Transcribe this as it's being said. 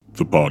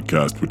The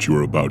podcast which you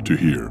are about to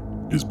hear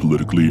is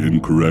politically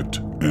incorrect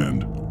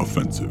and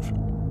offensive.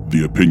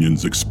 The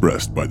opinions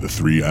expressed by the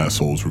three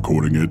assholes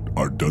recording it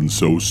are done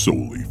so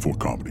solely for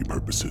comedy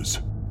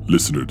purposes.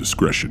 Listener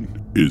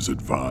discretion is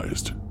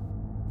advised.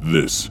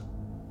 This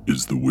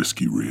is the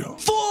Whiskey Reel.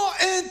 4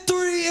 and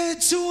 3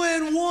 and 2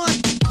 and 1.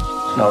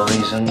 No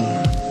reason,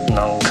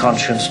 no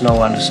conscience,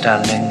 no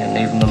understanding, and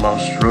even the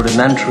most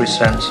rudimentary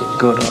sense of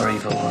good or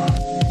evil.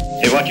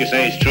 If what you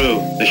say is true,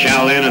 the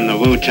Shaolin and the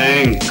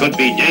Wu-Tang could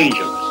be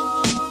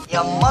dangerous.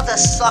 Your mother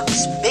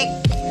sucks big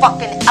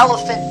fucking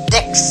elephant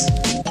dicks.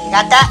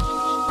 Got that?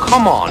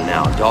 Come on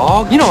now,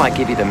 dog. You know I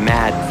give you the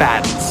mad,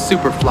 fat,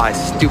 superfly,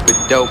 stupid,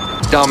 dope,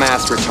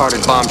 dumbass,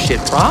 retarded bomb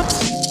shit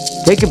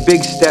props. Take a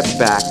big step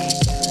back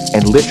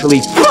and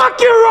literally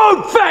fuck your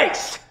own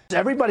face!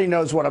 Everybody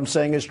knows what I'm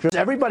saying is true.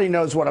 Everybody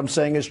knows what I'm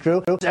saying is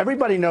true.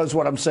 Everybody knows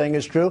what I'm saying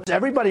is true.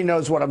 Everybody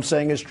knows what I'm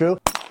saying is true.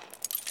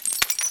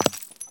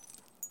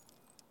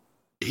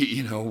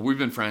 We've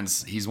been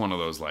friends. He's one of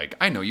those, like,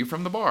 I know you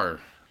from the bar.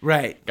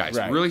 Right. Guys,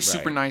 really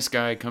super nice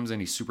guy. Comes in,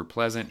 he's super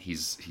pleasant.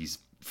 He's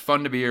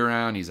fun to be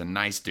around. He's a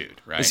nice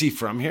dude, right? Is he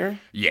from here?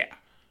 Yeah.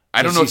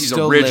 I don't know if he's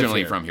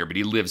originally from here, but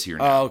he lives here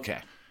now. Oh,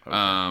 okay.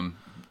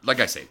 Like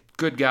I say,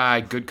 good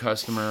guy, good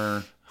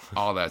customer,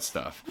 all that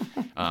stuff.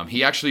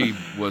 He actually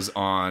was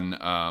on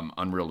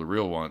Unreal to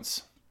Real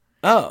once.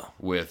 Oh.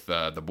 With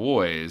the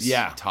boys.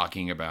 Yeah.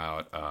 Talking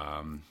about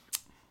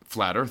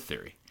flat earth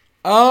theory.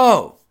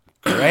 Oh.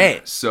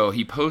 Great. So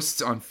he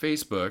posts on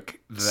Facebook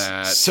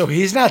that... So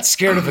he's not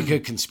scared of a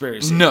good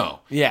conspiracy. No.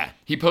 Yeah.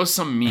 He posts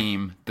some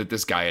meme that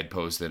this guy had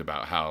posted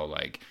about how,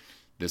 like,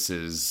 this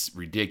is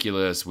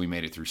ridiculous. We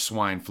made it through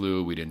swine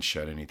flu. We didn't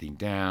shut anything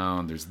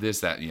down. There's this,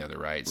 that, and the other,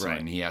 right? So,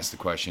 and he asked the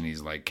question.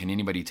 He's like, can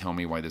anybody tell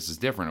me why this is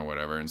different or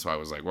whatever? And so I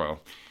was like,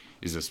 well,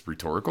 is this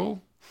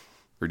rhetorical?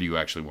 Or do you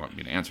actually want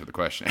me to answer the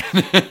question?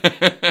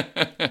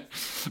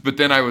 But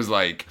then I was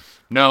like,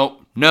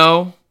 no,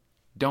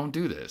 don't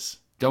do this.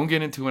 Don't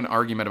get into an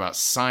argument about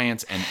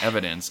science and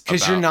evidence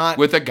because you're not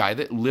with a guy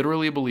that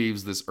literally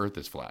believes this earth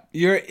is flat.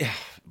 You're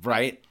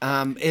right.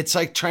 It's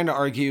like trying to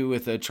argue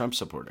with a Trump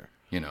supporter.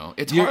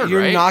 It's hard,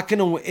 you're right? not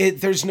going to,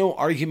 there's no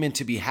argument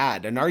to be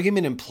had. An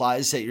argument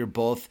implies that you're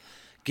both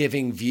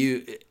giving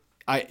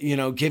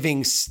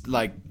giving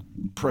like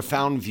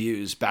profound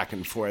views back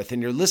and forth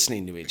and you're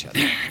listening to each other.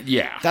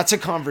 Yeah. That's a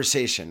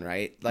conversation,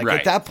 right? Like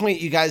at that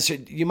point,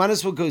 you might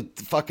as well go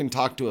fucking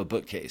talk to a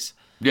bookcase.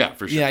 Yeah,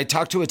 for sure. Yeah, I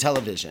talk to a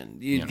television.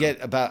 You'd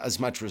get about as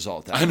much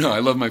result out of it. I know.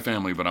 I love my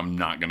family, but I'm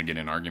not going to get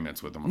in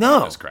arguments with them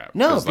about this crap.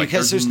 No,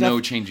 because there's no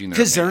changing their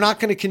because they're not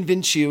going to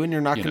convince you and you're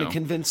not going to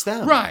convince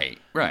them. Right.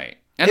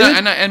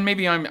 And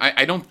maybe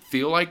I don't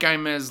feel like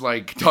I'm as,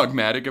 like,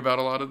 dogmatic about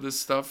a lot of this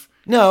stuff.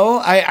 No,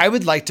 I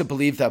would like to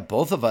believe that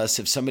both of us,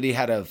 if somebody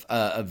had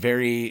a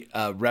very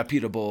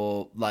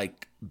reputable,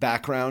 like,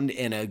 background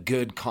in a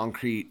good,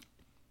 concrete,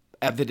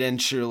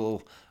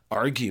 evidential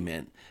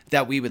argument,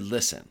 that we would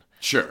listen.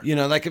 Sure.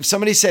 Like if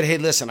somebody said, hey,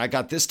 listen, I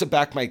got this to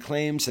back my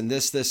claims and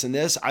this, and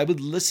this, I would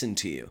listen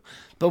to you.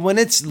 But when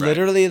it's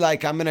literally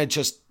like I'm going to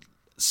just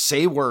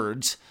say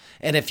words,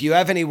 and if you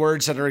have any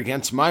words that are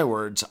against my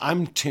words,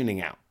 I'm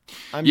tuning out.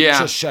 I'm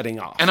just shutting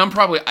off. And I'm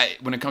probably,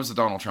 when it comes to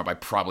Donald Trump, I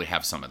probably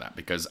have some of that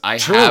because I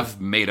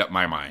have made up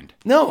my mind.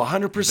 No,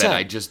 100%. That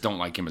I just don't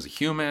like him as a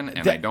human,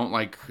 and I don't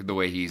like the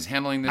way he's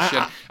handling this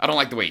shit. I don't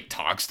like the way he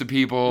talks to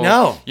people.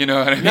 No. You know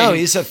what I mean? No,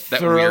 he's a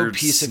thorough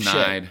piece of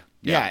shit.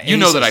 Yeah. You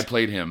know that I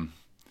played him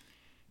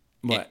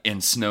what?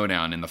 In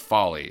Snowdown in the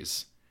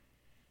Follies.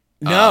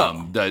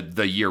 No.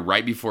 The year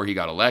right before he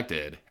got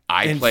elected.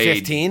 In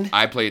 15?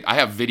 I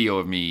have video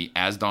of me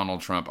as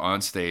Donald Trump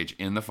on stage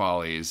in the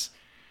Follies.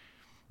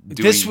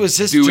 This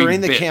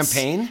during the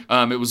campaign?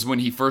 It was when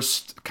he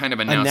first kind of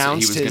announced that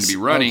he was going to be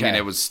running, and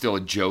it was still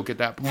a joke at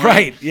that point.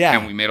 Right, yeah.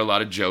 And we made a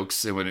lot of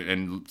jokes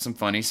and some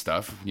funny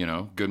stuff,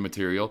 good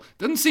material.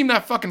 Doesn't seem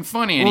that fucking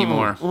funny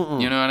anymore.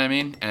 You know what I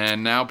mean?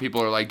 And now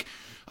people are like,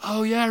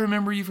 oh, yeah, I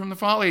remember you from the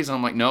Follies. And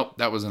I'm like, nope,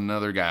 that was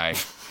another guy.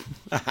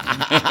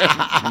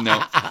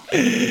 No.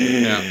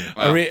 Yeah.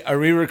 Well, are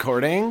we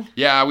recording?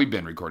 Yeah, we've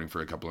been recording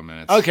for a couple of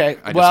minutes. Okay.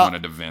 I just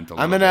wanted to vent a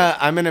little bit.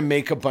 I'm gonna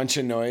make a bunch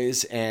of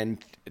noise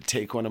and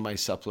take one of my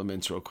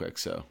supplements real quick.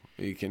 So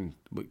can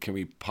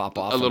we pop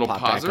off a little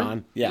pop pauser? Back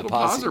on? Yeah,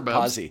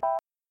 Pauser.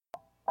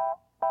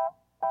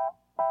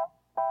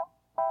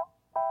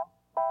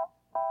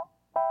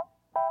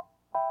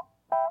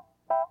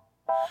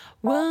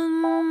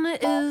 One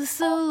is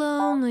the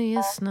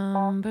loneliest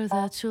number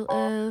that you'll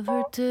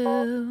ever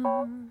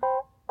do.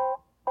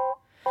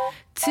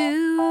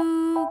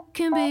 Two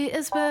can be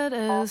as bad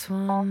as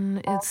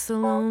one. It's the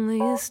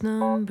loneliest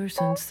number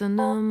since the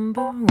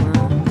number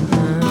one.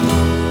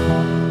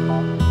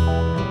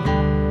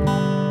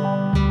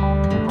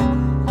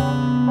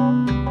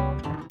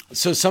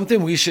 So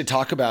something we should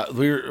talk about.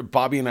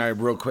 Bobby and I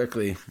real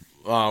quickly.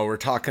 We're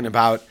talking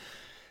about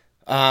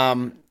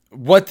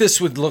what this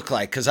would look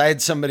like. Because I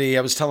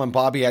was telling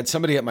Bobby, I had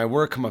somebody at my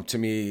work come up to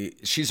me.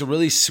 She's a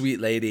really sweet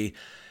lady,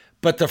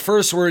 But the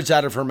first words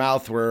out of her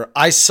mouth were,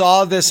 I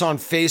saw this on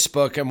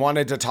Facebook and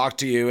wanted to talk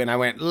to you. And I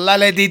went, la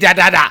la di da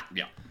da da.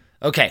 Yeah.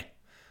 Okay.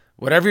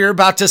 Whatever you're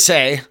about to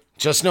say,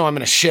 just know I'm going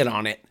to shit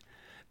on it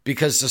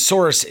because the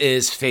source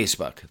is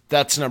Facebook.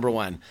 That's number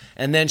one.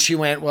 And then she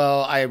went,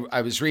 well,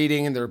 I was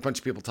reading and there were a bunch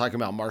of people talking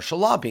about martial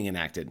law being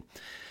enacted.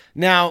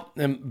 Now,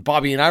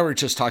 Bobby and I were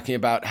just talking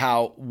about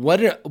how what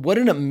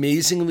an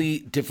amazingly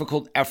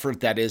difficult effort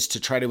that is to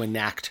try to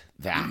enact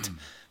that.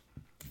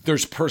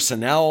 There's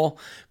personnel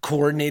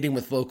coordinating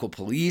with local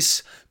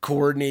police,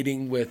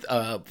 coordinating with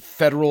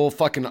federal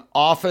fucking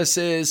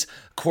offices,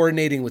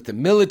 coordinating with the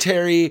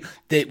military.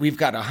 We've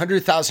got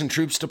 100,000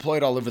 troops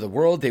deployed all over the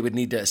world. They would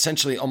need to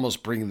essentially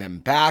almost bring them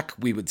back.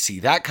 We would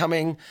see that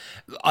coming.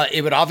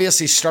 It would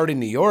obviously start in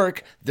New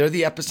York. They're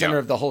the epicenter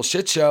of the whole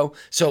shit show.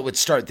 So it would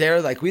start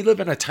there. Like, we live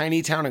in a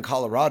tiny town in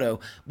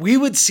Colorado. We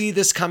would see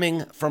this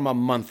coming from a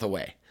month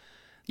away.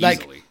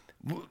 Easily.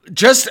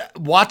 Just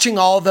watching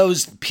all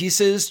those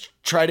pieces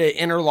try to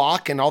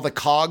interlock and all the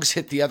cogs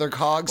hit the other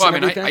cogs. Well,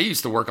 and I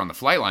used to work on the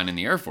flight line in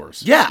the Air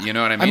Force. Yeah. You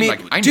know what I mean?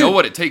 Like, I know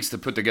what it takes to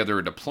put together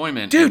a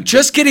deployment. Dude,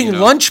 just getting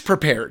lunch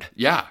prepared.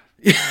 Yeah.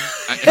 You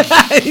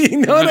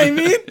know what I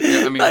mean?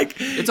 Yeah, I mean, like,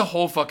 it's a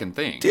whole fucking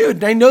thing.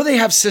 Dude, I know they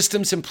have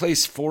systems in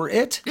place for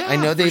it. Yeah, I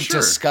know they've for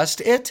sure.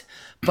 discussed it.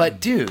 But,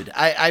 dude,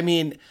 I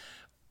mean,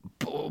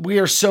 we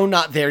are so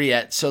not there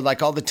yet. So,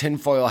 like, all the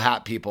tinfoil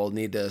hat people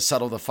need to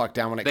settle the fuck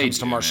down when it comes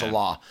to martial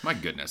law. My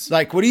goodness.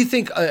 Like, what do you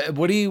think?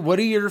 What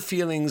are your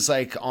feelings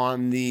like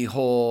on the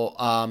whole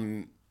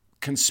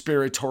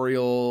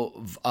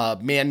conspiratorial,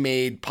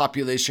 man-made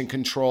population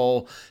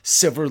control,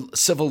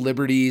 civil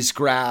liberties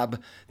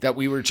grab that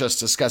we were just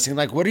discussing?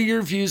 Like, what are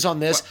your views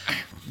on this?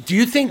 Do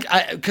you think?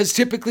 Because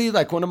typically,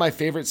 like, one of my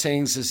favorite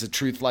sayings is the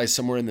truth lies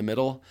somewhere in the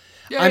middle.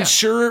 I'm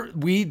sure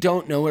we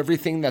don't know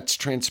everything that's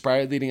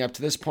transpired leading up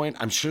to this point.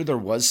 I'm sure there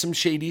was some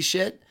shady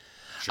shit.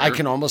 Sure. I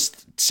can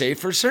almost say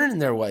for certain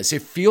there was.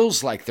 It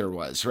feels like there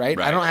was, right?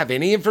 I don't have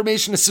any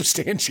information to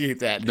substantiate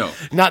that. No.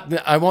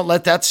 I won't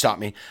let that stop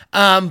me.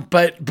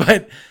 But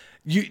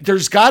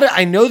there's gotta,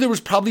 I know there was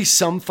probably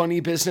some funny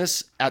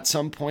business at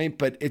some point,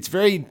 but it's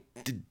very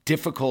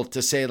difficult to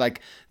say,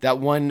 like that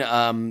one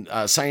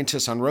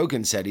scientist on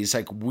Rogan said, he's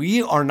like,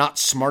 we are not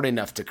smart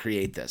enough to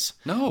create this.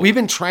 No. We've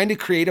been trying to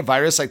create a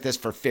virus like this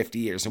for 50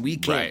 years and we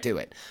can't do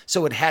it.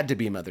 So it had to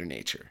be Mother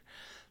Nature.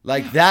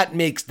 Like that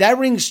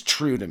rings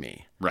true to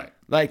me. Right.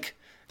 Like,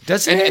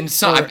 doesn't it? And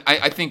so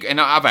I think,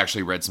 and I've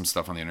actually read some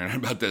stuff on the internet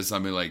about this. I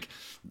mean, like,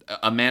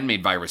 a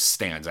man-made virus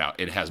stands out.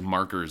 It has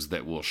markers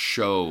that will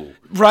show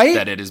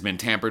that it has been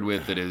tampered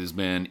with, that it has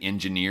been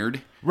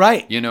engineered.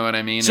 Right. You know what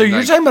I mean? So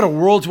you're talking about a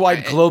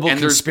worldwide global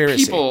conspiracy.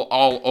 There's people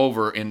all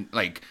over in,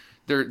 like,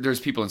 there's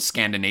people in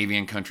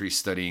Scandinavian countries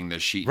studying the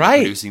sheet and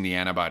producing the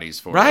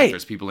antibodies for it.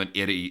 There's people in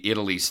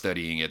Italy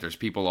studying it. There's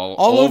people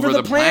all over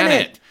the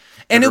planet.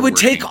 And it would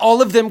take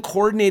all of them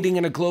coordinating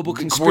in a global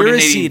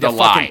conspiracy to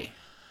lie.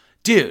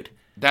 Dude,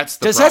 does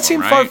that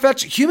seem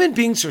far-fetched? Human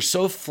beings are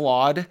so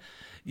flawed.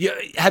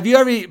 Have you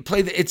ever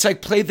played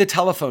the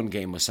telephone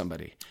game with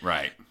somebody?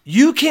 Right.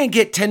 You can't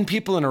get 10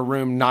 people in a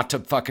room not to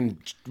fucking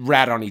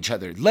rat on each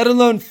other, let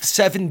alone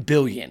 7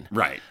 billion.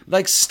 Right.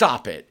 Like,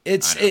 stop it.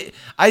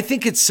 I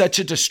think it's such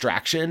a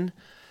distraction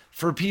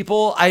for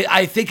people.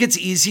 I think it's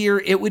easier.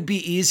 It would be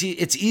easy.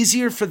 It's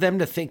easier for them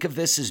to think of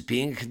this as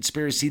being a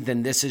conspiracy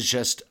than this is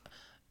just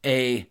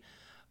dumb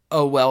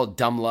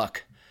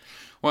luck.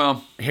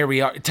 Well, here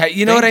we are.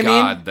 You know what I mean?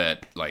 Thank God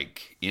that,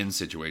 like, in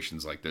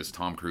situations like this,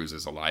 Tom Cruise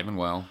is alive and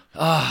well.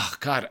 Oh,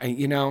 God,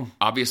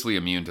 obviously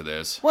immune to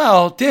this.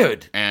 Well,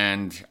 dude.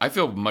 And I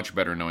feel much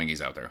better knowing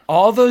he's out there.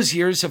 All those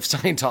years of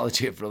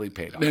Scientology have really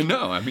paid off.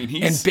 No, I mean,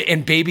 he's...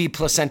 And baby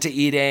placenta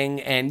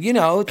eating and,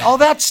 all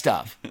that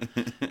stuff.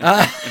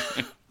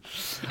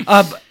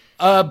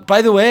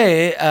 By the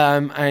way,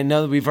 I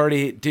know that we've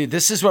already, dude,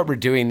 this is what we're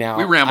doing now.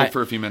 We rambled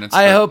for a few minutes.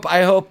 I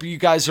hope you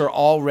guys are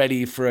all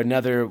ready for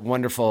another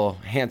wonderful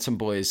Handsome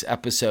Boys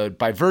episode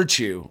by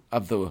virtue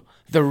of the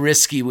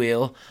Risky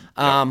Wheel.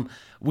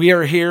 We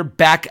are here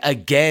back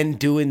again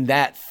doing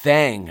that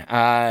thing.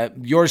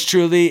 Yours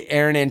truly,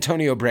 Aaron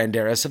Antonio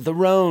Branderas of the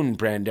Roan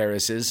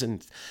Branderases,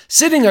 and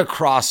sitting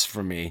across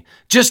from me,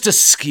 just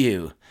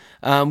askew.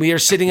 We are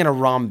sitting in a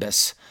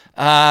rhombus.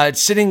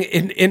 Sitting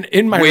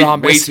in my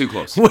rhombus. Way too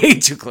close. Way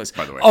too close.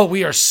 By the way. Oh,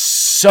 we are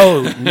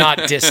so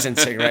not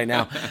distancing right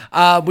now.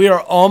 We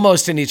are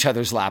almost in each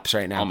other's laps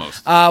right now.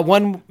 Almost.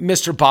 One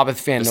Mr. Bobbeth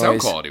fan the noise.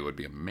 sound quality would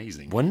be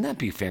amazing. Wouldn't that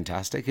be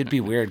fantastic? It'd be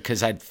weird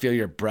because I'd feel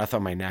your breath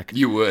on my neck.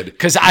 You would.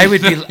 Because I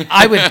would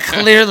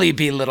clearly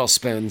be Little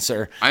Spoon,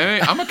 sir.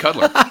 I'm a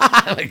cuddler.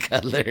 I'm a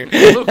cuddler. A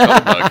little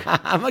cuddle bug.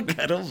 I'm a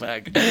cuddle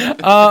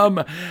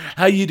bug.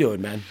 How you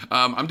doing, man?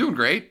 I'm doing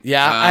great.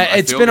 Yeah,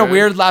 it's been a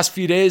weird last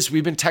few days.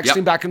 We've been texting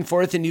back and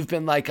forth, and you've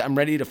been like, I'm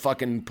ready to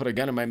fucking put a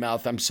gun in my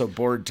mouth. I'm so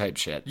bored type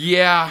shit.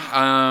 Yeah,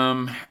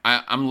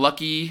 I'm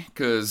lucky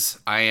because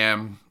I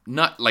am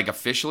not like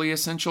officially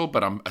essential,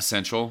 but I'm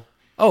essential.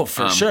 Oh,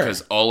 for sure.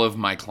 Because all of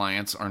my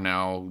clients are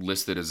now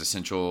listed as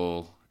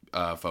essential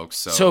folks.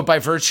 So by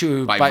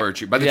virtue, by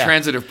the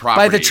transitive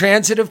property. By the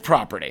transitive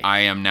property,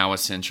 I am now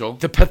essential.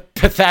 The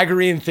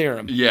Pythagorean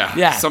theorem.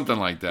 Yeah, something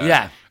like that.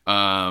 Yeah.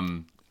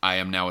 I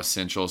am now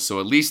essential, so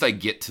at least I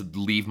get to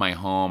leave my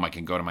home. I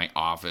can go to my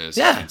office.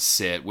 Yeah. I can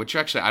sit, which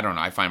actually, I don't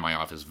know. I find my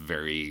office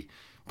very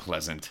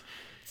pleasant.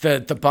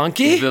 The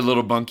bunkie? The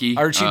little bunkie.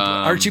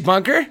 Archie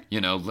Bunker?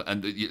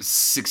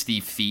 60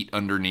 feet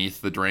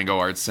underneath the Durango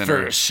Arts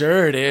Center. For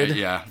sure, dude.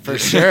 Yeah. For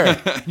sure.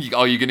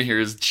 All you're going to hear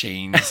is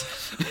chains.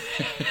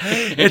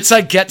 It's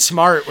like Get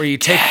Smart, where you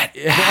take...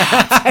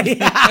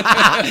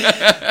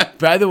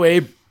 By the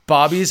way,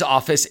 Bobby's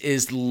office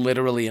is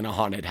literally in a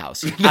haunted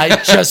house. I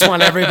just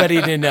want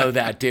everybody to know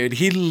that, dude.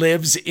 He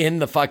lives in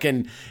the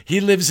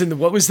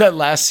what was that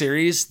last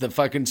series? The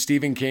fucking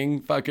Stephen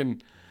King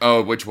fucking...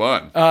 Oh, which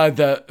one?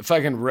 The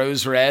fucking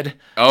Rose Red.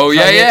 Oh,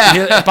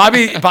 yeah.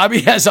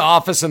 Bobby has an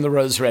office in the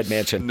Rose Red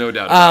mansion. No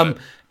doubt about it.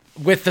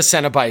 With the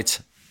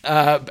Cenobites.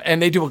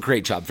 And they do a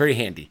great job. Very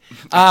handy.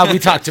 We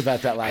talked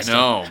about that last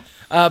time.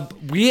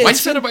 My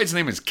Cenobite's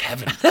name is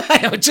Kevin.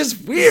 Which is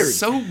weird. It's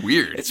so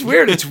weird. It's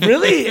weird.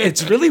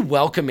 It's really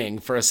welcoming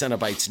for a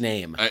Cenobite's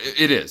name.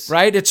 It is.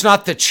 Right? It's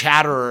not the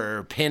Chatterer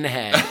or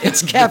Pinhead.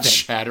 It's Kevin. The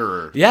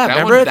Chatterer. Yeah,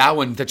 remember that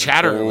one? The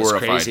Chatterer was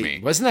horrified crazy. Me.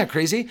 Wasn't that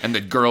crazy? And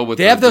the girl with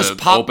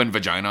the open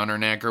vagina on her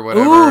neck or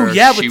whatever. Ooh,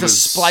 yeah, with the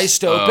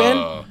spliced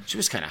open. She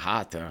was kind of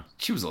hot, though.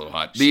 She was a little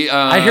hot.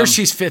 I hear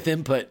she's fifth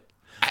input.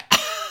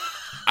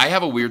 I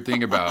have a weird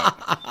thing about...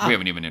 We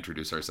haven't even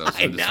introduced ourselves.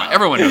 So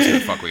everyone knows who the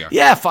fuck we are.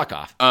 Yeah, fuck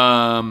off.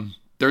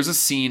 There's a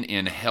scene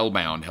in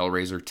Hellbound,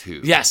 Hellraiser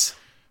 2. Yes.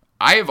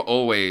 I have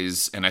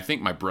always, and I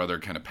think my brother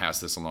kind of passed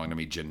this along to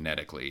me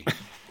genetically.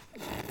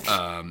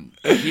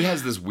 He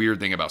has this weird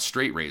thing about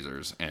straight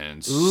razors,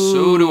 and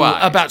so do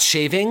I. About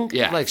shaving?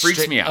 Yeah, like it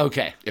freaks me out.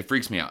 Okay. It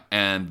freaks me out.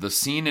 And the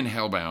scene in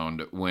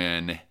Hellbound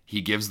when he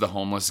gives the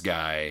homeless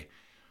guy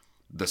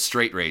the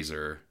straight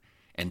razor...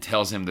 and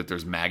tells him that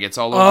there's maggots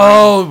all over him.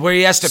 Oh, where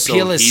he has to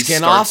peel his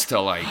skin off? He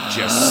starts to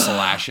just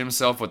slash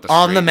himself with the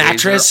on the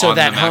mattress razor, so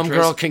that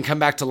homegirl can come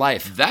back to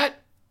life.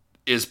 That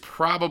is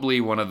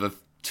probably one of the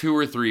 2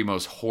 or 3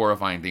 most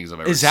horrifying things I've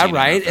ever seen. Is that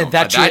right?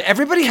 That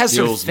everybody has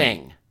their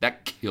thing.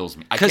 That kills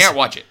me. I can't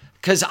watch it.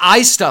 Because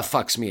eye stuff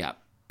fucks me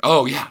up.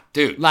 Oh, yeah,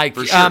 dude. Like,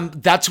 for sure.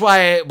 That's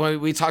why when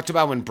we talked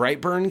about when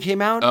Brightburn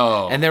came out,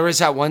 and there was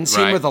that one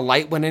scene where the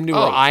light went into her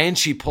eye and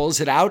she pulls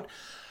it out.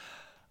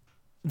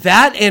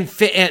 That and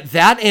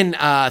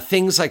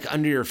things like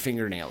under your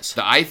fingernails.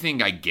 The eye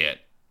thing I get.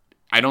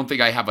 I don't think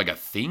I have like a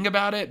thing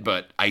about it,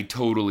 but I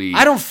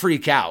don't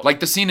freak out. Like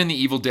the scene in the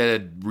Evil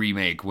Dead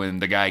remake when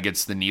the guy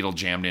gets the needle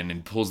jammed in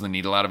and pulls the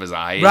needle out of his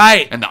eye.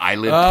 Right. And the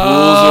eyelid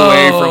pulls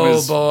away from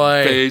his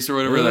face or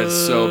whatever. That's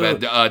so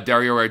bad.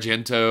 Dario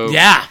Argento.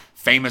 Yeah.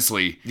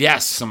 Famously.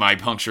 Yes. Some eye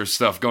puncture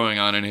stuff going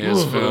on in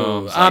his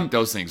films. Like,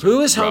 those things Who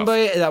are is rough.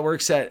 homeboy that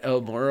works at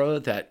El Moro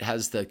that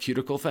has the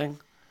cuticle thing?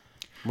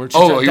 Was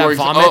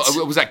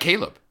that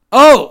Caleb?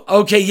 Oh,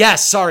 okay,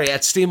 yes, sorry,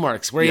 at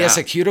Steamworks, where he has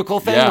a cuticle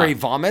thing where he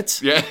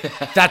vomits. Yeah.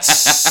 That's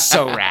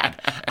so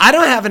rad. I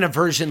don't have an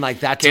aversion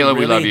like that to Caleb,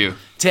 we love you.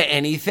 To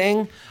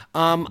anything.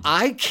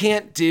 I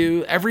can't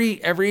do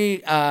every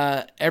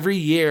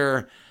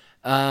year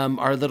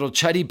our little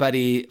chuddy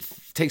buddy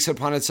takes it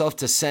upon itself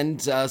to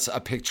send us a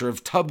picture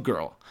of Tub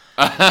Girl.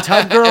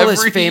 Tub Girl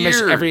is famous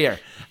every year.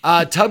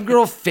 Tub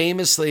Girl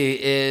famously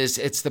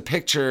it's the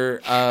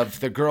picture of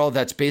the girl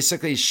that's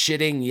basically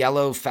shitting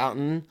yellow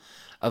fountain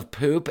of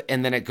poop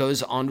and then it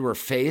goes onto her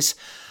face.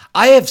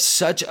 I have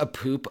such a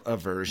poop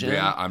aversion.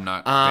 Yeah, I'm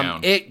not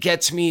down. It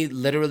gets me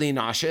literally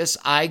nauseous.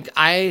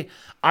 I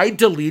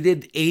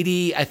deleted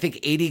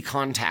 80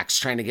 contacts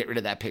trying to get rid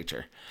of that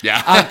picture.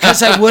 Yeah.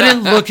 Because I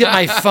wouldn't look at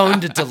my phone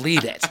to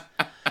delete it.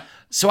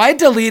 So I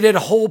deleted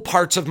whole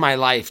parts of my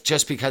life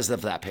just because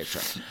of that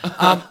picture.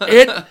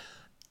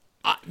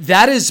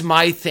 That is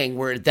my thing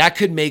where that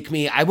could make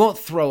me, I won't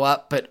throw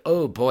up, but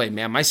oh boy,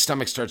 man, my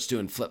stomach starts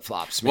doing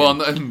flip-flops, man.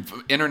 Well,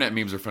 internet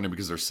memes are funny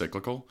because they're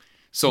cyclical.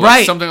 So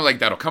like something like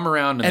that'll come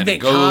around and then it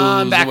goes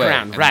come back away.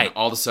 around, and right. then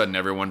all of a sudden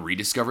everyone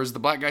rediscovers the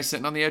black guy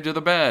sitting on the edge of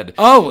the bed.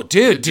 Oh,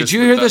 dude, did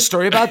you hear the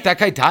story about that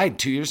guy died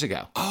 2 years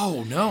ago?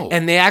 Oh, no.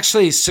 And they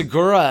actually,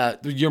 Segura,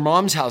 Your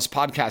Mom's House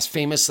podcast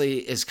famously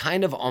is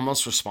kind of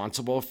almost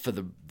responsible for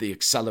the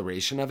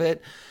acceleration of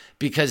it.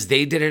 Because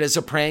they did it as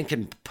a prank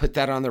and put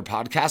that on their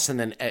podcast and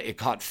then it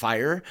caught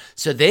fire.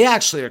 So they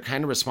actually are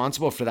kind of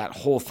responsible for that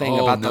whole thing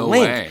about the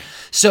link. Way.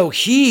 So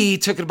he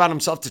took it upon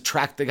himself to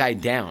track the guy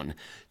down.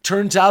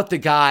 Turns out the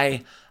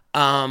guy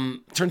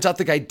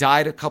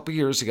died a couple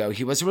years ago.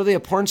 He wasn't really a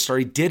porn star.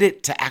 He did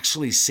it to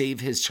actually save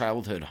his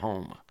childhood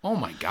home. Oh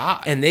my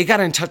God. And they got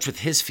in touch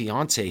with his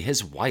fiance,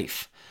 his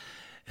wife,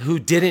 who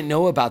didn't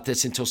know about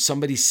this until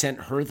somebody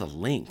sent her the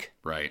link.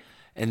 Right.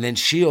 And then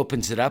she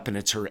opens it up and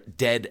it's her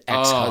dead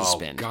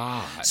ex-husband. Oh,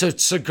 God. So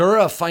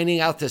Segura finding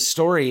out this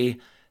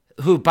story,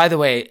 who, by the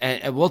way,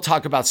 and we'll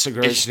talk about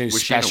Segura's new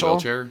special.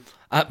 Was she in a wheelchair?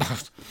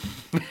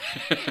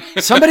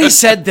 Somebody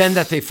said then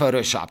that they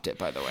photoshopped it,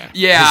 by the way.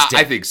 Yeah,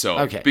 I think so.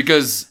 Okay.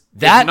 Because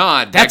If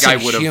not, that's that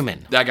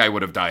guy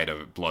would have died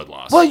of blood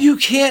loss. Well, you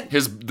can't.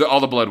 All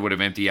the blood would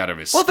have emptied out of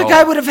his skull. Well, the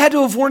guy would have had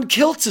to have worn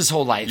kilts his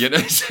whole life. You know?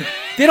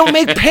 They don't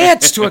make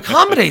pants to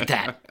accommodate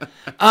that.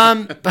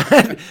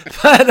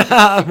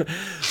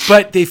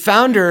 But the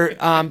founder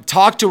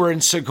talked to her,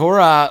 and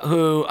Segura,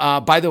 who,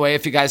 by the way,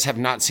 if you guys have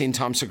not seen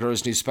Tom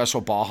Segura's new special,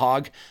 Ball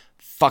Hog,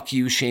 fuck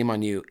you, shame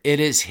on you. It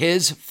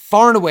is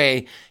far and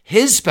away,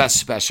 his best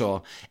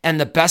special, and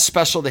the best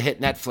special to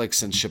hit Netflix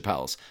since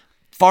Chappelle's.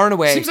 Far and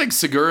away. Seems like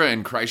Segura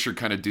and Kreischer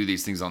kind of do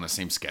these things on the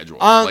same schedule.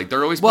 Like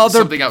they're always putting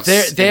something out.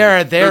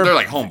 They're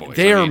like homeboys.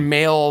 They're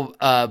male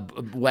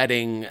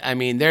wedding. I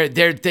mean, they're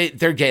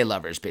gay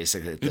lovers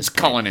basically. It's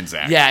Colin and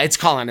Zach. Yeah, it's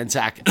Colin and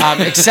Zach,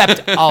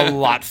 except a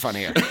lot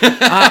funnier.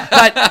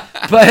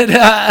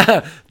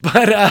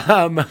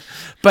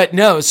 But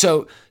no.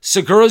 So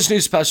Segura's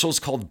new special is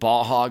called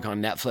Ball Hog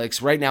on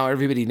Netflix. Right now,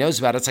 everybody knows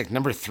about it. It's like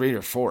number 3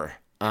 or 4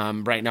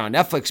 right now on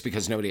Netflix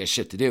because nobody has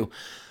shit to do.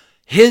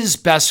 His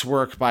best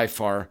work by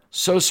far.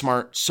 So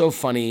smart, so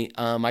funny.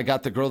 I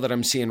got the girl that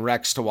I'm seeing,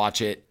 Rex, to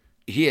watch it.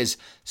 He is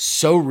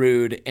so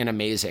rude and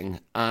amazing.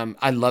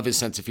 I love his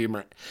sense of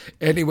humor.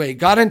 Anyway,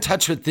 got in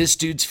touch with this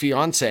dude's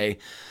fiance.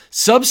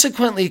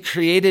 Subsequently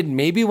created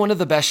maybe one of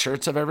the best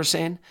shirts I've ever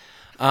seen.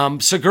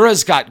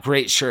 Segura's got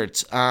great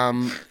shirts.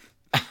 The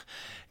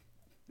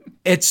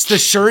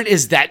shirt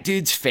is that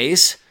dude's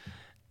face.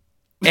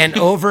 And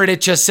over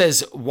it just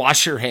says,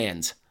 wash your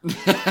hands.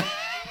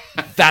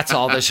 That's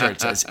all the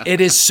shirt says.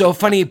 It is so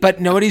funny. But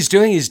know what he's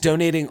doing? He's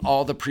donating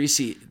all the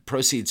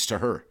proceeds to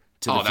her,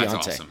 to the fiance.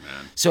 That's awesome,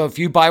 man. So if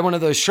you buy one of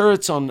those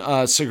shirts on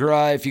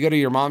Segura, if you go to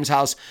your mom's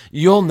house,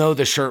 you'll know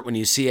the shirt when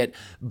you see it.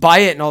 Buy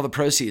it and all the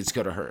proceeds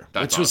go to her.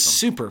 Which was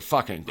super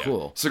fucking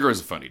cool.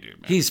 Segura's a funny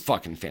dude, man. He's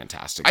fucking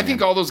fantastic. I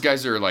think all those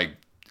guys are like,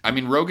 I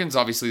mean, Rogan's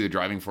obviously the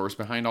driving force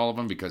behind all of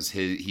them because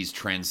he's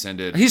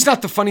transcended. He's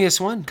not the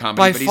funniest one.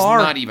 Comedy, but far.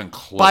 He's not even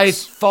close. By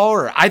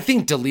far. I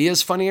think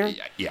D'Elia's funnier.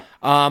 Yeah.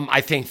 I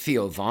think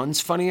Theo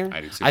Von's funnier.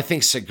 I do too. I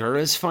think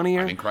Segura's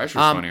funnier. I think Kreischer's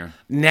funnier.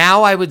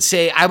 Now I would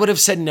have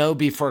said no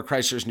before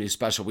Kreischer's new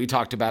special. We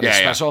talked about his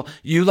special.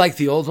 You like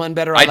the old one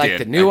better. I like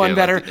the new one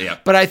better.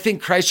 But I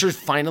think Kreischer's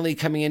finally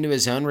coming into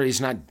his own where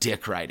he's not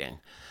dick riding.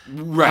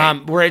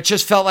 Right. Where it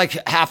just felt like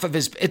half of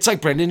it's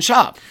like Brendan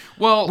Schaub.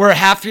 Well, where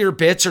half of your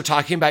bits are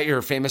talking about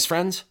your famous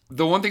friends.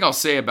 The one thing I'll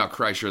say about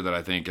Kreischer that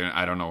I think, and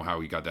I don't know how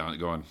he got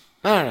going.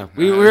 I don't know.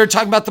 We were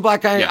talking about the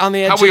black guy on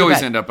the edge. How we always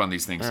bed. end up on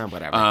these things.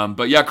 Whatever.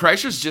 But yeah,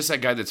 Kreischer's just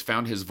that guy that's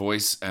found his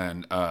voice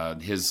and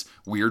his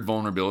weird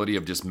vulnerability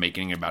of just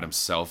making it about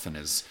himself and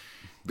his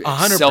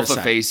 100%.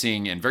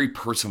 Self-effacing and very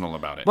personal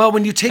about it. Well,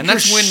 when you take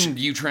that's when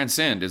you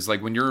transcend. Is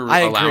like when you're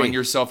allowing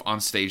yourself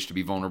on stage to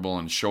be vulnerable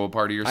and show a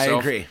part of yourself. I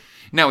agree.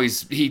 Now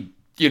he's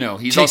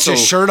takes also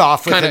his shirt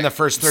off within the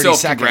first 30 seconds.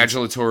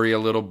 Self-congratulatory a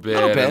little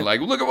bit. And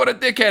like, look at what a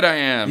dickhead I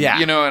am. Yeah.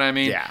 You know what I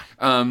mean? Yeah.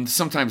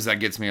 Sometimes that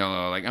gets me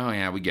all like, oh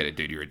yeah, we get it,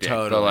 dude. You're a dick.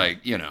 Totally. But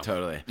like,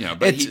 Totally.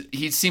 But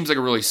he seems like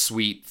a really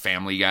sweet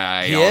family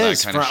guy. He all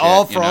is. That kind For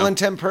of shit, all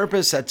intent and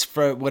purpose, that's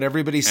for what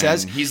everybody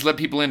says. And he's let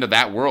people into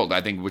that world,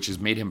 I think, which has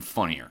made him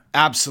funnier.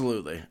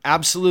 Absolutely.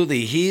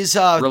 Absolutely. He's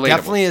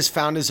definitely has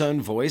found his own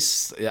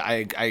voice.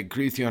 I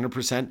agree with you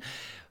 100%.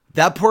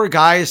 That poor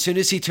guy, as soon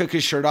as he took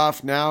his shirt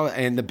off now,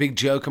 and the big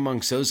joke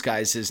amongst those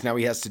guys is now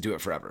he has to do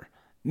it forever.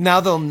 Now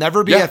there'll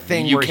never be a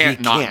thing where he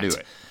can't not do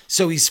it.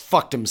 So he's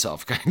fucked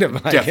himself kind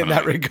of like in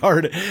that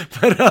regard.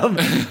 But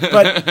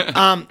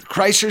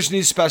Kreischer's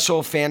new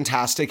special,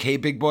 fantastic. Hey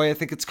Big Boy, I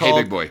think it's called.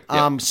 Hey Big Boy.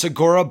 Yep.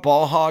 Segura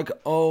Ball Hog.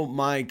 Oh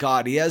my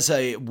God. He has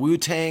a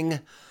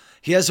Wu-Tang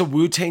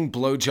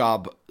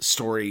blowjob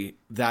story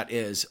that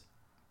is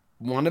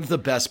one of the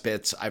best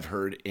bits I've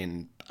heard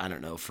in, I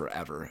don't know,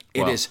 forever.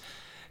 It is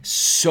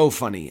so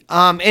funny.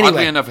 Anyway.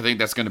 Oddly enough, I think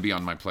that's going to be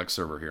on my Plex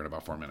server here in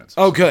about 4 minutes.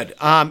 Oh, good.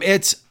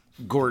 It's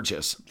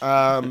gorgeous.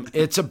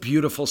 It's a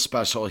beautiful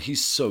special.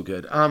 He's so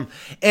good. And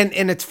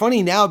it's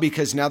funny now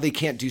because now they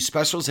can't do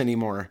specials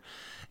anymore.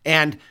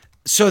 And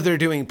so they're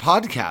doing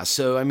podcasts.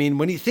 So, I mean,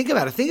 when you think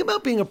about it, think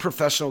about being a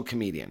professional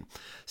comedian.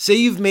 Say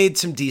you've made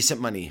some decent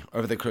money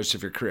over the course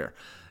of your career.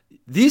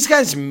 These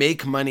guys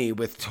make money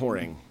with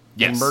touring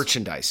and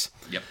merchandise.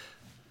 Yep.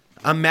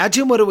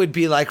 Imagine what it would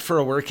be like for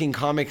a working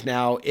comic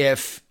now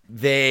if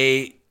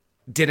they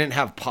didn't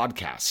have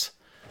podcasts.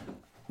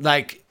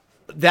 Like,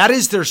 that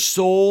is their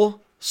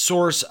sole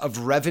source of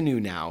revenue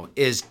now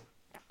is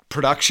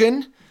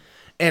production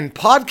and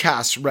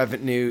podcast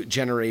revenue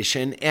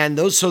generation. And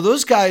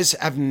those guys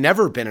have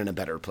never been in a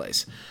better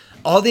place.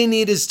 All they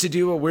need is to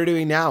do what we're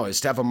doing now is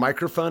to have a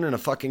microphone and a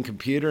fucking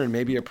computer and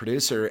maybe a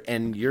producer,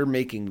 and you're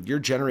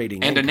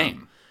generating and income. a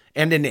name.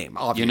 And a name,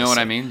 obviously. You know what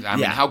I mean? I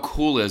mean, how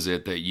cool is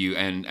it that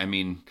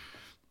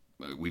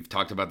we've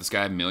talked about this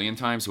guy a million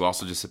times who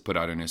also just put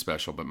out a new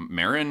special, but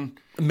Marin,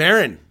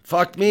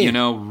 fuck me.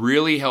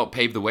 Really helped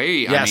pave the way.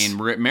 Yes. I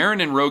mean,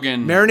 Marin and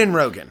Rogan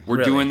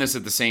were doing this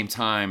at the same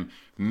time.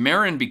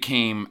 Maron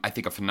became, I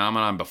think, a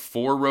phenomenon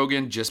before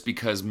Rogan just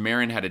because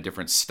Maron had a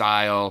different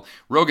style.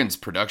 Rogan's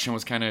production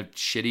was kind of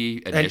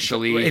shitty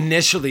initially.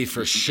 Initially,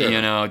 for sure.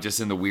 You know, just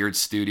in the weird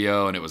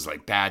studio, and it was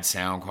like bad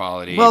sound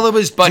quality. Well, it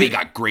was... But he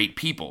got great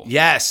people.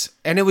 Yes.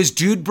 And it was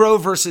dude bro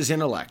versus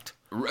intellect.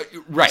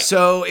 Right.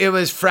 So it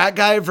was frat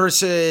guy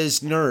versus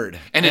nerd.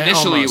 And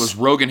initially it was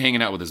Rogan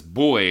hanging out with his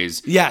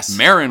boys. Yes.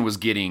 Maron was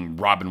getting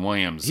Robin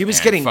Williams. He was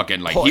getting fucking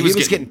like he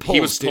was getting pulled.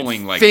 He was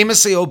pulling like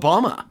famously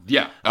Obama.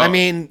 Yeah. I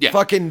mean,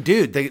 fucking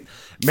dude.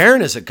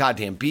 Maron is a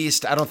goddamn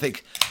beast. I don't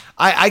think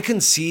I can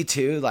see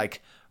too,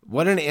 like,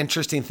 what an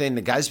interesting thing.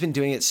 The guy's been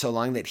doing it so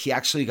long that he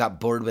actually got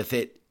bored with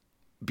it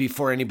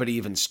before anybody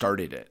even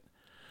started it.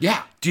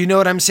 Yeah. Do you know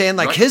what I'm saying?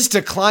 Like, right. His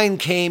decline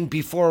came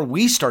before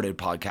we started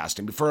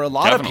podcasting, before a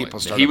lot of people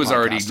started podcasting. He was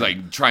already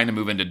like trying to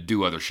move into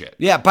do other shit.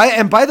 Yeah.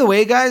 By the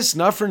way, guys,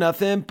 not for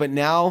nothing, but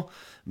now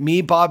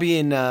me, Bobby,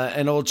 and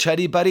old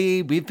C.H.U.D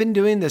buddy, we've been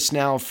doing this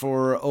now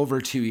for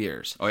over 2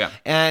 years. Oh, yeah.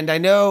 And I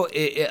know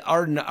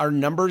our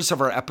numbers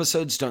of our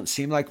episodes don't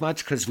seem like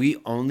much because we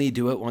only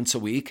do it once a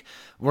week.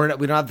 We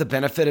don't have the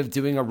benefit of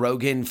doing a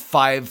Rogan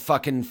 5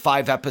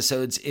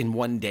 episodes in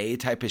one day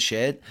type of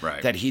shit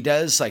that he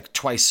does like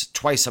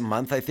twice a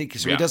month, I think.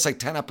 So he does like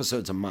 10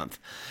 episodes a month.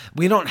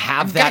 We don't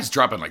have that. Guy's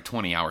dropping like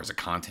 20 hours of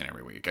content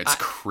every week. It's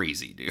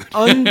crazy, dude.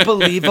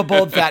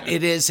 Unbelievable that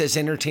it is as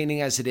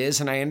entertaining as it is.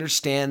 And I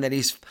understand that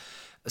he's...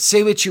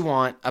 Say what you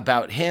want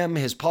about him,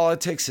 his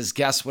politics, his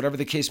guests, whatever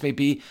the case may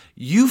be.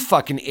 You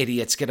fucking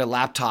idiots get a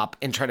laptop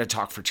and try to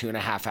talk for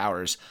 2.5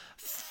 hours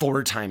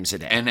 4 times a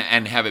day.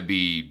 And have it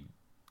be...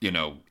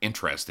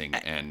 interesting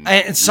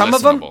and some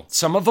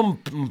of them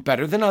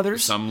better than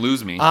others. Some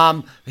lose me.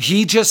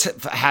 He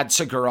just had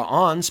Segura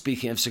on.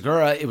 Speaking of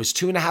Segura, it was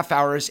 2.5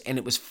 hours and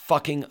it was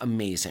fucking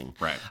amazing.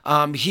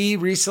 Right. He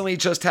recently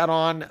just had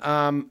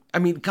on,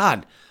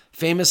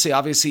 famously,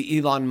 obviously,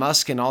 Elon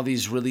Musk and all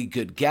these really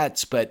good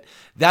gets, but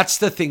that's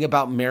the thing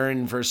about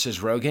Maron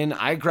versus Rogan.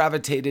 I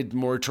gravitated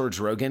more towards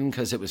Rogan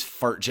because it was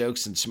fart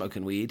jokes and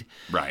smoking weed.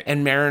 Right.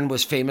 And Maron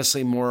was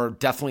famously more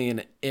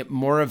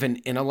of an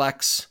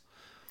intellects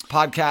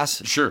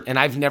podcast. Sure. And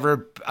I've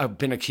never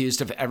been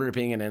accused of ever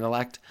being an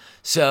intellect.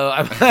 So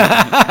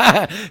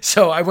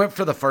I went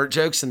for the fart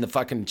jokes and the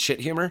fucking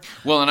shit humor.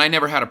 Well, and I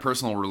never had a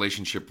personal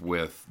relationship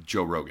with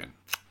Joe Rogan.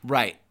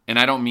 Right. And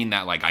I don't mean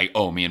that like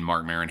me and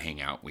Mark Maron hang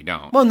out. We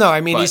don't. Well, no,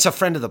 I mean, he's a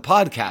friend of the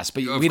podcast,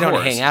 but we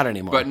don't hang out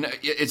anymore. But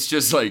it's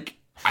just like,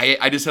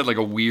 I just had like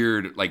a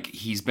weird, like,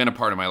 he's been a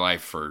part of my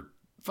life for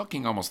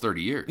fucking almost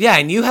 30 years. Yeah,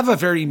 and you have a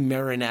very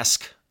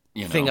Maron-esque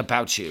thing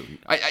about you.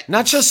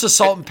 Not just a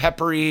salt and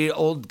peppery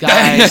old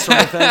guy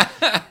sort of thing,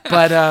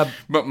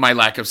 but my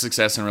lack of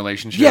success in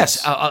relationships.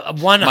 Yes,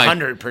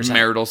 100%. My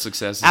marital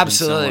success.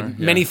 Absolutely.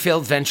 Many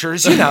failed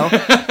ventures,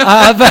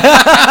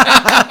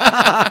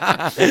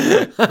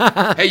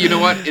 Hey, you know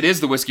what? It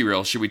is the whiskey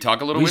reel. Should we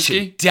talk a little whiskey?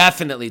 We should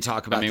definitely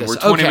talk about this. We're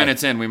 20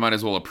 minutes in. We might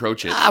as well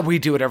approach it. We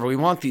do whatever we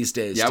want these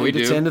days. Yeah, dude. we do.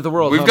 It's the end of the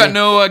world. We've got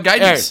no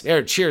guidance.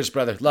 Here, cheers,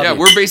 brother. Love you.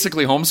 We're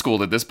basically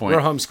homeschooled at this point.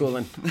 We're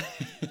homeschooling.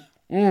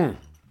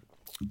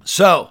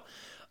 So,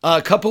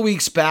 a couple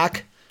weeks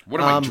back.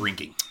 What am I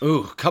drinking?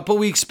 A couple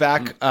weeks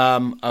back,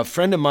 a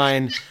friend of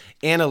mine,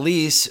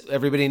 Annalise,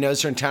 everybody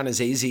knows her in town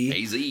as AZ.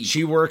 AZ.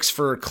 She works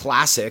for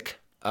Classic,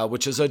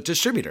 which is a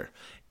distributor.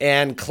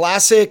 And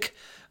Classic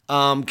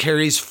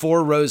carries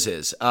Four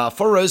Roses.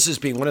 Four Roses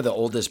being one of the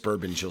oldest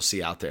bourbons you'll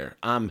see out there.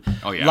 A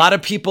lot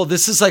of people,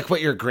 this is like what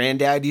your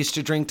granddad used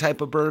to drink type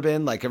of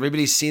bourbon. Like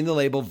everybody's seen the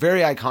label, very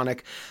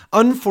iconic.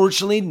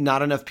 Unfortunately,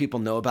 not enough people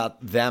know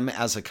about them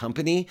as a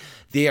company.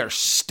 They are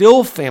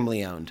still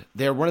family owned.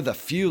 They're one of the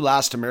few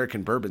last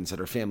American bourbons that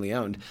are family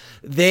owned.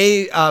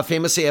 They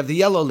famously have the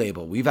yellow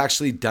label. We've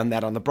actually done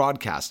that on the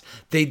broadcast.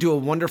 They do a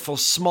wonderful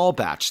small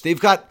batch. They've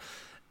got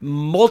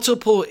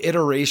multiple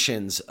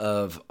iterations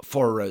of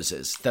Four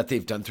Roses that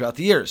they've done throughout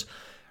the years.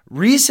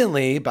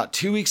 Recently, about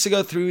 3 weeks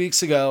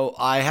ago,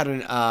 I had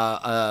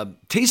a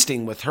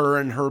tasting with her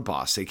and her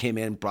boss. They came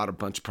in, brought a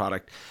bunch of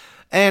product.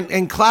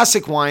 And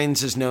Classic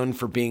Wines is known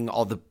for being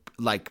all the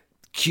like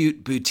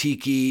cute,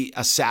 boutique-y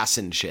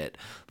assassin shit.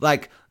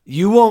 Like,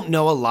 you won't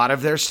know a lot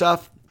of their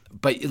stuff,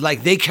 but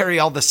like they carry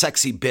all the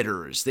sexy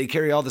bitters. They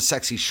carry all the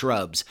sexy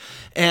shrubs.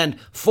 And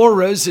Four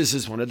Roses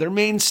is one of their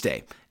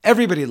mainstay.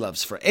 Everybody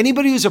loves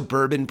anybody who's a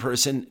bourbon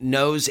person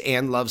knows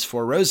and loves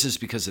Four Roses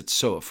because it's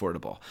so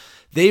affordable.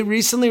 They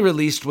recently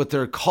released what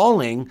they're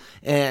calling,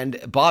 and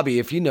Bobby,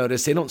 if you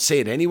notice, they don't say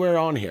it anywhere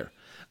on here.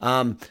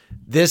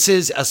 This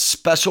is a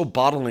special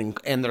bottling,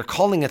 and they're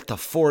calling it the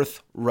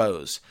Fourth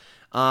Rose.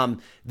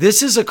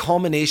 This is a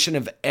culmination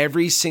of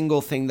every single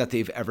thing that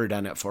they've ever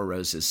done at Four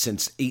Roses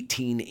since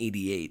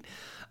 1888.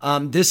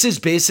 This is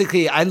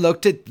basically, I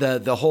looked at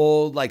the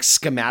whole like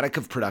schematic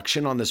of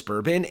production on this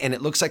bourbon, and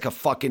it looks like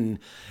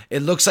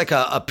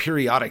a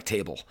periodic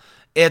table.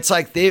 It's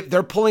like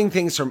they're pulling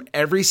things from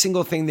every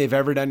single thing they've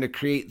ever done to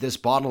create this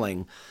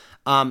bottling.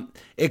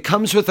 It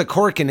comes with a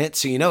cork in it,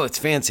 so you know it's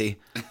fancy.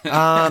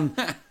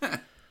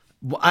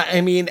 I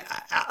mean,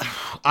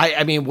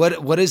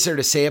 what is there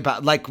to say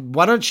about, like,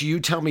 why don't you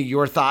tell me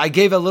your thought? I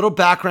gave a little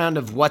background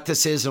of what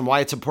this is and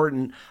why it's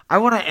important. I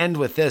want to end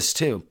with this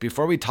too,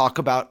 before we talk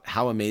about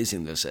how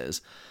amazing this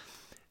is.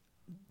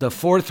 The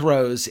Fourth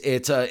Rose,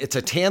 it's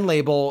a tan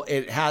label.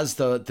 It has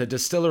the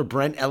distiller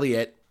Brent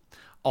Elliott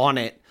on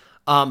it.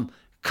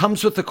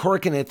 Comes with the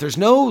cork in it. There's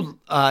no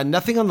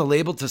nothing on the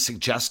label to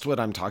suggest what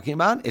I'm talking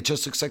about. It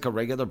just looks like a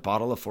regular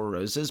bottle of Four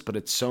Roses, but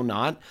it's so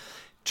not.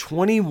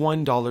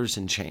 $21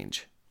 and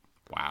change.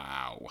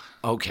 Wow.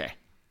 Okay.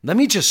 Let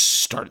me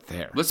just start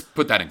there. Let's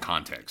put that in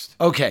context.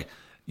 Okay.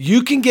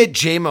 You can get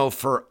JMO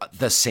for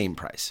the same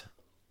price.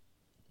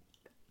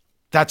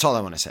 That's all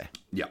I want to say.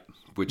 Yeah.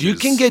 You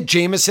can get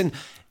Jameson.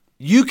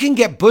 You can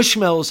get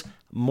Bushmills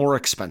more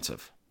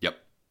expensive. Yep.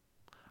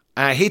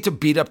 And I hate to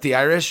beat up the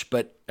Irish,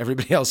 but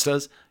everybody else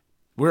does.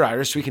 We're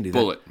Irish. We can do that.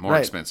 Bullet, more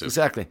expensive.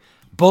 Exactly.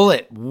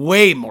 Bullet,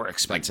 way more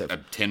expensive.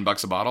 Like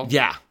 $10 a bottle?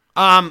 Yeah.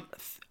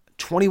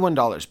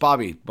 $21.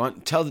 Bobby,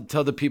 tell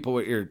the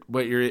people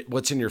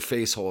what's in your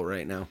face hole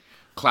right now.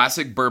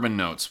 Classic bourbon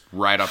notes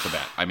right off the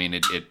bat. I mean,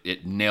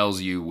 it nails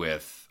you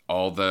with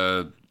all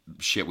the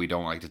shit we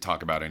don't like to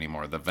talk about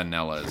anymore. The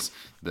vanillas,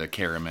 the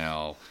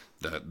caramel,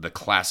 the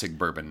classic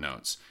bourbon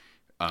notes.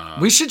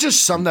 We should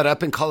just sum that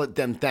up and call it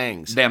them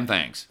things. Them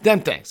things. Them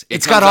things.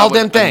 It's got all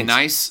them things. A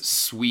nice,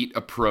 sweet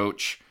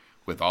approach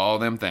with all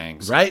them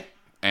things. Right.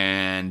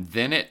 And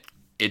then it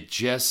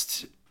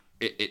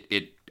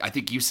I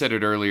think you said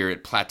it earlier,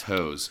 it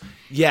plateaus.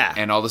 Yeah.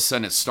 And all of a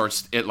sudden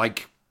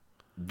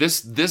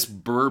this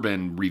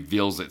bourbon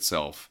reveals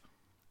itself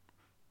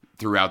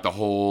throughout the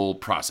whole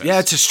process. Yeah,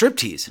 it's a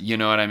striptease. You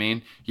know what I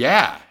mean?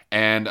 Yeah.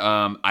 And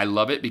I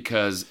love it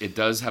because it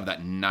does have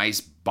that nice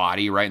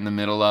body right in the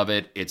middle of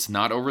it. It's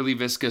not overly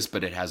viscous,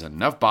 but it has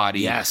enough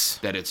body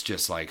that it's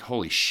just like,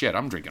 holy shit,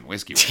 I'm drinking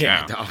whiskey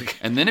right now. Dog.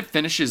 And then it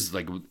finishes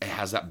it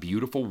has that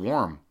beautiful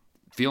warm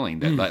feeling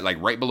that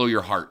like right below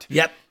your heart.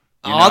 Yep.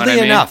 You know what I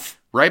mean? Enough.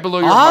 Right below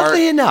your heart.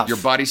 Oddly enough. Your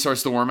body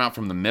starts to warm out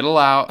from the middle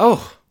out.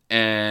 Oh.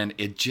 And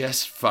it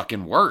just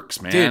fucking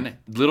works, man.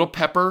 Dude. Little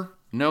pepper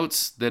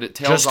notes that it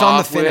tails just off on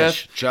the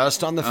finish. with.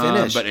 Just on the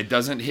finish. But it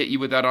doesn't hit you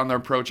with that on the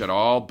approach at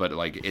all. But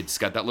like it's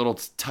got that little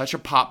touch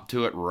of pop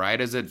to it right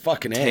as it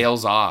fucking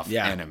tails off.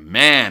 Yeah. And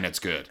man, it's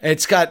good.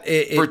 It's got for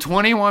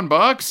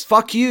 $21.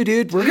 Fuck you,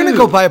 dude. We're gonna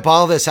go buy a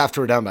bottle of this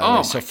after we're done, by the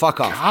way. So fuck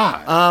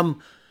off. God.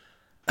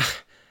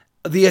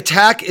 The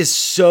attack is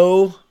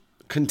so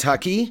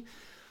Kentucky.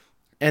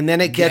 And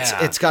then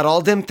it's got all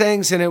them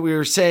things in it. We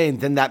were saying,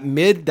 then that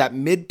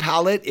mid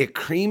palate, it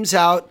creams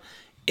out,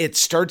 it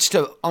starts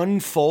to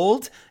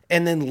unfold,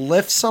 and then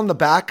lifts on the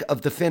back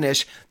of the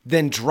finish,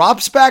 then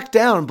drops back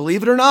down,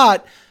 believe it or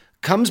not,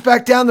 comes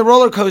back down the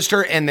roller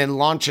coaster, and then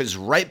launches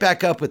right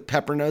back up with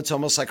pepper notes,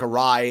 almost like a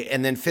rye,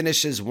 and then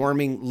finishes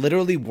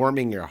literally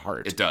warming your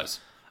heart. It does.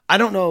 I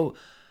don't know.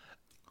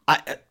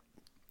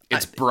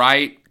 It's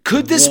bright.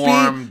 Could this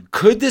warm,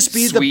 be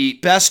sweet. The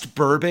best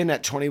bourbon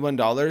at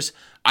 $21?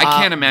 I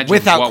can't imagine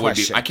without what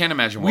question. would be. I can't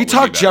imagine what we would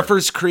talked be better.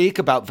 Jeffers Creek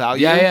about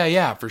value.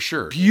 Yeah, for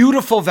sure.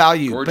 Beautiful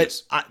value,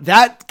 gorgeous. But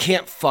that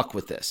can't fuck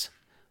with this.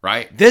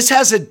 Right? This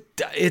has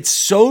it's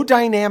so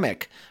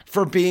dynamic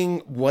for being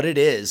what it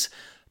is.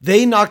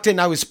 They knocked in.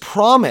 I was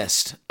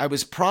promised by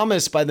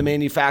the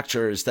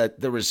manufacturers that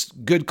there was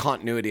good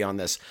continuity on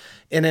this.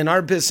 And in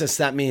our business,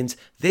 that means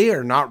they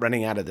are not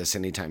running out of this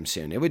anytime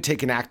soon. It would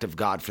take an act of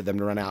God for them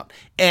to run out.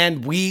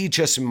 And we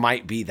just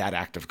might be that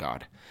act of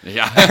God.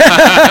 Yeah.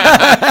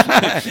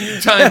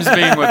 Times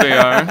being what they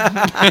are.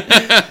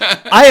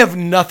 I have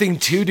nothing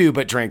to do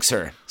but drink,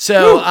 sir.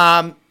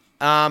 So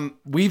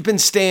we've been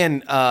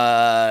staying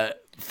fucker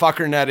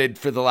nutted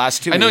for the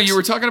last 2 weeks. I know you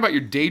were talking about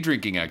your day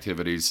drinking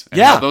activities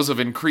and how those have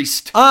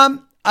increased. I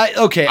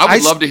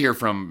would love to hear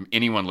from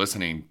anyone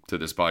listening to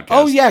this podcast.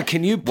 Oh yeah,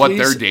 can you please? What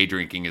their day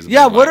drinking is?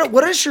 Yeah, like.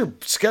 what is your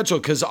schedule?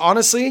 Because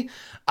honestly,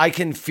 I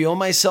can feel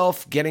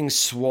myself getting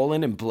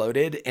swollen and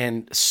bloated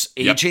and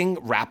aging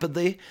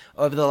rapidly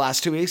over the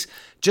last 2 weeks.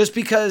 Just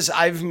because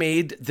I've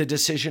made the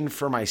decision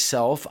for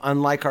myself,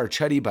 unlike our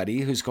chuddy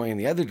buddy who's going in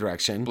the other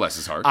direction. Bless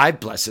his heart.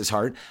 Bless his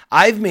heart.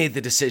 I've made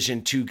the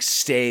decision to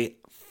stay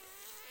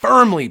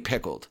firmly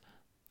pickled.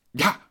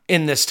 Yeah.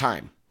 In this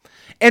time.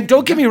 And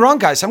don't get me wrong,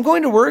 guys. I'm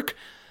going to work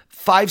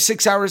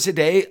 5-6 hours a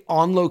day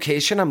on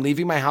location. I'm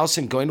leaving my house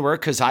and going to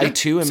work because I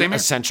too am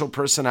essential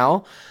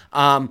personnel.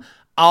 I'm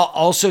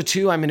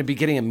going to be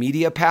getting a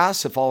media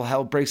pass if all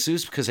hell breaks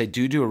loose because I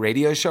do a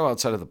radio show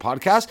outside of the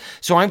podcast.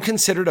 So I'm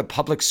considered a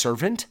public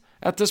servant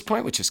at this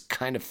point, which is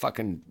kind of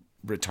fucking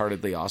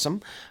retardedly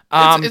awesome.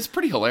 It's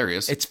pretty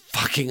hilarious. It's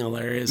fucking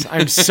hilarious.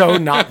 I'm so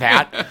not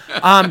that.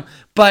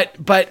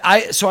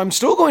 So I'm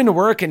still going to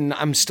work and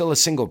I'm still a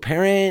single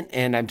parent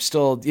and I'm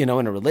still, in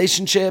a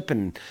relationship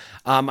and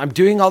I'm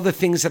doing all the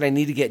things that I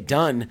need to get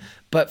done.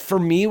 But for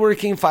me,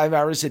 working 5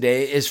 hours a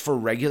day is for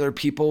regular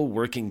people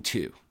working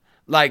 2.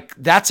 Like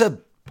that's a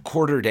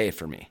quarter day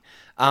for me.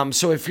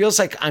 So it feels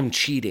like I'm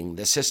cheating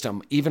the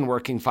system, even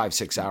working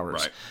 5-6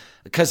 hours. Right.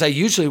 because I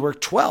usually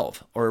work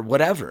 12 or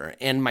whatever.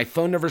 And my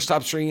phone never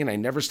stops ringing. I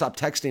never stop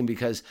texting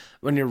because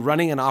when you're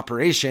running an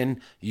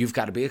operation, you've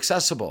got to be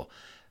accessible.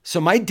 So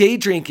my day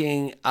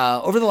drinking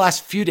over the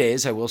last few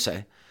days, I will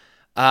say,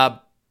 I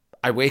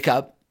wake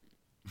up.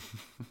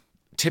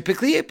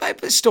 Typically, I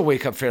still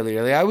wake up fairly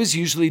early. I was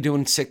usually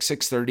doing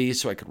 6:30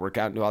 so I could work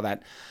out and do all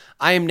that.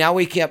 I am now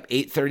waking up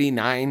 8:30,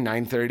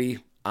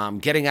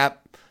 9:30, getting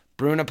up,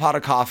 brewing a pot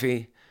of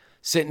coffee,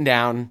 sitting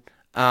down,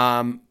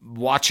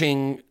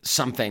 watching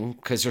something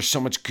because there's so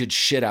much good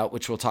shit out,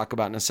 which we'll talk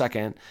about in a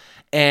second,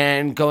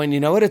 and going,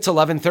 you know what? It's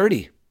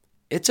 11:30.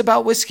 It's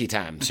about whiskey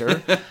time,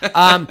 sir.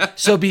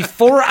 So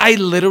before I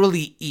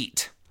literally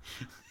eat,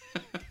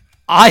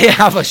 I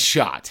have a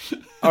shot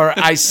or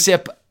I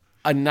sip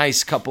a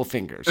nice couple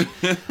fingers.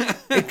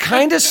 It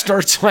kind of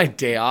starts my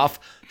day off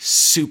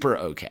super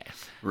okay.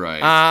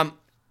 Right.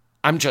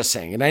 I'm just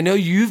saying, and I know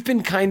you've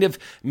been kind of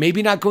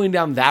maybe not going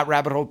down that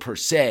rabbit hole per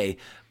se,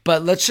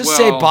 but let's just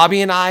say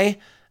Bobby and I,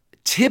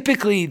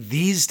 typically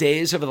these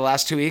days over the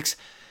last 2 weeks,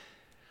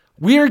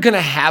 we are going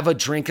to have a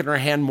drink in our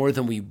hand more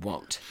than we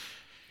won't.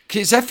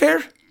 Okay, is that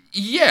fair?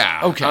 Yeah.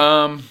 Okay.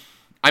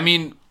 I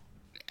mean,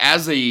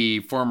 as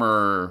a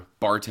former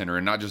bartender,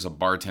 and not just a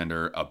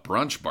bartender, a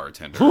brunch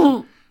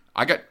bartender,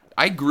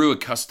 I grew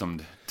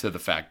accustomed to the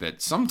fact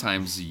that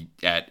sometimes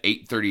at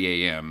 8:30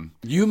 a.m.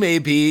 you may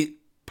be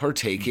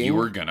partaking. You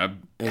were gonna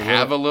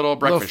have a little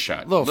breakfast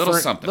shot, little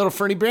something, little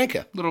Fernie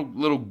Branca,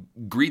 little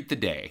greet the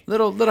day,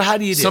 little. How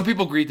do you do? Some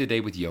people greet the day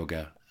with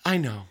yoga. I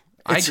know.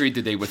 I greet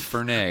the day with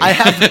Fernet. I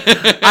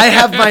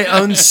have my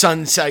own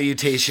sun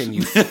salutation.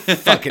 You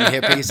fucking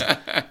hippies.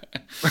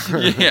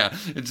 Yeah,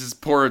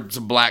 just pour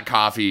some black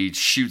coffee,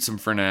 shoot some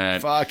Fernet.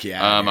 Fuck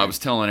yeah. I was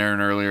telling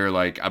Aaron earlier,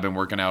 like, I've been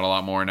working out a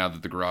lot more now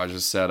that the garage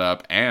is set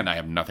up, and I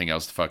have nothing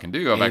else to fucking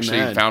do. I've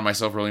actually found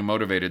myself really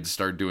motivated to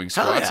start doing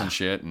squats and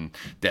shit, and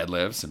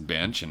deadlifts and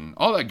bench and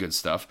all that good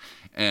stuff.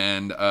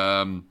 And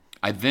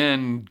I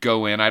then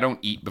go in. I don't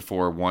eat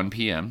before 1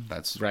 p.m.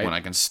 That's when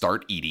I can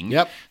start eating.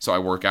 Yep. So I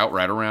work out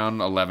right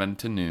around 11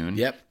 to noon.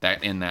 Yep.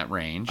 That in that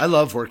range. I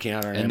love working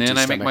out. And then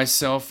I make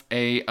myself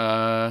a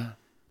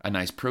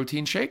nice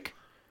protein shake.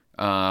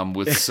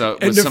 With some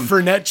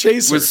Fernet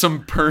chaser with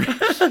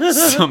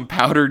some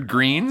powdered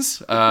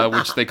greens,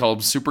 which they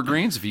call super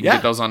greens. If you can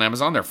get those on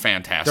Amazon, they're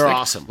fantastic. They're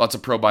awesome. Lots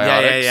of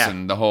probiotics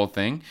and the whole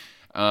thing.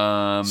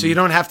 So you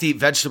don't have to eat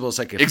vegetables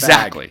like a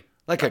fag.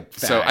 Like a fag.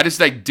 So I just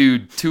do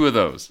 2 of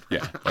those.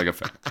 Yeah, like a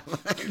fag.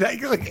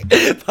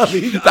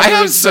 I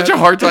have such a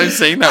hard time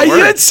saying that word.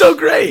 Yeah, it's so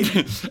great.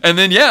 And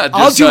then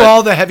I'll do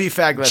all the heavy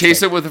fag lifting.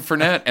 Chase it with a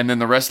Fernet, and then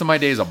the rest of my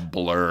day is a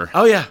blur.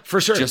 Oh yeah,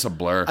 for sure. Just a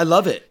blur. I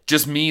love it.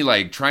 Just me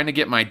like trying to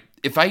get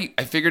if I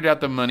figured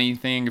out the money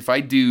thing. If I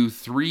do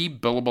 3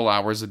 billable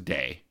hours a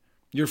day,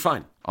 you're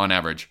fine. On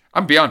average,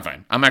 I'm beyond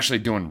fine. I'm actually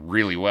doing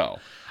really well.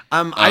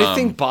 I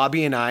think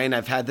Bobby and I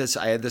had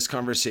this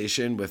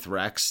conversation with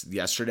Rex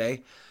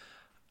yesterday.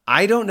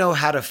 I don't know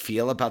how to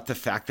feel about the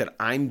fact that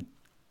I'm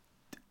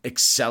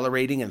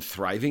accelerating and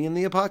thriving in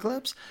the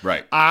apocalypse.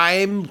 Right.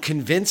 I'm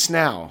convinced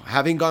now,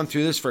 having gone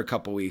through this for a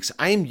couple weeks,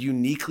 I am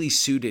uniquely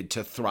suited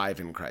to thrive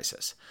in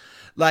crisis.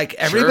 Like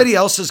everybody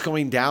else is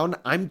going down,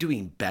 I'm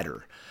doing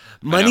better.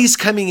 Money's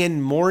coming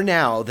in more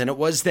now than it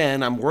was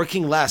then. I'm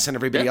working less and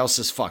everybody else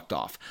is fucked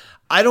off.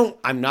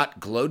 I'm not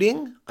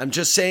gloating. I'm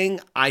just saying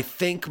I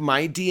think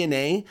my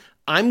DNA,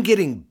 I'm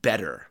getting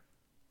better.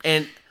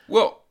 And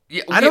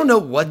yeah, I don't know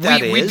what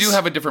that is. We do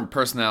have a different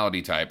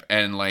personality type,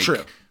 and like,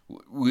 true.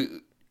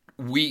 We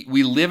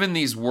live in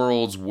these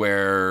worlds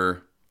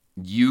where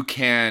you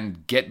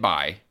can get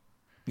by,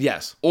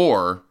 yes,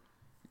 or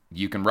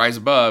you can rise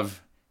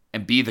above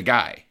and be the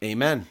guy.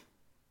 Amen.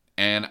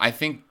 And I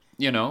think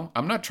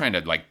I'm not trying to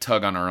like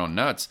tug on our own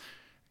nuts,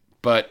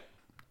 but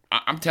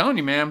I'm telling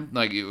you, man,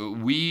 like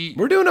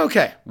we're doing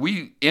okay.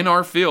 We in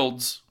our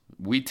fields,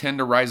 we tend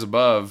to rise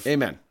above.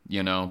 Amen.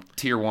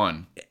 Tier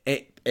 1.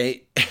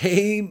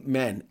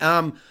 Amen.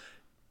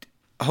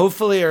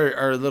 Hopefully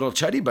our little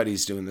Chuddy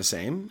buddy's doing the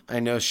same. I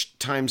know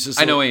Times is...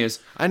 I know he is.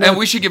 I know. And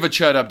we should give a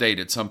Chud update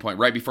at some point,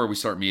 right before we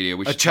start media.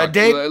 We should Chud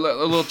date? A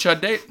little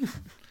Chud date?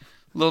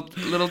 little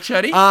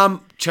Chuddy?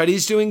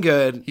 Chuddy's doing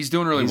good. He's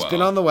doing really well. He's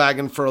been on the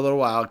wagon for a little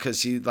while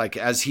because he, like,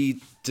 as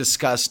he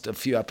discussed a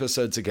few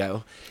episodes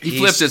ago... He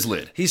flipped his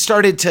lid. He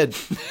started to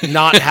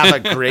not have a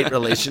great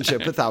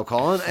relationship with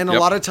alcohol. And a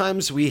lot of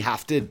times we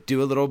have to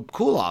do a little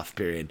cool-off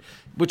period,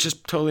 which is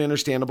totally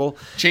understandable.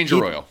 Change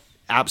your oil.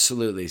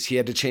 Absolutely. He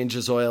had to change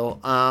his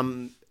oil.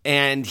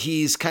 And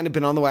he's kind of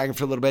been on the wagon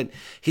for a little bit.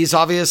 He's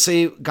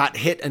obviously got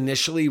hit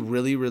initially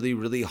really, really,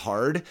 really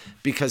hard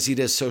because he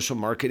does social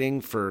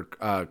marketing for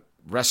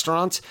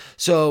restaurants.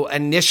 So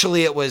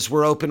initially it was,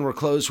 we're open, we're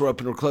closed, we're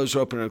open, we're closed,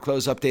 we're open, we're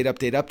closed,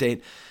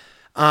 update.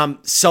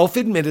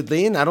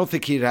 Self-admittedly, and I don't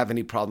think he'd have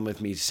any problem with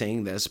me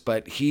saying this,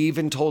 but he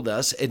even told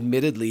us,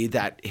 admittedly,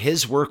 that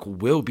his work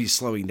will be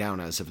slowing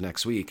down as of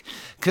next week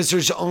because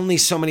there's only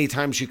so many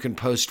times you can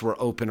post we're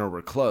open or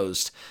we're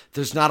closed.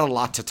 There's not a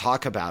lot to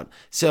talk about.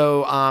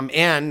 So,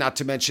 and not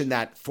to mention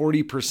that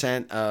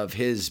 40% of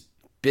his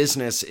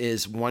business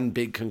is one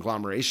big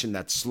conglomeration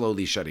that's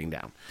slowly shutting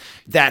down.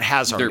 That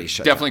has already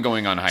shut down. Definitely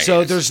going on hiatus.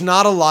 So there's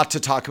not a lot to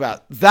talk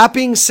about. That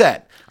being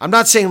said, I'm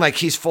not saying like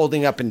he's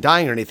folding up and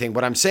dying or anything.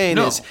 What I'm saying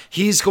is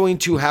he's going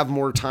to have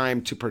more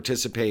time to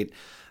participate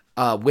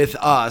with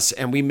us,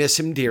 and we miss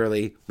him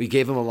dearly. We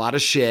gave him a lot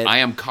of shit. I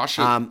am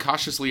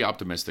cautiously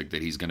optimistic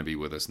that he's going to be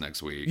with us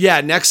next week.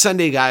 Yeah, next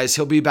Sunday, guys,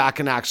 he'll be back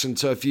in action.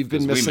 So if you've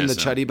been missing the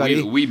Chuddy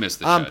Buddy, we miss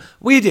the Chud.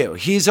 We do.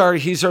 He's our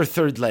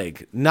third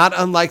leg, not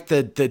unlike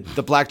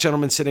the black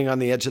gentleman sitting on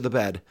the edge of the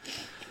bed.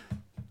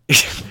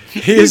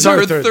 He's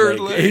our third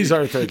leg. He's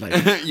our third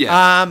leg.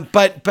 Yeah.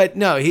 But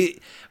no,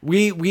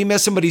 we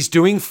miss him, but he's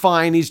doing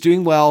fine. He's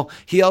doing well.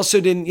 He also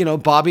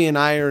didn't, Bobby and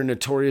I are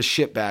notorious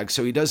shitbags,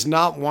 so he does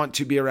not want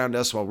to be around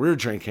us while we're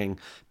drinking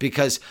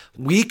because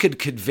we could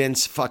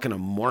convince fucking a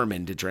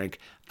Mormon to drink.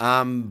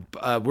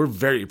 We're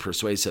very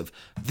persuasive.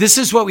 This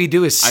is what we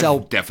do is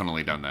sell. I've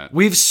definitely done that.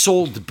 We've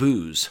sold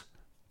booze.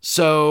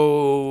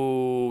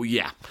 So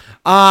yeah.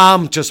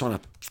 Just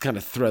want to kind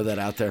of throw that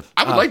out there.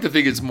 I would like to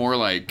think it's more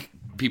like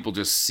people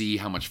just see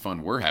how much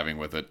fun we're having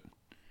with it.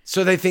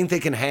 So they think they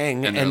can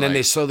hang, and then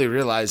they slowly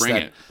realize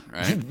that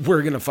right?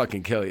 we're going to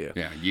fucking kill you.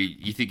 Yeah,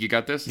 you think you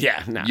got this?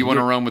 Yeah. No, you want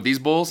to roam with these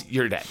bulls?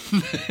 You're dead.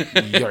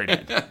 You're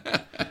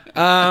dead.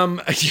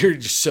 You're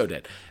just so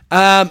dead.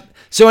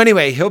 So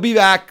anyway, he'll be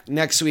back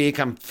next week.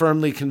 I'm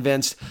firmly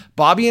convinced.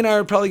 Bobby and I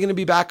are probably going to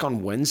be back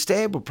on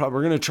Wednesday. We're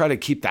going to try to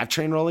keep that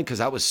train rolling because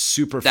that was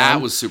super fun.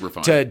 That was super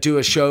fun. To do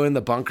a show in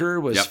the bunker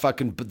was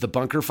fucking the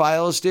Bunker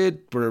Files,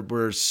 dude.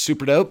 We're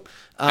super dope.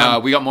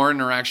 We got more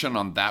interaction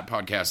on that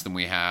podcast than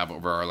we have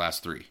over our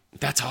last 3.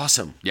 That's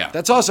awesome. Yeah,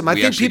 that's awesome. I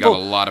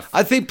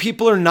think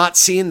people are not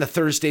seeing the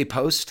Thursday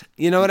post.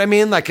 You know what I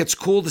mean? Like it's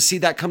cool to see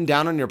that come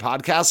down on your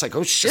podcast. Like,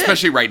 oh shit,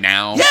 especially right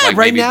now. Yeah, like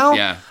right now.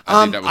 Yeah,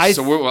 I think that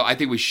was. I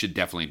think we should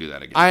definitely do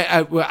that again.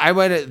 I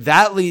went.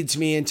 That leads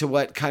me into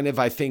what kind of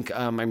I think.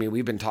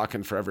 We've been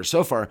talking forever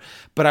so far,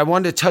 but I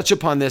wanted to touch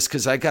upon this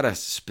because I got a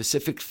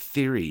specific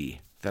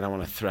theory that I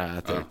want to throw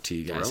out there to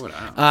you guys. Throw it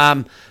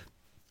out.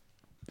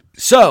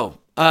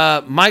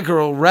 My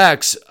girl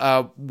Rex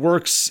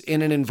works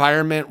in an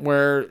environment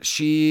where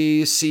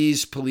she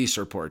sees police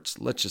reports.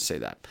 Let's just say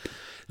that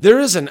there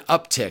is an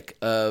uptick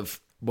of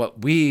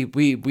what we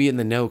in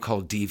the know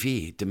call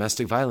DV,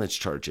 domestic violence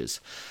charges.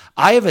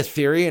 I have a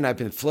theory, and I've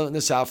been floating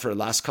this out for the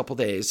last couple of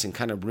days and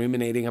kind of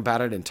ruminating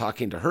about it and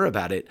talking to her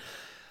about it.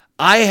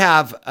 I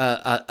have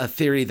a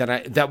theory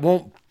that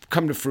won't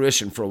come to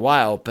fruition for a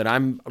while, but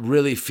I'm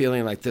really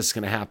feeling like this is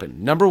going to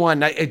happen. Number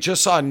one, I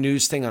just saw a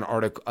news thing on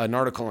an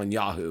article on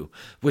Yahoo,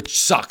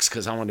 which sucks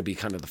because I want to be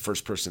kind of the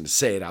first person to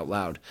say it out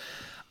loud.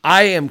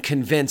 I am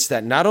convinced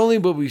that not only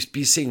will we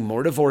be seeing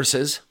more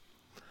divorces,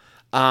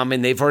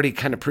 and they've already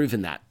kind of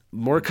proven that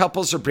more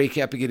couples are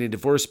breaking up and getting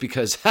divorced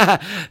because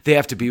they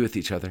have to be with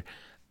each other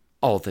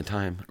all the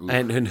time.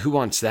 And who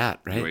wants that,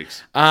 right?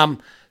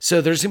 So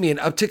there's going to be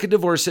an uptick of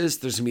divorces.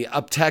 There's going to be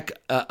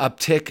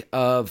uptick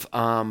of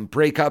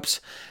breakups.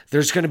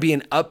 There's going to be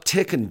an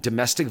uptick in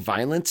domestic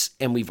violence,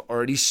 and we've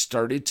already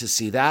started to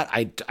see that.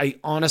 I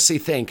honestly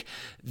think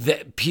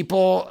that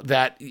people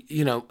that,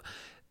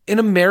 in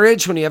a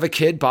marriage, when you have a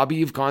kid, Bobby,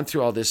 you've gone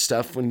through all this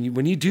stuff. When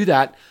you do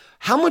that,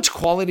 how much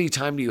quality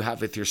time do you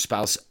have with your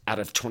spouse out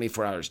of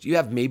 24 hours? Do you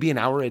have maybe an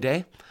hour a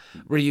day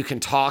where you can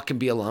talk and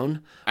be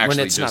alone when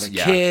it's not a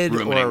kid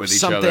or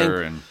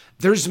something?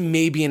 There's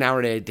maybe an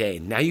hour a day.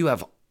 Now you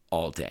have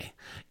all day.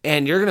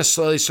 And you're going to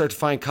slowly start to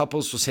find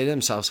couples will say to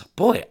themselves,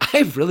 boy,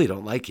 I really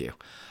don't like you.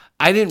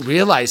 I didn't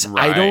realize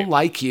I don't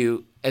like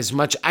you as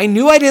much. I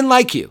knew I didn't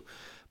like you,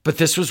 but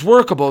this was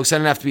workable because I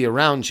didn't have to be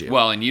around you.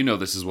 Well, and you know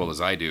this as well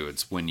as I do.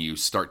 It's when you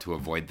start to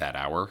avoid that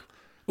hour.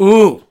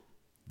 Ooh.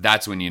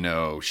 That's when you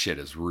know shit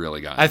has really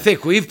gotten. I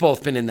think we've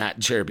both been in that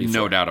chair before.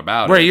 No doubt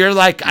about it. Where you're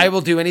like, I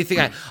will do anything.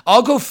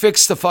 I'll go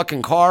fix the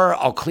fucking car.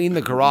 I'll clean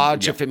the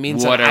garage if it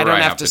means that I don't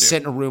have to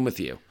sit in a room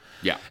with you.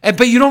 Yeah.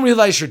 But you don't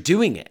realize you're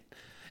doing it.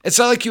 It's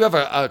not like you have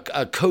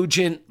a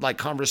cogent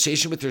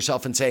conversation with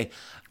yourself and say,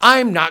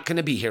 I'm not going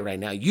to be here right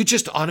now. You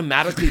just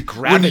automatically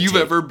gravitate. When you've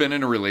ever been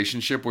in a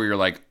relationship where you're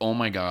like, oh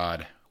my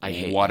God,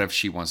 what if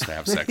she wants to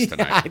have sex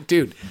tonight? Yeah,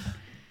 dude,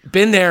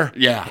 been there.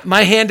 Yeah.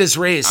 My hand is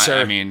raised,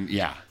 sir. I mean,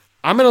 yeah.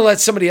 I'm going to let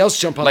somebody else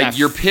jump on that. Like,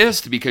 you're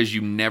pissed because you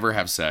never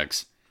have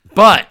sex.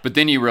 But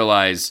then you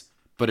realize,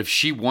 but if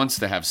she wants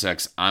to have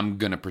sex, I'm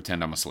going to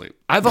pretend I'm asleep.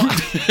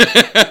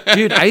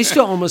 Dude, I used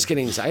to almost get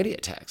anxiety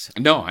attacks.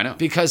 No, I know.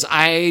 Because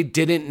I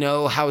didn't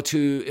know how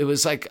to, it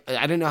was like,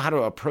 I didn't know how to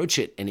approach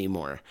it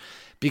anymore.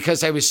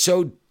 Because I was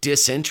so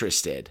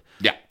disinterested.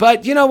 Yeah.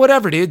 But,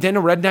 whatever, dude. Then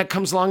a redneck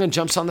comes along and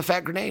jumps on the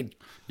fat grenade.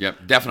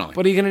 Yep, definitely.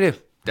 What are you going to do?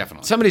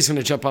 Definitely. Somebody's going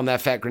to jump on that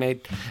fat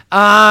grenade.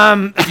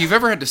 If you've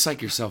ever had to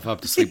psych yourself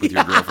up to sleep with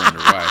your girlfriend or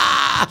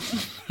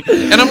wife.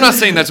 And I'm not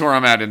saying that's where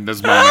I'm at in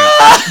this moment.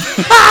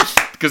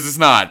 Because it's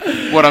not.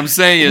 What I'm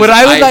saying is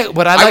I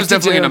was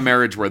definitely in a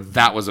marriage where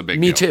that was a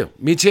big deal.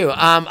 Me too.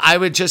 I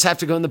would just have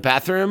to go in the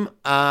bathroom,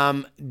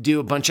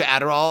 do a bunch of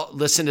Adderall,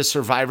 listen to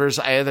Survivor's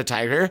Eye of the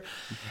Tiger,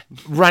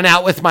 run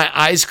out with my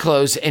eyes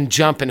closed and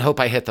jump and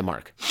hope I hit the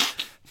mark.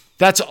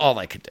 That's all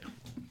I could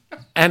do.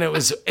 And it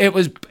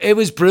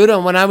was brutal.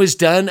 And when I was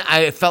done,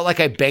 I felt like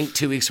I banked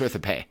 2 weeks worth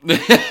of pay.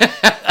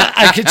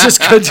 I could just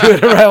go do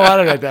whatever I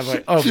wanted at that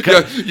point. Oh,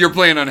 God. You're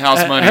playing on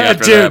house money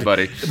after that,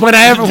 buddy.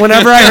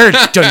 Whenever I heard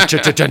dun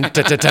dun dun dun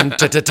dun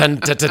dun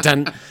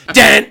dun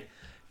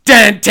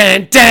dun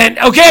dun dun.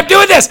 Okay, I'm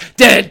doing this.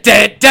 Dun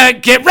dun dun.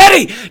 Get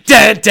ready.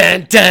 Dun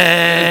dun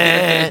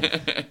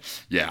dun.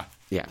 Yeah.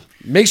 Yeah.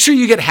 Make sure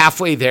you get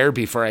halfway there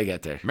before I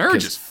get there.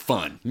 Marriage is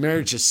fun.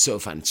 Marriage is so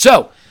fun.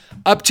 So,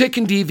 uptick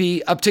in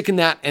DV, uptick in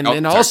that, and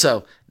then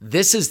also,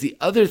 this is the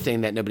other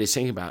thing that nobody's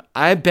thinking about.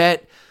 I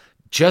bet,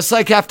 just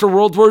like after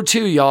World War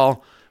II,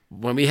 y'all,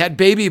 when we had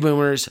baby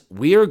boomers,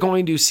 we are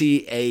going to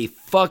see a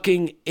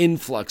fucking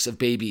influx of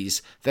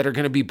babies that are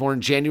going to be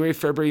born January,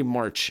 February,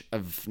 March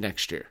of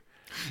next year.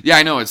 Yeah,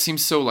 I know. It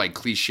seems so like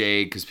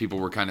cliche because people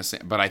were kind of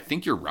saying, but I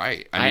think you're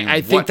right. I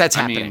think that's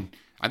happening.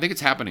 I think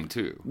it's happening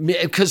too.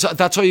 Because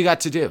that's all you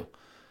got to do.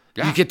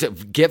 Yeah. You get to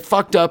get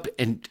fucked up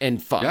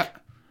and fuck. Yeah.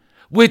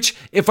 Which,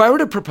 if I were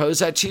to propose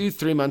that to you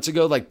 3 months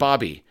ago, like,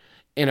 Bobby,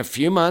 in a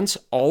few months,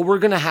 all we're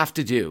going to have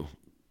to do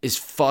is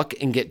fuck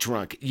and get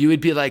drunk. You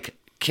would be like,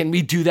 can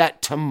we do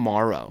that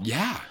tomorrow?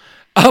 Yeah.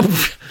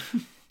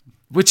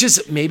 Which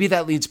is, maybe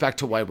that leads back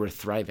to why we're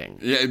thriving.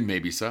 Yeah,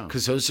 maybe so.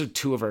 Because those are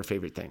two of our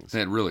favorite things.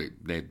 They really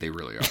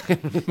are.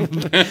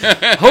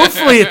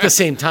 Hopefully at the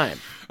same time.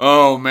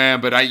 Oh,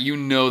 man, but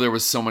there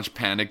was so much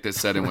panic that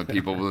set in with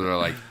people who are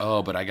like,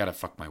 oh, but I got to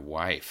fuck my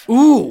wife.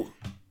 Ooh.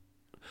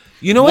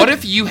 You know what? What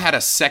if you had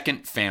a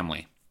second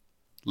family?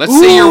 Let's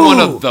say you're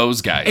one of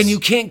those guys. And you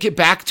can't get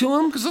back to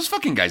them? Because those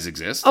fuking guys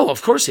exist. Oh,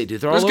 of course they do.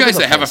 They're those all over guys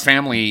the that have a place.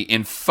 family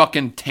in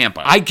fucking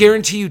Tampa. I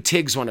guarantee you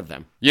Tig's one of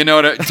them. You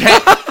know what?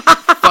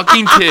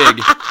 Fucking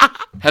Tig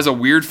has a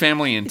weird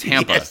family in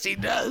Tampa. Yes, he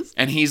does.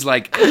 And he's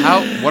like,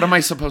 what am I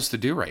supposed to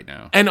do right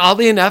now? And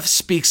oddly enough,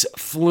 speaks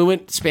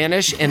fluent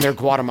Spanish, and they're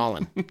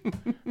Guatemalan.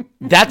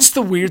 That's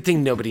the weird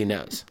thing nobody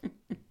knows.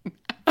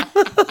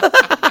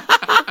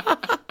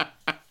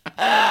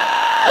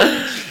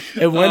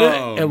 And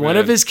one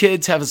of his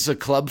kids has a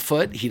club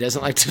foot. He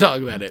doesn't like to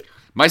talk about it.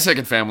 My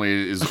second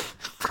family is,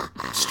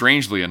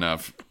 strangely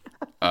enough,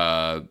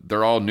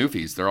 they're all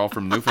Newfies. They're all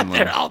from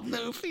Newfoundland. They're all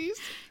Newfies.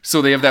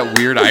 So they have that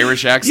weird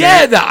Irish accent.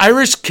 Yeah, the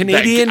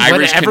Irish-Canadian,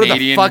 whatever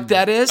the fuck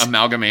that is.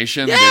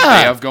 Amalgamation that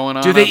they have going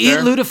on. Do they eat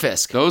there.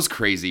 lutefisk? Those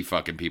crazy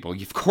fucking people.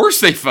 Of course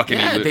they fucking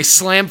eat lutefisk. They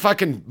slam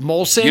fucking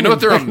Molson. You know what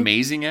they're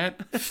amazing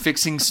at?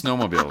 Fixing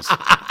snowmobiles.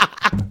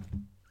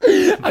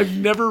 I've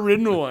never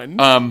ridden one.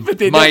 But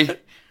they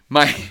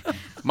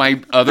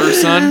my other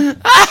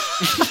son,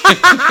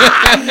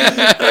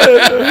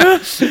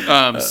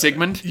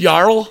 Sigmund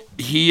Jarl.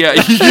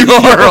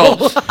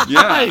 Jarl.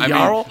 Yeah,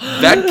 Jarl.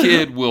 That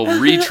kid will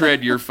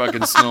retread your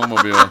fucking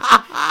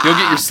snowmobile. He'll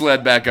get your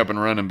sled back up and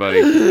running,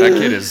 buddy. That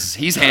kid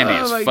he's handy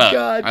as fuck.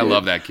 God, I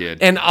love that kid.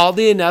 And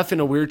oddly enough,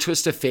 in a weird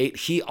twist of fate,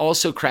 he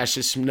also crashed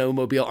his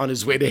snowmobile on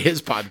his way to his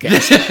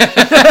podcast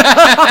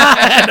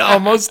and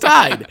almost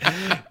died,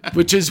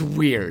 which is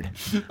weird.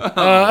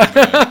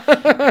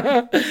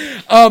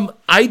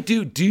 I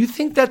do. Do you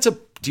think that's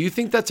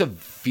a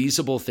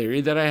feasible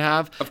theory that I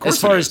have? Of course.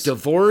 As far as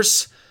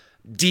divorce,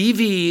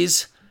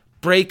 DVs,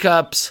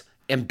 breakups,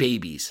 and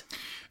babies.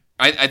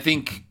 I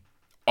think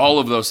all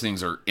of those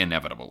things are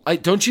inevitable.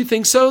 Don't you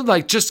think so?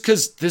 Like, just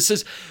because this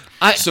is...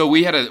 So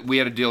we had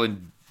a deal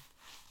in,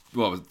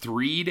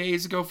 3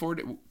 days ago, four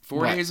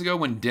days ago,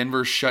 when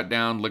Denver shut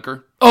down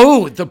liquor.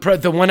 Oh,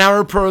 the 1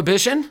 hour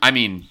prohibition? I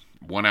mean,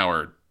 1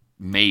 hour...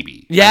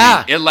 Maybe.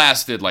 Yeah. I mean, it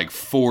lasted like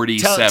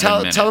 47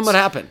 minutes. Tell them what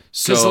happened.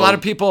 Because a lot of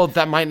people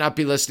that might not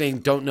be listening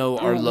don't know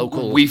our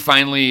local... We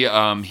finally,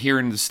 here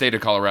in the state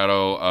of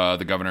Colorado,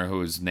 the governor,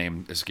 whose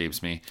name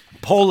escapes me.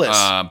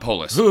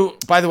 Polis. Who,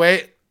 by the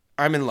way,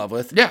 I'm in love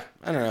with. Yeah.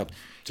 I don't know.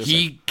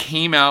 He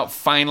came out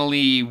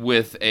finally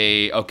with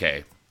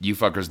okay, you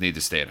fuckers need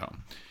to stay at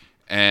home.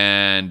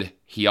 And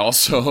he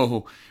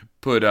also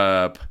put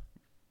up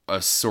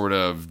a sort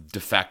of de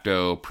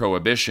facto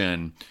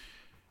prohibition.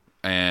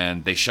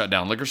 And they shut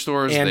down liquor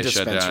stores. And they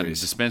shut down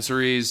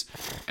dispensaries.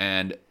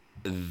 And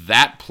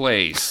that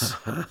place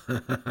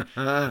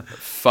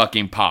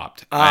fucking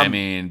popped. I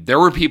mean, there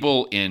were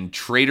people in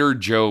Trader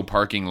Joe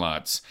parking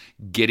lots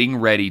getting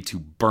ready to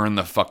burn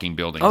the fucking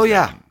buildings. Oh,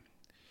 yeah.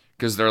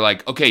 Because they're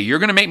like, okay, you're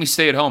going to make me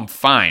stay at home.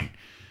 Fine.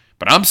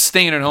 But I'm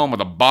staying at home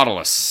with a bottle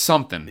of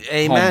something,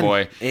 Amen.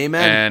 Homeboy.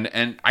 Amen.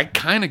 And I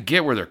kind of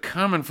get where they're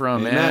coming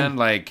from, man.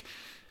 Like,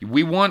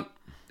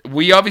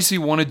 we obviously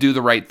want to do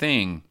the right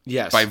thing,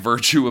 yes, by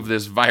virtue of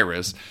this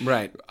virus,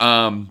 right?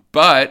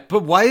 But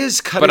why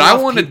is cutting? But I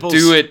want to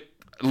do it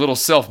a little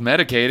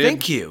self-medicated.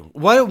 Thank you.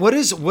 What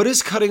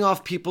is cutting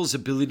off people's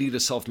ability to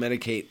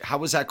self-medicate?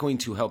 How is that going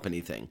to help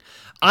anything?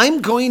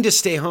 I'm going to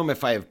stay home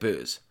if I have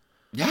booze.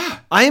 Yeah,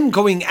 I am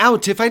going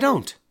out if I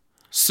don't.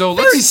 So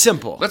very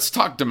simple. Let's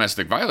talk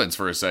domestic violence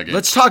for a second.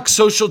 Let's talk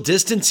social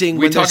distancing.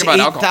 We talk about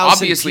alcohol.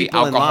 Obviously,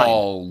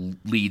 alcohol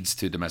leads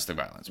to domestic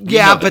violence.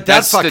 But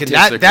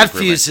that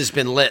fuse has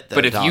been lit. Though,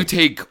 but if you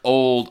take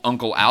old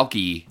Uncle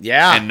Alky,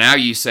 yeah, and now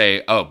you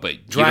say, oh,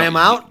 but dry him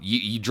out,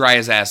 you dry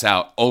his ass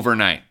out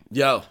overnight.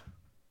 Yo,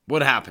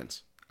 what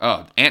happens?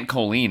 Oh, Aunt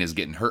Colleen is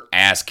getting her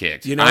ass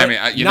kicked. You know, I mean,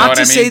 you know not what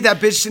to I mean? say that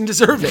bitch didn't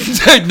deserve it.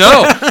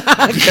 No.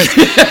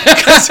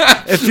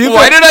 If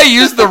Why did I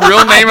use the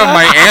real name of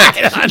my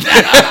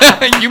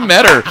aunt? You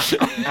met her.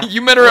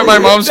 You met her at my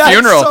mom's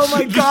funeral. Oh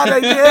my God, I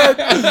did.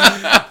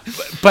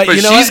 But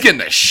you know she's what? getting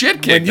the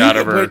shit kicked out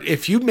of her. But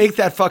if you make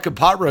that fucking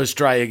pot roast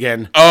dry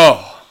again,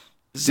 oh,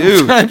 dude,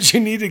 sometimes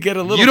you need to get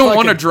a little. You don't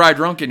want to dry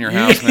drunk in your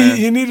house, man.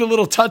 You need a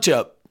little touch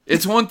up.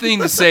 It's one thing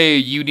to say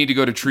you need to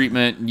go to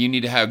treatment and you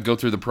need to go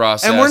through the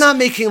process. And we're not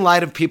making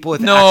light of people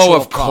with no, actual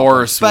of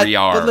course problems. we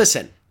are. But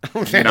listen,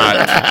 we're not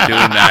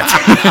doing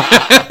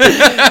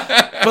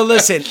that. But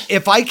listen,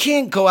 if I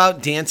can't go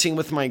out dancing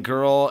with my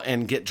girl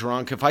and get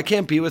drunk, if I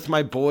can't be with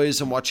my boys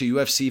and watch a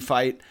UFC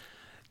fight,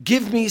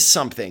 give me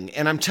something.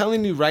 And I'm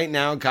telling you right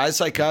now, guys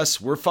like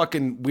us,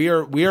 we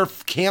are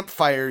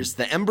campfires.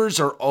 The embers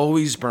are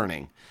always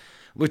burning,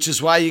 which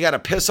is why you got to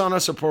piss on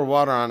us or pour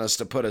water on us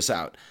to put us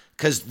out.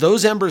 Because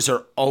those embers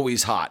are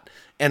always hot.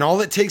 And all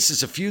it takes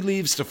is a few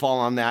leaves to fall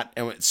on that,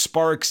 and it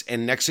sparks,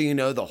 and next thing you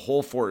know, the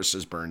whole forest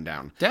is burned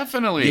down.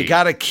 Definitely. You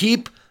got to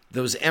keep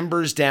those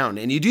embers down.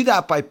 And you do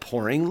that by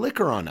pouring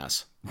liquor on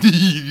us.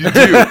 You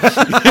do.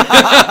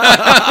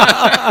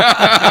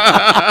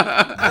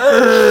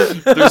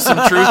 There's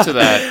some truth to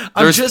that.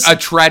 There's a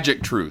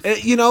tragic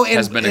truth. You know,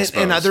 has been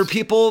exposed. And other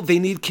people, they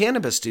need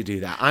cannabis to do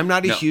that. I'm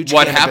not a huge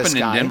what cannabis happened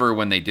guy. in Denver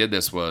when they did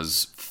this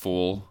was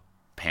full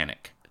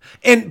panic.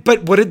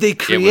 But what did they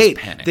create? It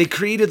was panic. They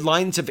created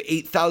lines of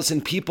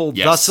 8,000 people,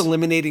 Yes. thus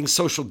eliminating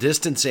social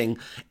distancing.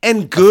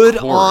 And good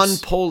on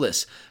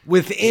Polis.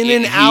 Within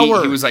an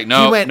hour, he was like,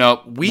 "No,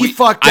 we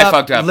fucked up. I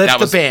fucked up. Lift That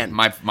the was ban.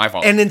 my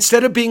fault." And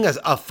instead of being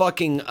a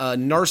fucking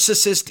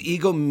narcissist,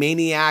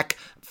 egomaniac,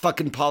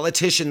 fucking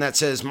politician that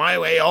says my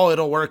way,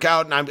 it'll work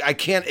out, and I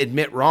can't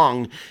admit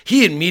wrong,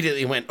 he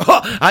immediately went,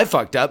 I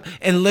fucked up,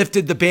 and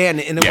lifted the ban,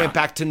 and it went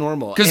back to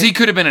normal. Because he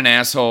could have been an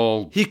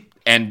asshole.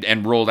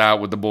 And rolled out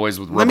with the boys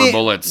with rubber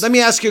bullets. Let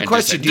me ask you a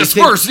question.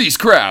 Disperse these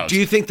crowds. Do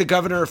you think the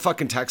governor of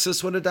fucking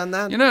Texas would have done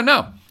that?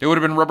 No. It would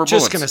have been rubber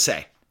bullets. Just gonna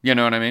say. You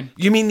know what I mean?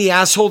 You mean the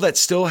asshole that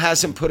still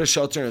hasn't put a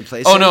shelter in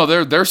place? Oh no,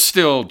 they're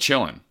still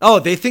chilling. Oh,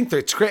 they think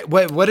that's great.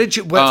 What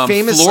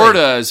famously?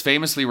 Florida is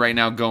famously right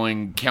now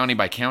going county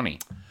by county.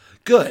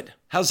 Good.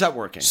 How's that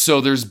working? So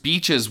there's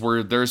pictures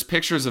where there's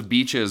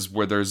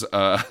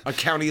a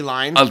county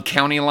line. A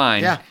county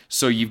line. Yeah.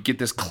 So you get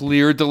this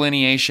clear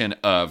delineation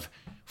of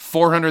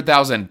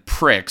 400,000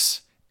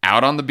 pricks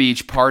out on the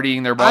beach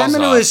partying their balls off. I'm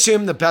going to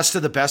assume the best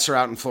of the best are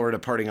out in Florida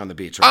partying on the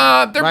beach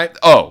right now, right?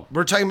 Oh.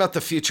 We're talking about the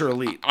future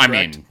elite, I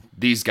mean,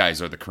 these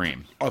guys are the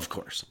cream. Of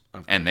course.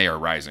 And they are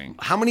rising.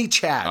 How many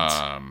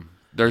Chads?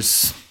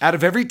 There's... Out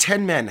of every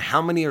 10 men,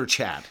 how many are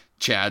Chad?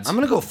 Chads. I'm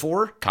going to go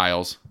 4.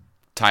 Kyles.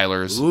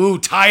 Tylers. Ooh,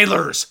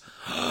 Tylers.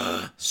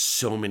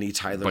 So many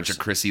Tylers. Bunch of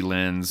Chrissy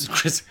Lynn's.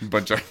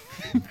 Bunch of...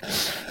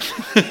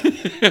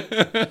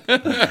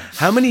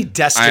 How many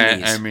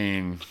Destinies? I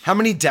mean... How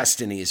many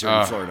Destinies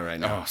are in Florida right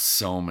now? Oh,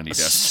 so many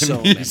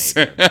Destinies.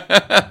 So many.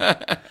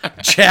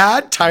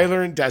 Chad,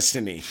 Tyler, and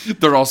Destiny.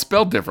 They're all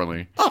spelled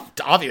differently. Oh,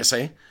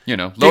 obviously. You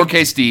know,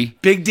 lowercase d.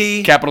 Big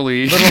D. Capital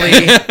E. Little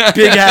E.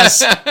 Big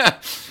S.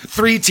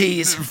 3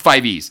 T's.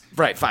 5 E's.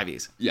 Right, 5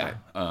 E's. Yeah.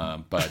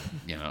 But,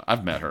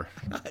 I've met her.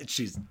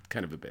 She's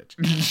kind of a bitch.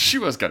 She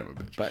was kind of a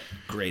bitch. But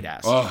great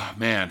ass. Oh,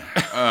 man.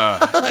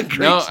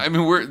 No, I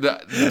mean,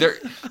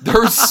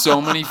 there's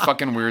so many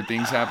fucking weird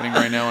things happening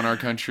right now in our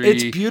country.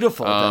 It's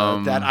beautiful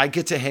that I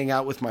get to hang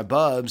out with my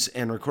bubs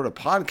and record a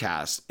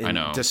podcast. I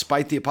know.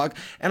 Despite the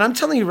apocalypse. And I'm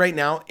telling you right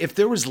now, if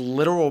there was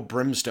literal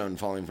brimstone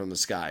falling from the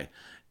sky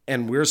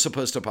and we're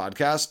supposed to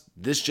podcast,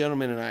 this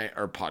gentleman and I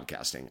are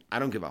podcasting. I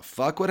don't give a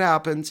fuck what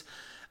happens.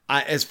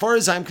 As far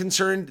as I'm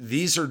concerned,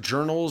 these are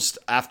journals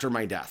after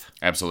my death.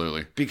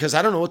 Absolutely. Because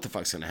I don't know what the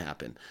fuck's going to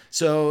happen.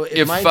 So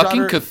if my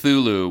fucking daughter,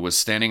 Cthulhu was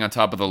standing on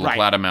top of the La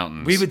Plata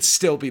Mountains, we would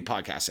still be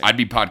podcasting. I'd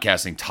be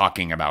podcasting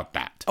talking about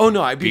that. Oh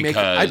no, I'd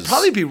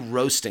probably be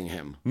roasting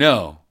him.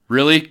 No.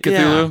 Really? Cthulhu?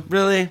 Yeah,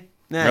 really?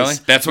 Nice. Really?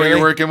 That's what you're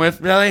working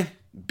with? Really?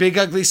 Big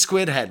ugly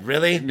squid head,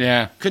 really?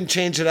 Yeah. Couldn't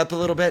change it up a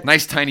little bit?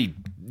 Nice tiny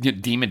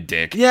demon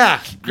dick.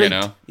 Yeah. Great. You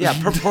know? Yeah,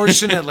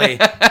 proportionately.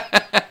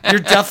 You're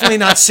definitely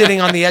not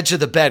sitting on the edge of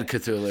the bed,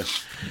 Cthulhu.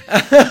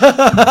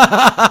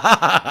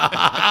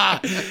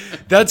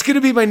 That's going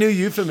to be my new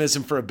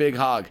euphemism for a big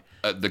hog.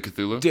 The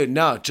Cthulhu? Dude,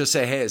 no. Just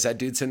say, hey, is that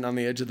dude sitting on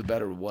the edge of the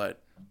bed or what?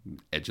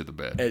 Edge of the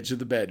bed. Edge of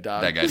the bed,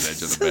 dog. That guy's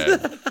edge of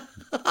the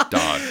bed.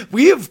 Dog.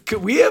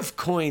 We have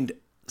coined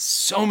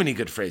so many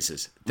good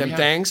phrases. Them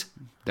things.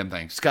 Them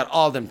things. It's got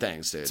all them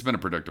things, dude. It's been a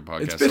productive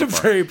podcast. It's been so a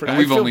far. very productive.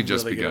 And we've only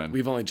just begun.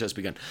 We've only just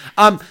begun.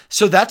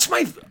 So that's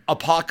my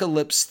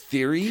apocalypse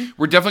theory.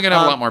 We're definitely gonna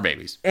have a lot more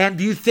babies. And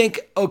do you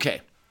think,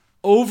 okay,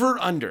 over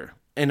under,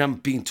 and I'm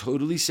being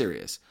totally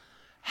serious,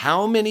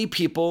 how many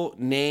people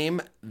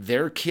name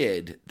their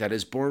kid that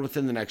is born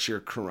within the next year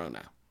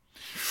Corona?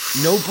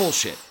 No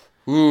bullshit.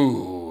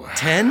 Ooh.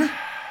 10?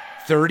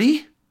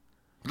 30?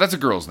 That's a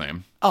girl's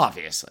name.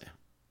 Obviously.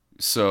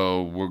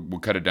 So we'll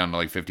cut it down to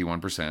like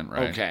 51%,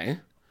 right? Okay.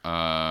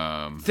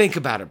 Think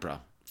about it, bro.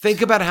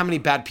 Think about how many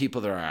bad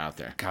people there are out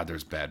there. God,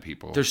 there's bad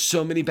people. There's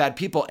so many bad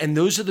people. And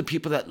those are the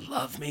people that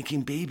love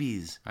making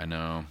babies. I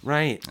know.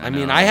 Right. I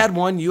mean, I had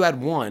one, you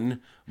had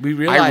one. We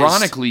realized.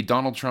 Ironically,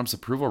 Donald Trump's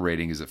approval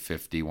rating is at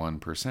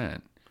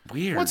 51%.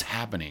 Weird. What's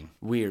happening?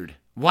 Weird.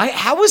 Why?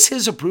 How is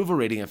his approval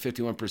rating at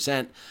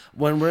 51%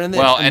 when we're in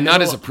the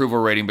not his approval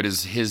rating, but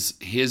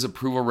his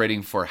approval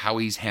rating for how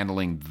he's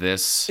handling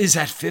this is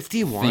at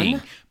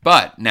 51.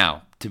 But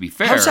now, to be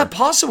fair, how's that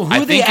possible?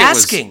 Who are they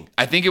asking?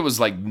 I think it was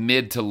like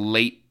mid to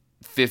late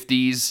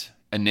 50s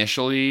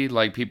initially.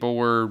 Like people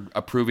were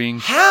approving.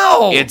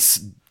 How?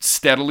 It's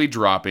steadily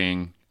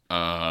dropping.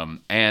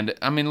 And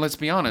I mean, let's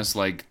be honest.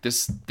 Like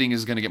this thing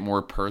is going to get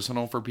more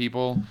personal for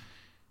people.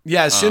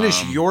 Yeah, as soon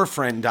as your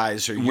friend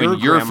dies or when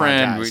your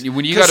friend dies.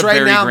 when you got to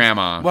bury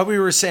grandma. What we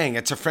were saying,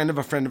 it's a friend of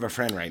a friend of a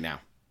friend right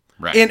now.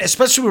 Right. And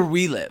especially where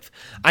we live.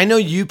 I know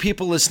you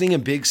people listening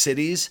in big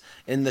cities,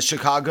 in the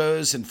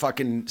Chicagos and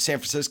fucking San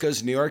Franciscos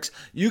and New Yorks,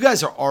 you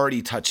guys are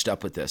already touched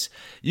up with this.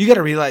 You got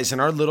to realize in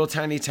our little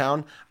tiny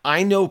town,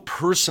 I know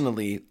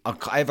personally,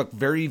 I have a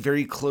very,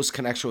 very close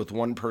connection with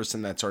one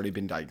person that's already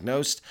been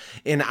diagnosed.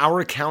 In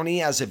our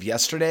county as of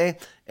yesterday,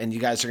 and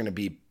you guys are going to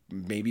be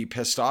maybe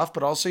pissed off,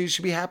 but also you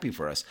should be happy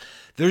for us.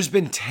 There's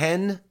been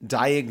 10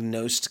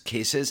 diagnosed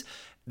cases.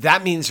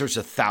 That means there's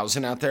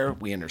 1,000 out there.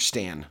 We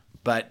understand.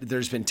 But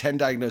there's been 10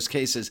 diagnosed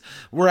cases,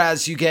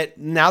 whereas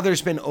now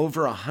there's been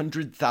over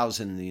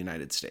 100,000 in the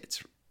United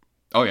States.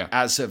 Oh, yeah.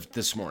 As of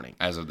this morning.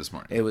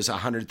 It was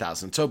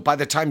 100,000. So by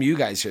the time you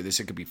guys hear this,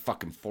 it could be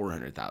fucking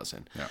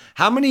 400,000. Yeah.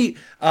 How many,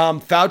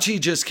 Fauci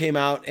just came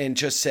out and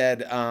just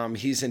said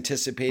he's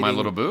anticipating. My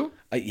little boo?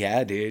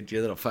 Yeah, dude.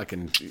 You little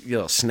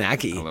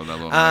snacky. I love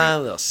that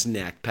little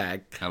snack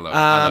pack. I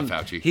love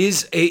Fauci.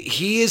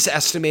 He is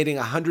estimating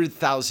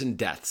 100,000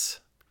 deaths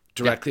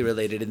directly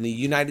related in the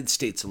United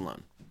States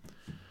alone.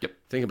 Yep.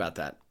 Think about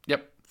that.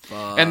 Yep.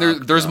 And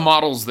there's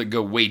models that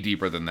go way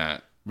deeper than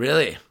that.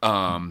 Really?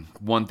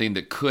 One thing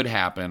that could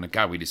happen.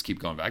 God, we just keep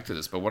going back to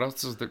this. But what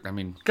else is there? I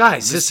mean,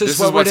 guys, this is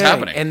what's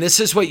happening, and this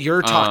is what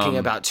you're talking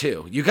about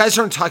too. You guys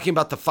aren't talking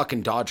about the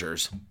fucking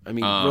Dodgers. I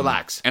mean,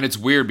 relax. And it's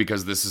weird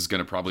because this is going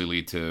to probably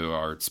lead to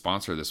our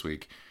sponsor this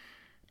week.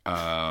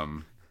 But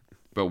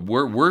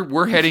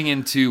we're heading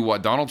into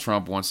what Donald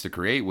Trump wants to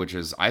create, which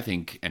is, I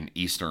think, an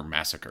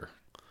EasterMassacre.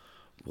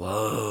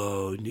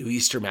 Whoa, new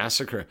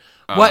EasterMassacre.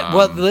 What?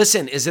 Well,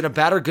 listen, is it a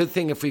bad or good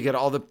thing if we get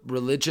all the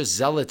religious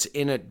zealots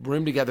in a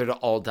room together to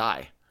all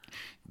die?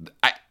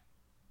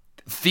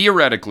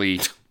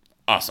 Theoretically,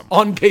 awesome.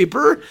 On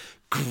paper,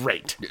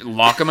 great.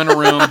 Lock them in a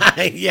room.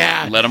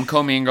 Yeah. Let them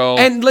commingle.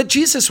 And let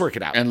Jesus work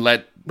it out. And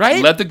let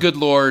the good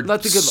Lord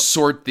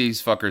sort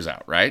these fuckers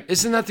out, right?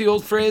 Isn't that the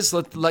old phrase?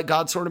 Let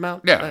God sort them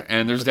out? Yeah,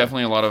 and there's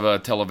definitely a lot of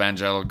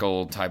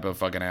televangelical type of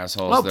fucking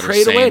assholes that are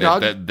saying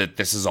that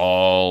this is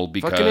all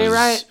because,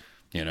 right.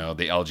 you know,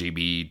 the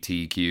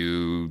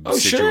LGBTQ situation.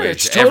 Sure,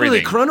 it's totally,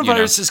 everything,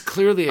 coronavirus is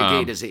clearly a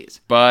gay disease.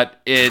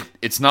 But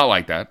it's not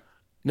like that.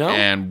 No?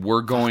 And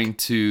we're going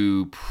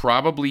to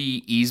probably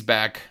ease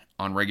back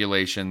on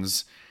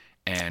regulations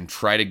and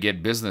try to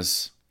get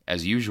business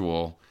as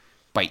usual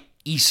by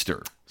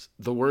Easter.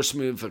 The worst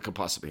move that could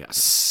possibly happen.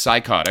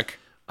 Psychotic.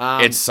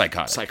 It's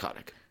psychotic.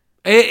 Psychotic.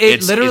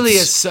 It literally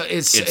is.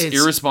 It's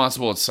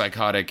irresponsible. It's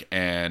psychotic,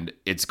 and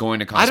it's going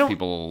to cause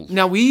people.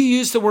 Now we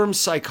use the word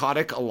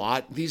psychotic a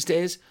lot these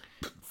days.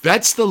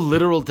 That's the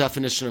literal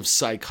definition of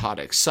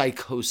psychotic.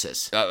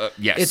 Psychosis.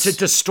 Yes. It's a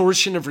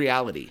distortion of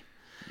reality,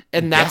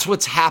 and that's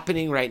what's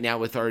happening right now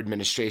with our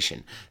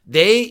administration.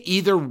 They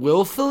either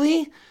know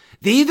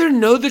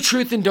the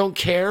truth and don't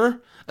care.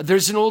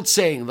 There's an old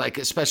saying, like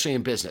especially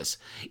in business,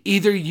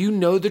 either you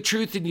know the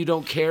truth and you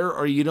don't care,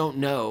 or you don't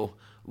know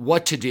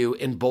what to do,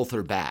 and both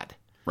are bad.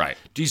 Right.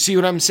 Do you see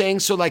what I'm saying?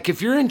 So like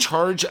if you're in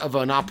charge of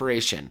an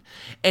operation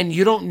and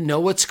you don't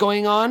know what's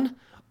going on,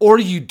 or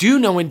you do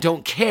know and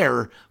don't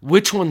care,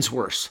 which one's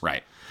worse?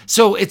 Right.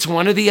 So it's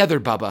one or the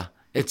other, Bubba.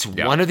 It's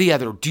one or the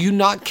other. Do you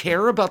not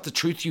care about the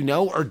truth you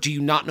know, or do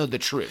you not know the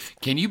truth?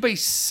 Can you be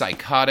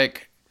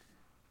psychotic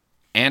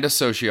and a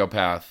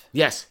sociopath?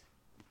 Yes.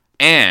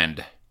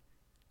 And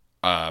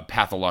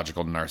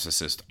pathological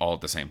narcissist all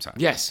at the same time?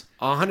 Yes,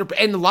 100%.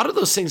 And a lot of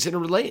those things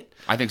interrelate.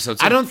 I think so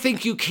too. I don't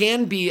think you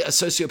can be a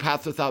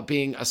sociopath without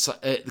being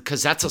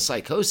because that's a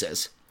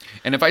psychosis.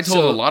 And if I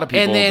told a lot of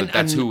people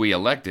that's who we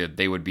elected,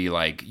 they would be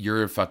like,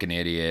 "You're a fucking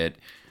idiot,"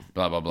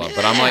 blah blah blah.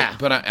 But I'm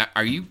like,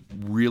 are you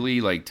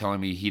really like telling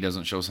me he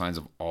doesn't show signs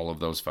of all of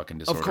those fucking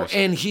disorders? Of course,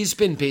 and he's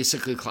been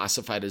basically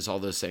classified as all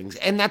those things,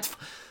 and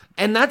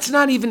that's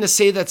not even to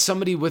say that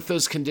somebody with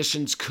those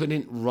conditions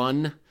couldn't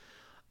run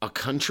a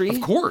country.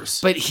 Of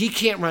course. But he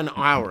can't run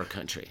our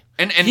country.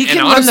 And he can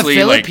honestly,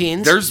 run the Philippines.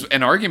 Like, there's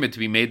an argument to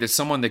be made that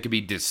someone that could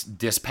be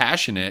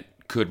dispassionate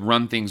could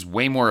run things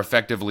way more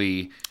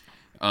effectively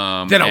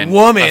than a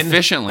woman.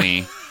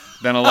 Efficiently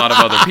than a lot of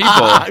other people.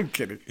 I'm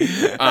kidding.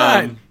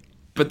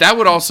 But that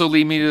would also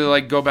lead me to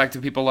like go back to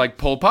people like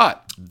Pol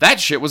Pot. That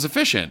shit was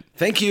efficient.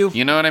 Thank you.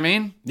 You know what I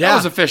mean? Yeah. That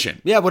was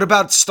efficient. Yeah, what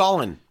about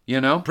Stalin? You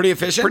know? Pretty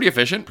efficient? Pretty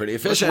efficient. Pretty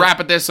efficient. Let's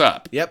wrap this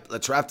up. Yep,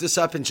 let's wrap this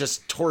up and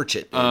just torch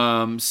it.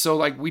 So,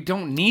 like, we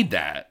don't need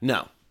that.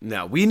 No.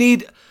 We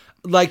need,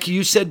 like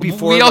you said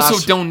before. We also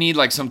don't need,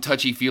 like, some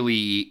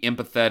touchy-feely,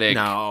 empathetic.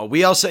 No,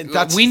 we also,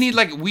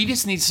 we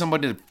just need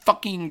someone to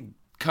fucking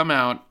come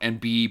out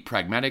and be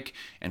pragmatic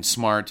and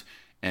smart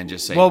and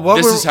just say,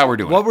 this is how we're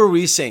doing What were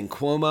we saying?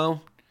 Cuomo?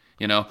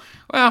 You know?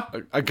 Well,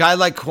 a guy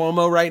like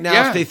Cuomo right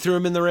now, if they threw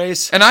him in the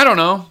race. And I don't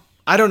know.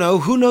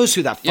 Who knows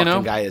who that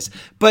fucking guy is?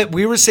 But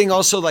we were saying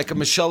also like a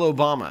Michelle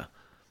Obama.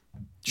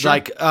 Sure.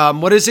 Like,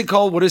 what is it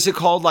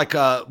called? Like,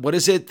 what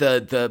is it?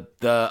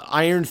 The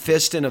iron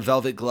fist in a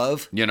velvet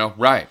glove. You know,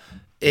 right?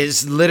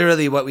 Is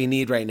literally what we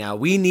need right now.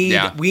 We need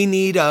a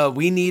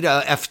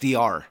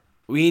FDR.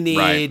 We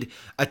need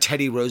a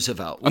Teddy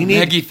Roosevelt. We need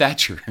Maggie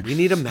Thatcher. We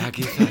need a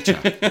Maggie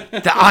Thatcher.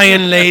 The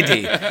Iron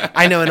Lady.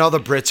 I know, and all the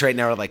Brits right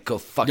now are like, go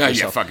fuck yourself.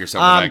 Yeah, fuck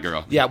yourself with that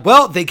girl. Yeah,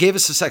 well, they gave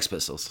us the Sex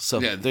Pistols. So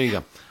there you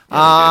go.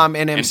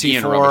 And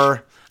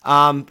MC4.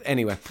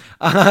 Anyway,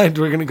 we're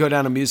going to go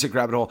down a music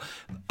rabbit hole.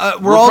 We're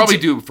probably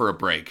due for a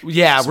break.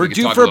 Yeah, so we're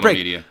due for a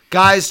break.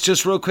 Guys,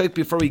 just real quick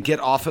before we get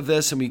off of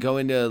this and we go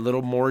into a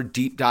little more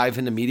deep dive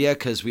into media,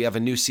 because we have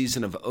a new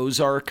season of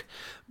Ozark.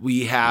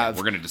 We have.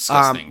 We're going to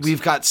discuss things.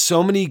 We've got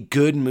so many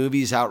good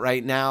movies out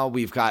right now.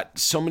 We've got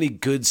so many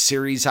good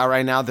series out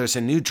right now. There's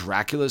a new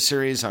Dracula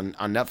series on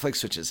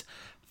Netflix, which is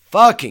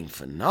fucking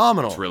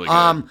phenomenal. It's really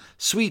good.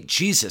 Sweet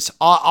Jesus.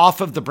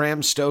 Off of the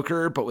Bram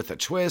Stoker, but with a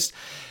twist.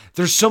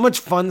 There's so much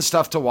fun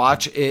stuff to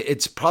watch.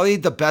 It's probably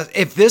the best.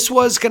 If this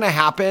was going to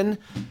happen,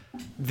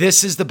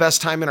 this is the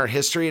best time in our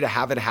history to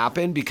have it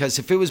happen, because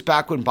if it was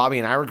back when Bobby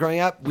and I were growing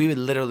up, we would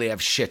literally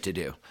have shit to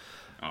do.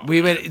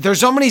 There's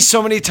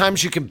so many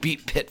times you can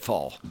beat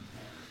Pitfall.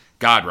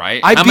 God,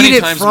 right? I beat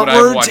it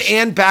frontwards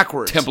and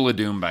backwards. Temple of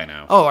Doom by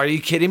now. Oh, are you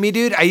kidding me,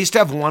 dude? I used to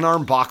have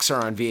one-arm boxer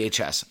on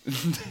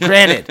VHS.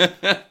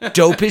 Granted,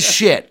 dope as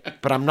shit,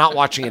 but I'm not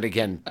watching it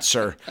again,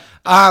 sir.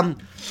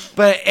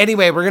 But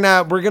anyway, we're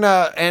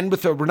gonna end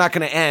with we're not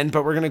gonna end,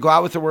 but we're gonna go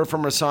out with a word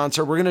from our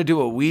sponsor. We're gonna do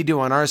what we do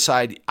on our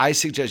side. I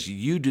suggest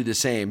you do the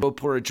same. Go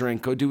pour a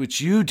drink. Go do what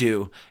you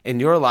do in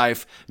your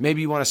life.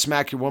 Maybe you want to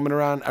smack your woman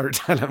around.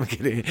 I'm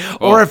kidding.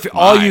 Or if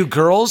all you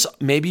girls,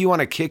 maybe you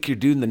want to kick your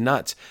dude in the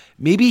nuts.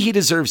 Maybe he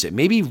deserves it.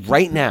 Maybe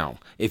right now,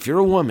 if you're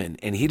a woman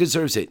and he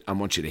deserves it, I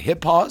want you to hit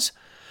pause.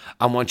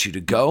 I want you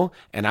to go,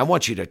 and I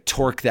want you to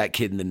torque that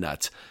kid in the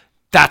nuts.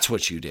 That's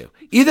what you do.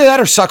 Either that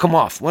or suck him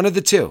off. One of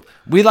the two.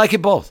 We like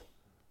it both.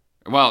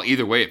 Well,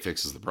 either way, it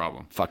fixes the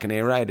problem. Fucking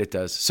A right, it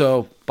does.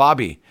 So,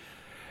 Bobby,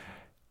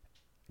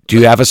 do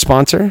you have a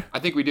sponsor? I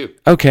think we do.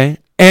 Okay.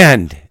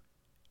 And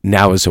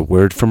now is a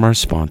word from our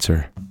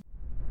sponsor.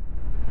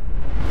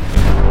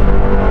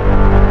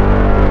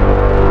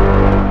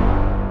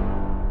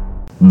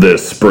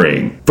 This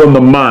spring, from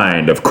the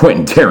mind of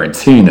Quentin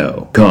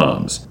Tarantino,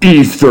 comes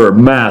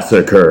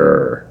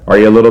EasterMassacre. Are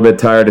you a little bit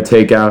tired of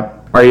takeout?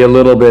 Are you a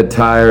little bit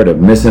tired of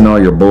missing all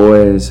your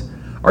boys?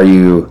 Are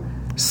you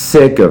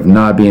sick of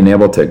not being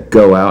able to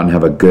go out and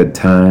have a good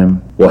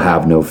time? Well,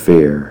 have no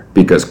fear,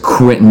 because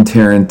Quentin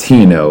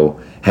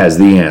Tarantino has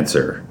the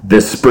answer.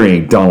 This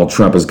spring, Donald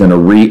Trump is going to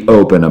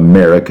reopen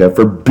America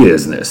for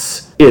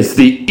business. It's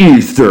the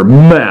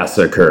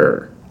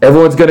EasterMassacre.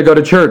 Everyone's going to go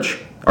to church.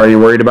 Are you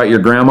worried about your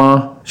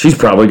grandma? She's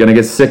probably going to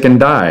get sick and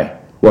die.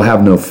 Well,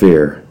 have no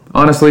fear.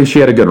 Honestly, she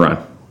had a good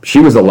run. She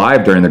was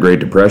alive during the Great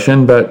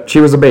Depression, but she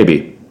was a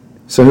baby.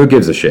 So who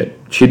gives a shit?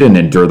 She didn't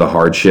endure the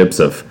hardships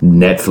of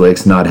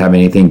Netflix not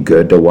having anything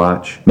good to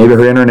watch. Maybe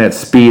her internet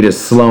speed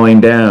is slowing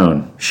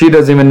down. She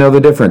doesn't even know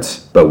the difference,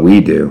 but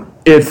we do.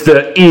 It's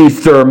the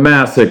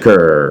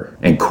EasterMassacre,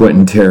 and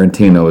Quentin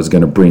Tarantino is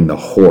going to bring the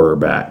horror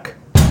back.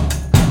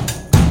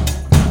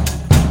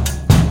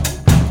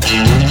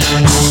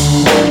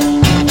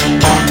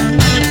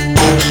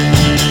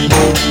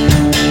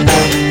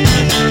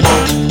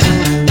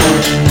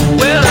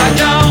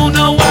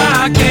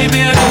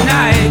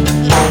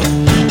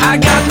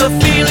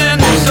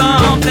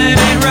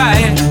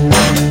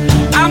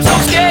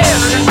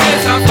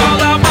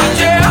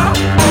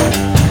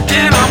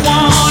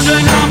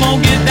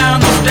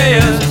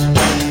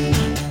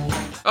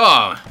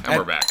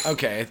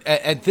 Okay,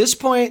 at this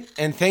point,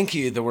 and thank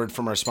you, the word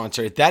from our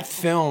sponsor, that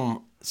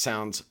film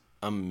sounds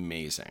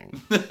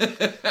amazing.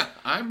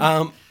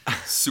 I'm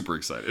super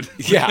excited.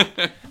 Yeah,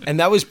 and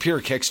that was pure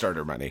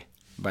Kickstarter money,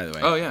 by the way.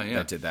 Oh, yeah.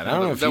 That did that. I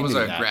don't know if that was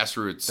a that.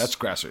 grassroots. That's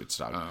grassroots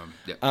stuff.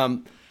 Yeah.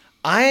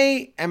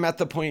 I am at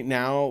the point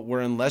now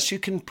where unless you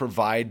can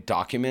provide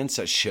documents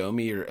that show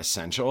me you're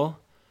essential,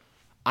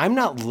 I'm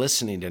not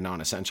listening to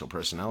non-essential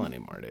personnel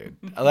anymore,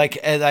 dude.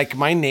 Like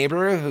my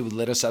neighbor who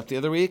lit us up the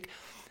other week,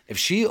 if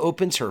she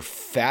opens her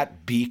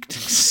fat-beaked,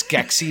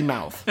 skexy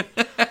mouth,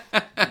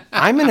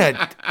 I'm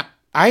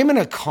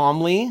gonna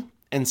calmly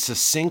and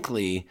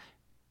succinctly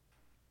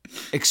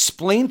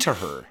explain to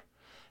her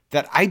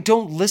that I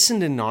don't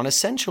listen to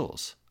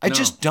non-essentials. I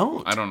just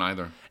don't. I don't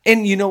either.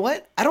 And you know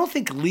what? I don't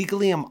think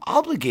legally I'm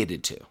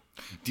obligated to.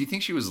 Do you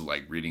think she was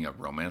like reading a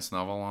romance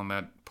novel on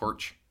that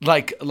porch?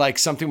 Like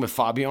something with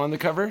Fabio on the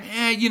cover?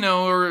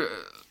 Yeah, or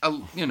a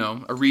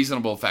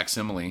reasonable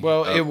facsimile.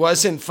 Well, it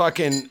wasn't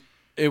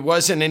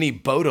any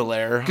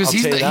Baudelaire. Because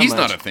he's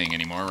not a thing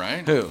anymore,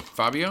 right? Who?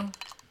 Fabio?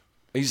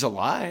 He's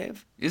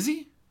alive. Is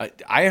he?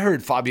 I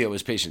heard Fabio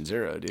was patient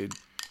zero, dude.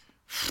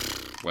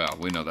 Well,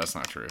 we know that's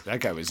not true.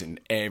 That guy was in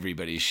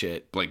everybody's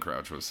shit. Blake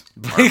Crouch was.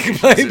 Blake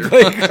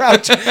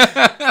Crouch.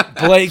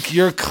 Blake,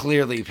 you're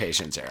clearly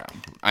patient zero.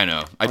 I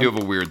know. I do have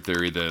a weird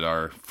theory that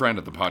our friend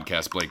at the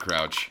podcast, Blake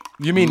Crouch.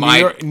 You mean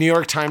New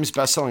York Times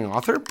bestselling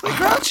author, Blake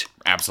Crouch?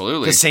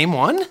 Absolutely. The same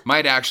one?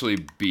 Might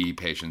actually be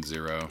patient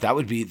zero. That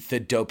would be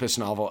the dopest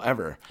novel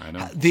ever. I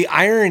know. The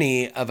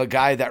irony of a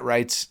guy that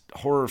writes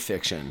horror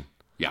fiction.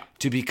 Yeah.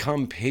 To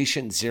become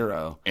patient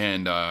zero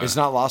and is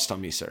not lost on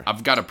me, sir.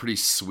 I've got a pretty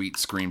sweet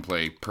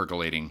screenplay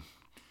percolating.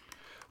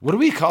 What are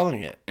we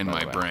calling it? In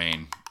my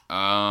brain.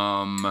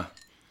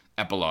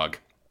 Epilogue.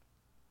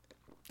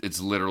 It's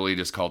literally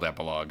just called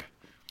Epilogue.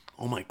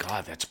 Oh my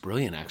God, that's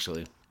brilliant,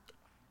 actually.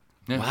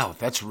 Yeah. Wow,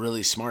 that's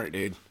really smart,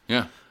 dude.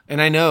 Yeah.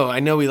 And I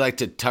know we like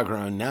to tug our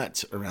own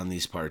nuts around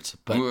these parts,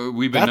 but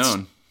we've been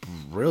known.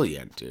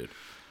 Brilliant, dude.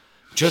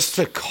 Just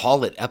to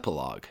call it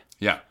Epilogue.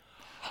 Yeah.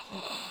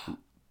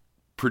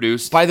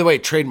 Produced. By the way,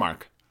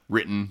 trademark.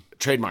 Written.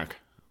 Trademark.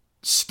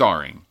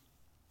 Starring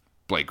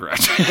Blake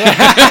Crouch.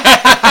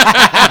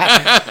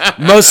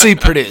 Mostly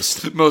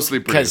produced. Mostly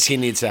produced. Because he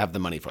needs to have the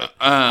money for it.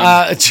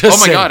 Oh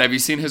my God, have you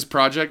seen his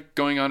project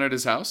going on at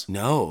his house?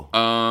 No.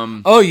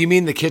 Oh, you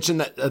mean the kitchen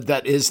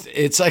that is,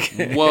 it's like.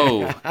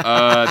 Whoa.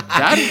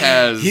 That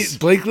has.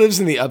 Blake lives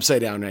in the Upside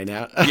Down right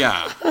now.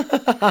 Yeah. I'm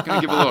going to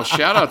give a little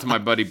shout out to my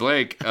buddy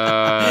Blake.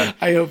 I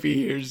hope he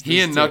hears this.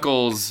 He and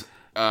Knuckles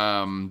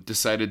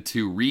decided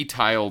to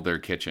retile their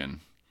kitchen.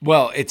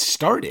 Well, it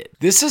started.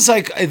 This is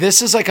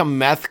like a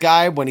meth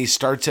guy when he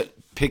starts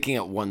picking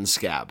at one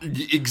scab.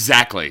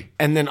 Exactly.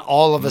 And then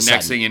all of a sudden,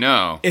 next thing you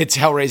know, it's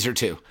Hellraiser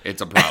 2.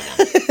 It's a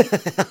problem.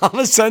 All of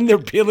a sudden, they're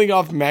peeling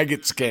off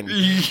maggot skin.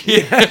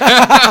 Yeah.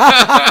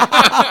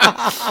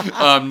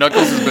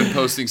 Knuckles has been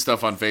posting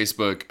stuff on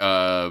Facebook,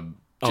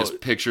 just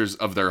pictures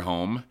of their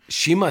home.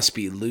 She must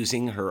be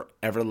losing her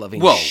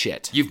ever-loving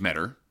shit. You've met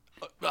her.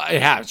 I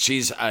have.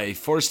 She's a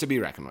force to be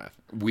reckoned with.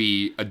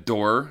 We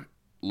adore,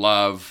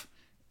 love,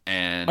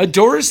 and...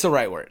 Adore is the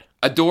right word.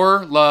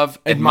 Adore, love,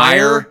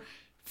 admire,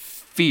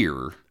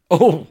 fear.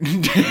 Oh,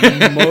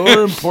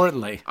 more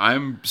importantly.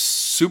 I'm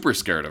super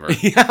scared of her.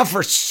 Yeah,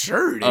 for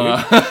sure,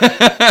 dude.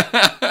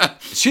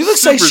 She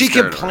looks like she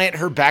could plant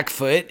her back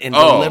foot and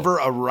deliver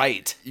a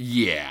right.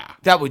 Yeah.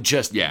 That would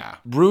just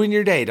ruin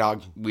your day,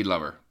 dog. We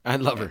love her. I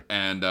love her.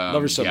 And love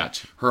her so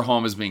much. Her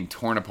home is being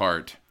torn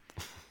apart.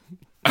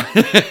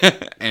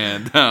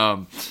 And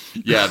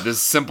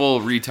this simple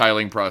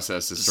retiling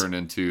process has turned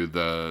into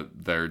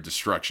their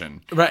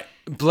destruction. Right.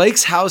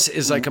 Blake's house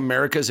is like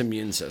America's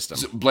immune system.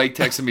 So Blake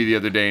texted me the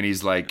other day and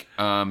he's like,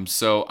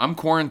 so I'm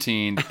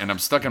quarantined and I'm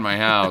stuck in my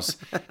house.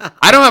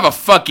 I don't have a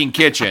fucking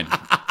kitchen.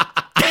 Because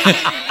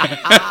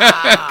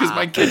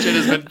my kitchen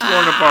has been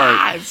torn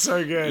apart. It's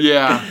so good.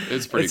 Yeah,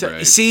 it's pretty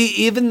great. See,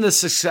 even the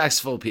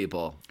successful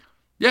people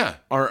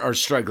are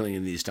struggling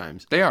in these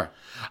times. They are.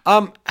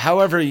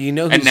 However,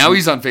 and now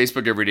he's on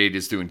Facebook every day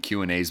just doing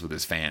Q&As with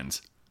his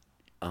fans.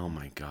 Oh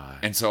my God.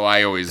 And so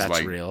I always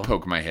real.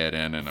 Poke my head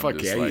in and Fuck I'm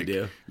just you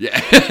do.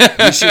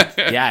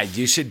 Yeah.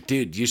 You should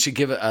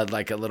give it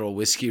a little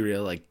whiskey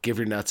reel, like give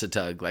your nuts a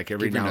tug, like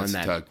every now and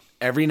then.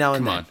 Every now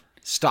and then. On.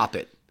 Stop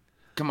it.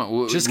 Come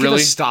on. Just really?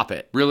 give us stop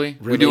it. Really?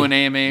 We doing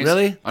AMAs?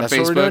 Really? On That's Facebook?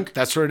 What we're doing?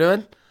 That's what we're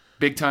doing?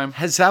 Big time?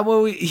 Is that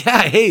what we...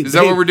 Yeah, hey. Is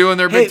that what we're doing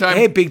there, big time?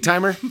 Hey, big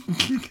timer.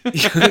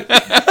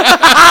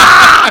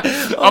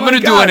 I'm going to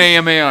do an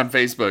AMA on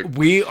Facebook.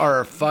 We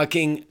are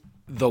fucking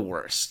the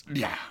worst.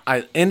 Yeah.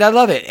 I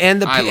love it.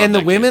 And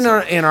the women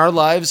in our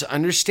lives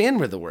understand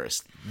we're the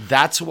worst.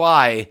 That's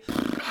why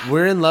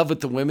we're in love with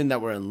the women that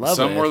we're in love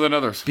with. Some more than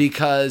others.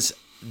 Because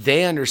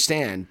they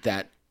understand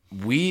that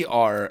we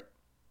are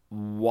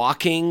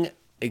walking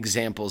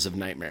examples of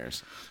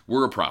nightmares.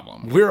 We're a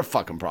problem. We're a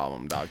fucking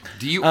problem, dog.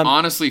 Do you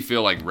honestly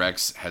feel like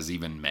Rex has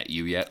even met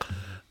you yet?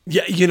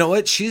 Yeah, you know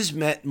what? She's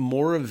met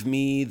more of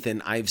me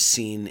than I've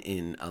seen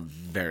in a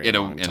very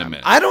long time. In a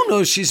minute. I don't know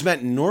if she's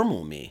met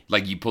normal me.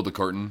 Like you pulled the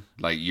curtain?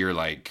 Like you're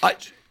like...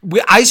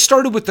 I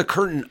started with the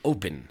curtain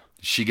open.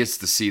 She gets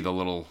to see the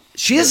little...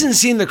 She hasn't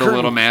seen the curtain. The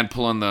little man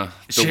pulling the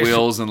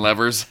wheels and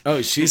levers.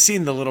 Oh, she's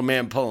seen the little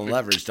man pulling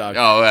levers, dog.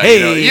 Oh,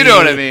 hey, you know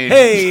what I mean.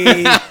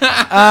 Hey.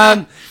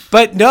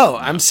 But no,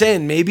 I'm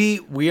saying maybe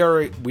we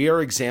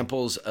are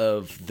examples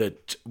of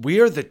we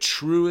are the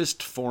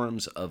truest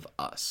forms of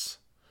us.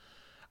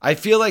 I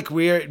feel like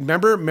we are.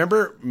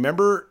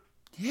 Remember.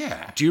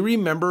 Yeah. Do you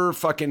remember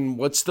fucking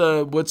what's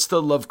the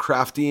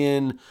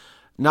Lovecraftian?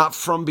 Not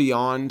From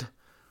Beyond,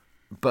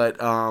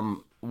 but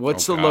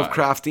what's the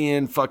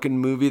Lovecraftian fucking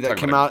movie that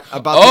came out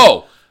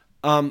about?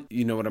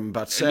 You know what I'm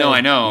about to say. No,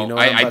 I know. You know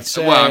what I'm about to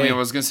say. Well, I mean, I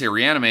was gonna say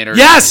Reanimator.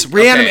 Yes,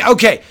 Reanimator.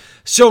 Okay,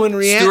 so in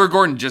Stuart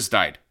Gordon just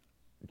died.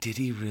 Did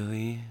he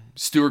really?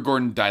 Stuart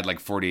Gordon died like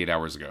 48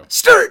 hours ago.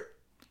 Stuart.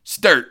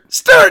 Stuart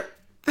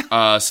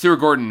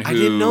Gordon, who I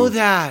didn't know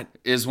that,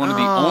 is one of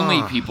the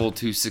only people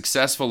to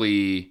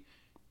successfully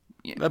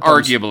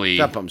arguably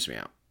that bums me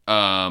out.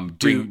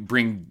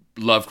 Bring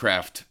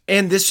Lovecraft.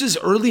 And this is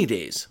early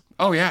days.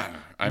 Oh yeah,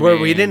 where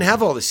we didn't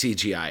have all the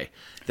CGI.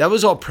 That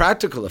was all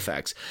practical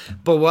effects.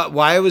 But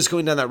why I was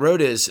going down that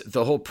road is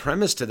the whole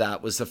premise to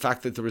that was the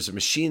fact that there was a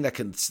machine that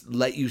can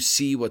let you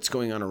see what's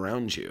going on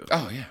around you.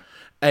 Oh yeah.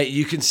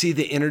 You can see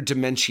the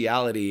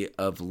interdimensionality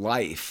of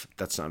life.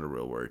 That's not a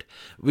real word.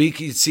 We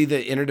can see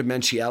the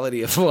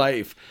interdimensionality of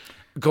life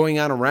going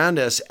on around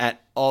us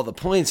at all the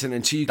points. And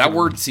until you that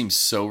word seems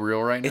so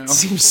real right now. It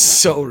seems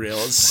so real.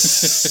 It's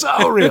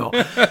so real.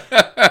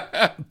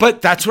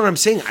 But that's what I'm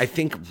saying. I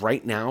think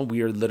right now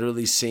we are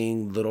literally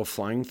seeing little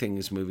flying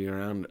things moving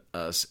around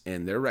us,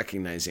 and they're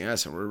recognizing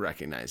us, and we're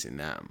recognizing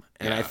them.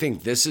 And I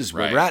think this is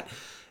where we're at.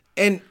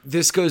 And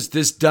this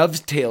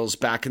dovetails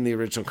back in the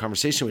original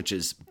conversation, which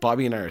is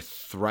Bobby and I are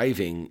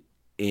thriving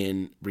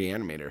in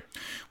Reanimator.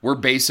 We're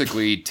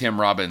basically Tim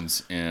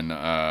Robbins in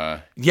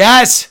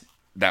yes,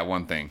 that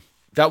one thing.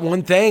 That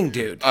one thing,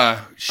 dude.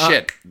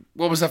 Shit.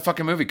 What was that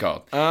fucking movie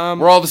called?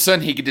 Where all of a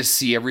sudden he could just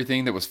see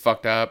everything that was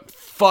fucked up.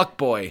 Fuck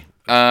boy.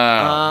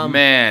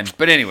 Man.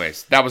 But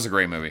anyways, that was a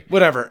great movie.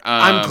 Whatever.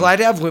 I'm glad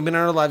to have women in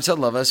our lives that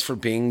love us for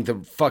being the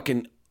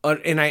fucking.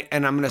 And I'm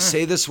going to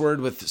say this word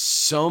with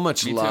so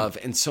much love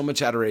and so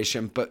much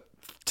adoration, but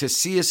to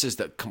see us as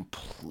the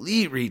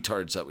complete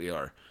retards that we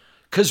are,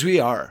 because we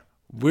are.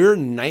 We're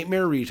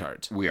nightmare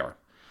retards. We are.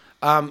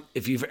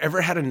 If you've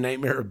ever had a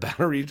nightmare about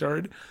a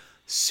retard,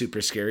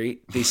 super scary.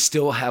 They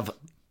still have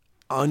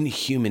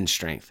unhuman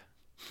strength.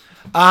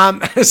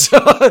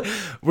 So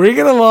we're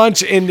going to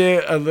launch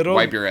into a little...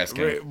 Wipe your ass,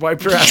 kid.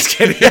 Wipe your ass,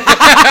 kid.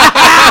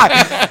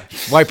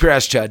 Wipe your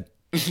ass, Chud.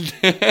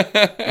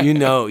 You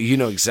know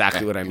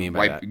exactly what I mean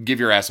by that. Give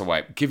your ass a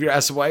wipe. Give your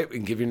ass a wipe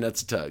and give your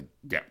nuts a tug.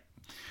 Yeah.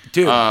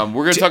 Dude.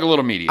 We're going to talk a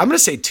little media. I'm going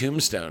to say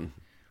Tombstone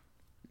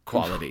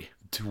quality.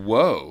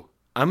 Whoa.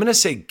 I'm going to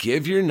say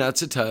give your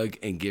nuts a tug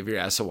and give your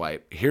ass a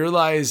wipe. Here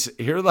lies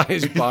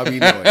Bobby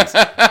Noyes.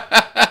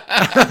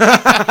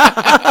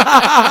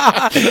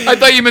 I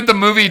thought you meant the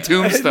movie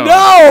Tombstone.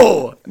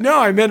 No,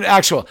 I meant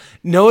actual.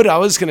 No, what I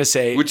was going to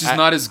say. Which is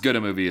not as good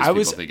a movie as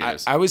people think it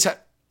is. I'm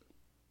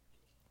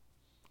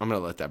going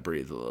to let that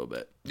breathe a little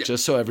bit,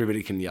 just so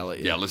everybody can yell at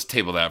you. Yeah, let's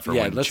table that for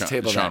when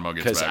Sean Mo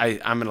gets back.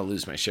 Because I'm going to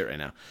lose my shit right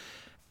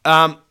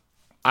now.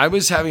 I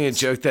was having a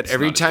joke that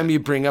every time you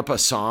bring up a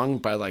song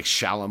by like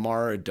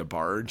Shalimar or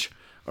DeBarge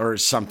or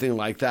something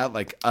like that,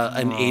 like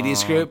an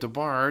 80s group.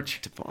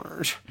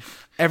 DeBarge.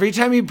 Every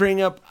time you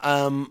bring up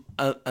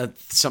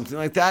something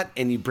like that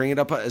and you bring it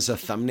up as a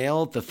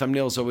thumbnail, the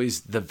thumbnail is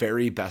always the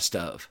very best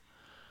of.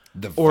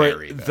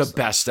 The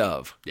best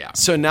of. Yeah.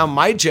 So now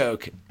my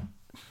joke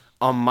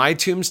on my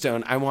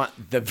tombstone, I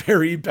want the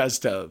very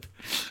best of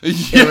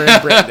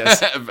Aaron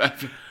Brandis.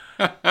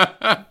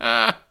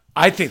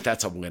 I think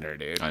that's a winner,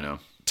 dude. I know.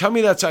 Tell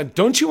me that's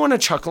don't you want to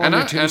chuckle on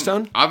your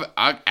tombstone? I've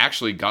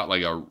actually got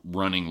like a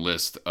running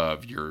list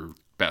of your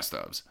best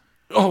ofs.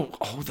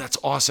 Oh, that's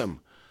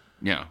awesome.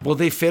 Yeah. Well,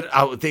 they fit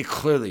out. They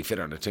clearly fit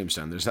on a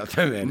tombstone. There's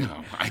nothing in.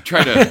 No, I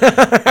try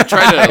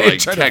to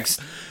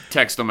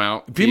text them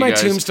out. Be my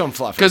tombstone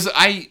fluffer. Because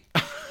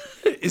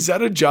is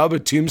that a job, a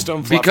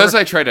tombstone fluffer? Because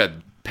I try to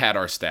pad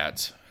our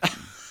stats.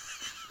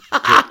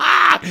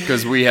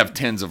 Because we have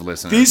tens of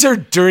listeners. These are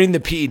during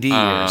the PED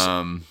years.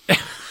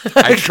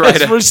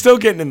 We're still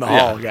getting in the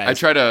hall, guys. I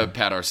try to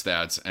pad our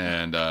stats,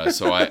 and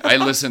so I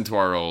listen to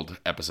our old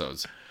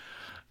episodes.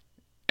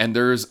 And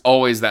there's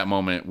always that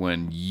moment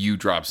when you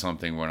drop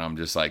something when I'm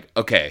just like,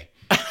 okay,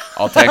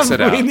 I'll text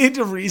it out. We need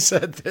to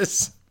reset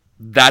this.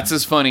 That's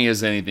as funny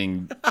as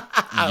anything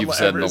you've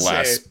said in the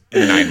last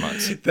 9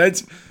 months.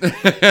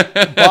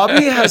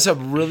 Bobby has a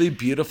really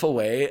beautiful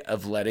way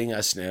of letting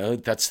us know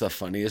that's the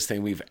funniest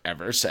thing we've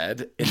ever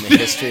said in the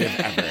history of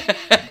ever.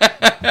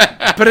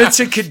 But it's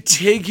a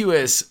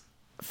contiguous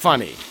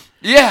funny.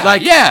 Yeah,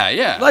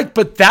 yeah.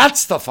 But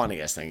that's the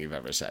funniest thing you've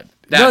ever said.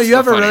 You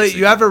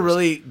have a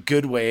really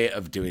good way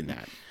of doing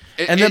that.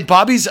 And then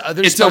Bobby's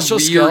other special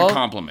skill. It's a weird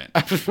compliment.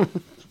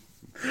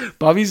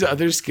 Bobby's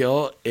other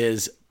skill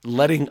is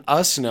letting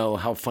us know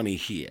how funny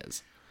he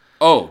is.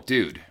 Oh,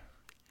 dude.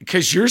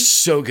 Because you're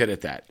so good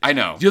at that. I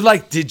know. You're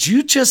like, did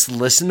you just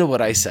listen to what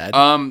I said?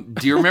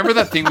 Do you remember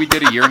that thing we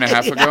did a year and a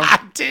half ago?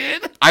 I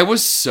did. I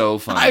was so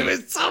funny. I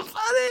was so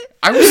funny.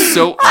 I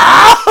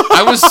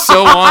was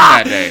so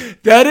on that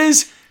day.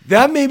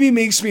 That maybe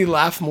makes me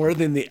laugh more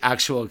than the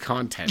actual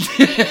content.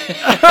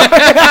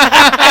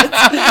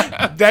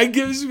 That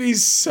gives me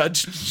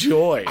such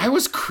joy. I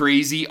was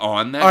crazy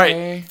on that day. All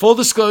right, full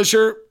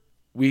disclosure,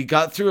 we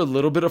got through a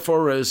little bit of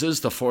Four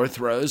Roses, the fourth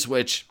rose,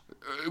 which...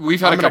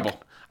 We've had a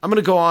couple. I'm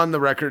going to go on the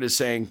record as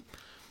saying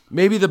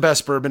maybe the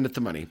best bourbon at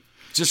the money.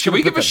 Should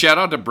we give a shout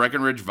out to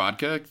Breckenridge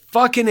Vodka?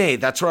 Fucking A.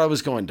 That's where I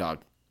was going, dog.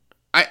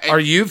 Are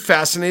you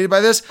fascinated by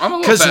this? I'm a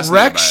little fascinated by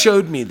it. Rex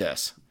showed me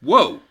this.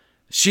 Whoa.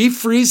 She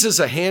freezes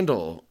a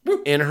handle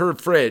in her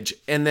fridge,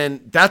 and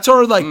then that's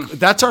our,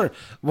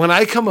 when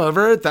I come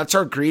over, that's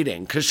our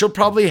greeting, because she'll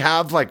probably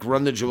have,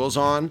 Run the Jewels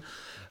on.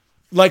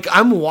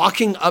 I'm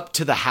walking up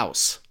to the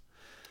house,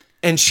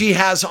 and she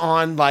has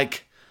on,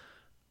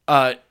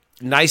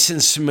 Nice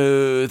and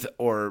Smooth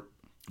or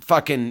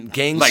fucking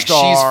Gangstar. Like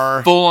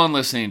she's full on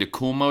listening to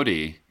Kool Moe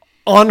Dee.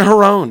 On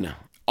her own.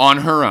 On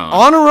her own.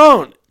 On her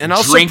own. And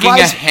I'll drinking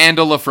a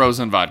handle of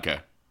frozen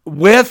vodka.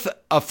 With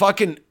a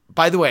fucking,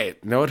 by the way,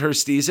 know what her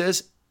steez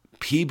is?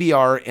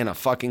 PBR in a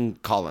fucking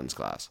Collins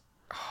glass.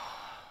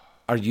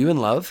 Are you in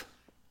love?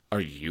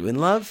 Are you in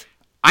love?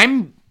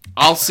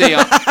 I'll say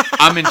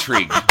I'm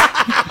intrigued.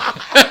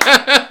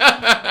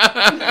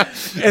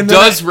 And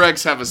Does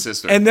Rex have a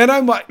sister? And then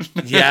I'm like,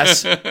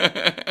 yes.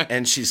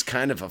 And she's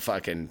kind of a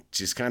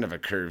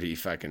curvy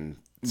fucking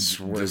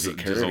swervy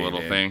curvy. Just a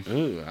little thing.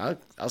 Ooh,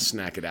 I'll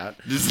snack it out.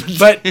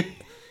 But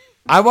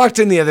I walked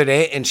in the other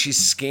day and she's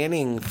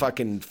scanning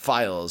fucking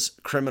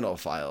criminal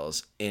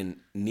files in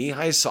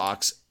knee-high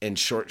socks and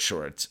short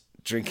shorts,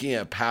 drinking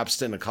a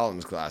Pabst in a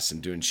Collins glass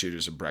and doing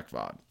shooters of Breck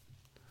Vod.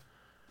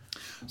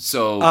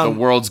 So the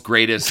world's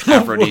greatest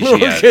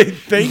aphrodisiac. Okay,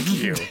 thank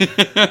you.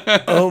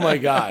 Oh my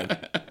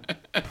God.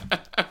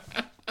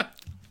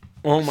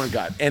 Oh my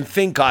God. And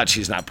thank God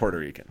she's not Puerto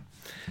Rican.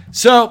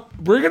 So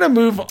we're gonna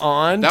move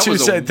on that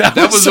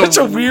was such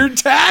a weird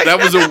tag. That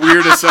was a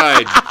weird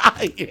aside.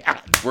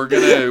 Yeah. We're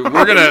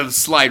gonna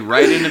slide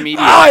right into media.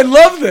 Oh, I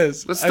love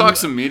this. Let's talk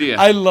some media.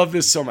 I love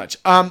this so much.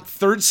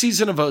 Third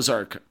season of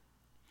Ozark.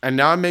 And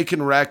now I'm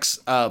making Rex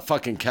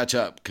fucking catch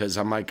up because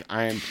I'm like,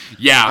 I'm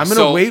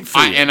gonna wait for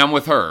you. And I'm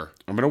with her.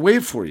 I'm gonna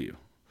wait for you.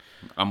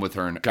 I'm with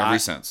her in every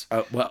sense.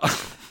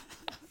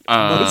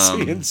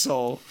 Mostly in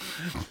soul.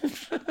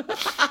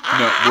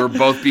 No, we're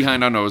both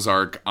behind on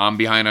Ozark. I'm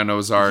behind on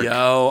Ozark.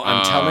 Yo,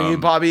 I'm telling you,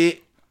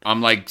 Bobby.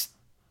 I'm like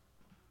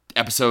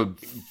episode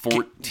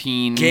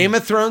 14. Game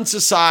of Thrones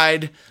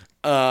aside,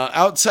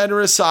 Outsider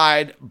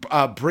aside,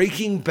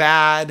 Breaking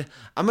Bad.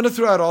 I'm going to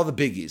throw out all the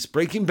biggies.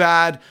 Breaking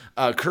Bad,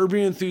 Curb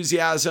Your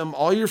Enthusiasm,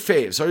 all your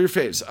faves.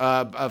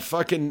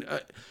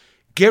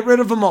 Get rid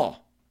of them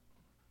all.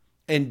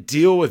 And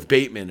deal with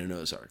Bateman and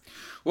Ozark.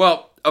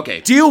 Well,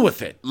 okay. Deal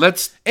with it.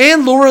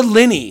 And Laura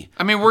Linney.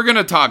 I mean, we're going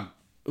to talk.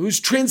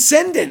 Who's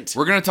transcendent.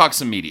 We're going to talk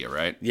some media,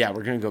 right? Yeah,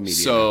 we're going to go media.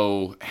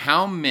 So,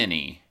 how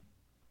many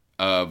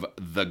of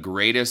the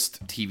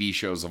greatest TV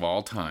shows of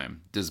all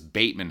time does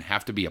Bateman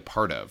have to be a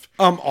part of?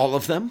 All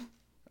of them.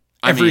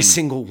 Every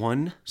single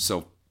one.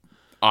 So,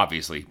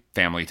 obviously,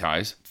 Family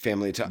Ties.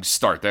 Family Ties.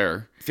 Start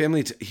there.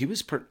 He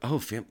was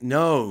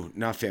no,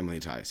 not Family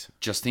Ties.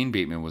 Justine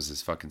Bateman was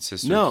his fucking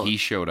sister. No. He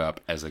showed up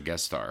as a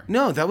guest star.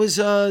 No, that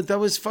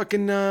was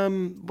fucking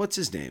what's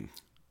his name?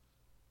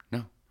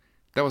 No.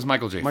 That was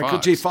Michael J. Fox. Michael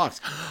J.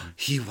 Fox.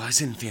 He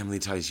was in Family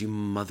Ties, you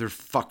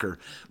motherfucker.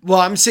 Well,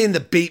 I'm saying the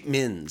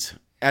Batemans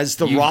as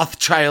the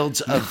Rothschilds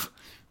of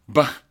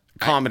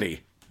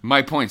comedy.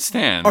 My point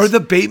stands. Are the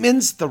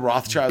Batemans the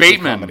Rothschilds of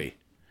comedy?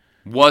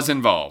 Was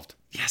involved.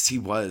 Yes, he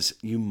was.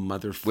 You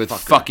motherfucker. With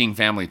fucking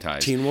Family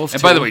Ties. Teen Wolf.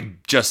 And by the way,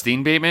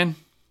 Justine Bateman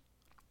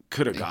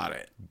could have got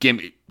it.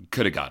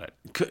 Could have got it.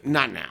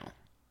 Not now.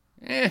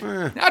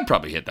 I'd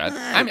probably hit that.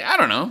 I mean, I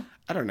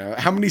don't know.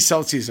 How many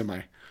Celsius am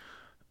I?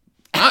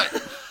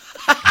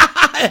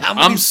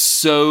 I'm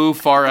so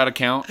far out of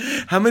count.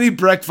 How many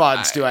Breck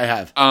Vods do I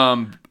have?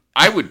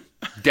 I would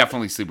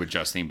definitely sleep with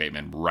Justine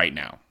Bateman right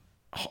now.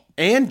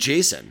 And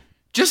Jason.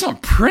 Just on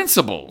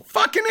principle.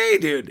 Fucking A,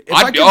 dude.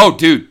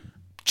 Dude.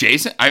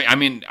 Jason? I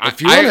mean...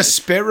 If you want to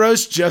spit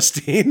roast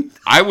Justine...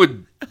 I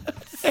would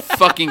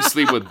fucking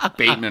sleep with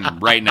Bateman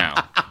right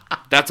now.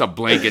 That's a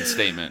blanket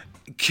statement.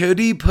 Could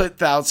he put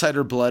the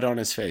outsider blood on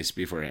his face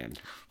beforehand?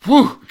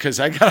 Whew. Because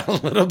I got a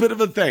little bit of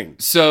a thing.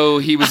 So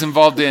he was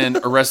involved in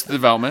Arrested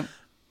Development.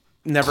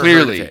 Never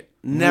Clearly, heard of it.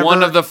 Never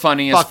one of the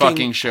funniest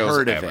fucking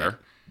shows ever.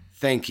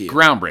 Thank you.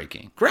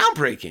 Groundbreaking.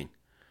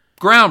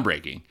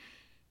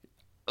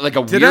 Like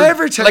a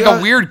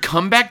weird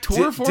comeback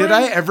tour for him? Did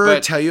I ever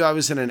tell you I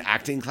was in an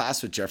acting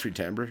class with Jeffrey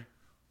Tambor?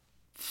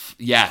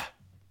 Yeah.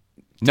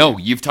 No,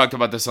 you've talked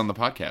about this on the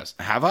podcast.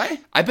 Have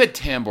I? I bet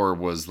Tambor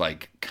was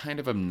like kind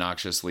of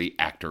obnoxiously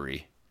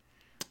actory.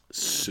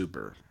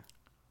 Super.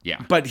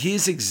 Yeah. But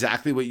he's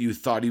exactly what you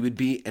thought he would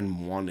be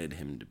and wanted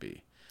him to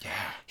be.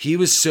 Yeah. He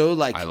was so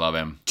like, I love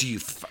him.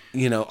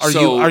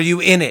 Are you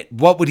in it?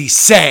 What would he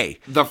say?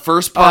 The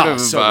first part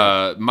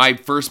of my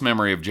first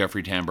memory of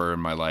Jeffrey Tambor in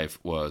my life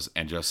was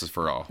And Justice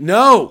for All.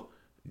 No,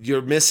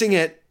 you're missing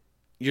it.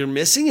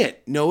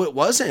 No, it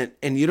wasn't.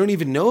 And you don't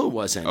even know it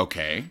wasn't.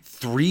 Okay.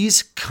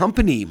 Three's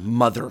Company,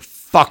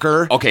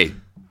 motherfucker. Okay.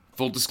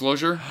 Full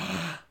disclosure,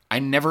 I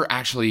never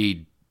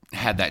actually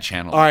had that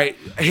channel. All right.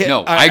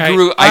 I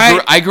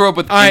grew up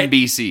with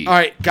NBC. All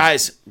right,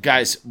 guys,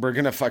 we're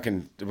gonna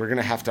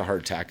have to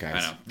hard tack,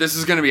 guys. I know. This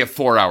is gonna be a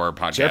 4-hour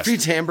podcast. Jeffrey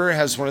Tambor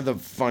has one of the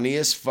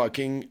funniest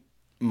fucking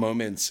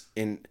moments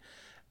in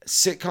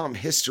sitcom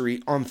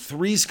history on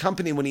Three's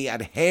Company when he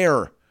had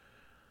hair.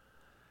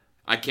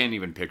 I can't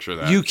even picture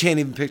that. You can't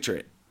even picture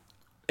it.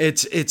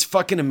 It's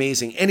fucking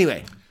amazing.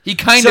 Anyway, he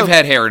kind of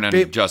had hair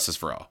in Justice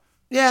for All.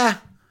 Yeah,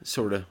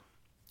 sort of.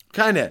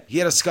 Kind of. He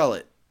had a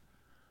skullet.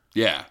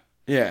 Yeah.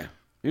 Yeah.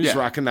 He was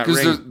rocking that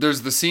ring.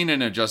 There's the scene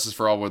in A Justice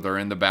for All where they're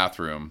in the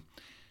bathroom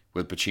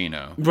with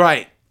Pacino.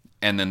 Right.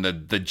 and then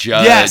the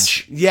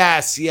judge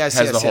yes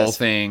has the whole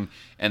thing,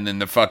 and then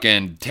the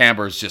fucking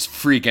Tambor's just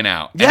freaking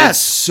out. Yes. And it's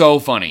so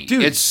funny.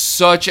 Dude, it's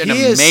such an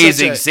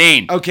amazing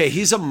scene. Okay,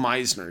 he's a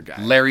Meisner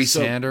guy. Larry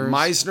Sanders.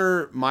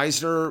 Meisner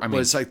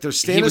was like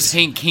there's he was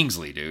Hank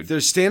Kingsley, dude.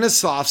 There's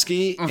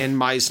Stanislavski and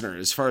Meisner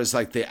as far as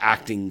like the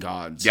acting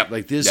gods. Yep.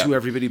 Like this is who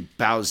everybody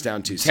bows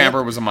down to.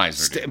 Tambor was a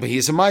Meisner. But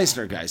he's a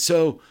Meisner guy.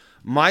 So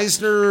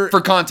Meisner, for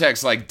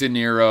context, like De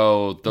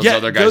Niro, those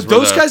other guys.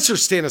 Those guys are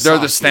Stanislavski. They're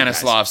the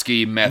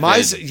Stanislavski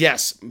method.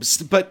 Yes,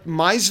 but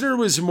Meisner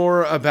was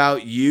more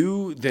about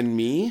you than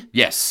me.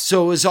 Yes.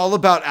 So it was all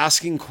about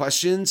asking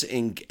questions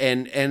and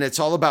it's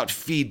all about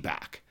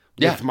feedback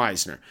with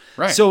Meisner.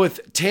 Right. So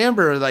with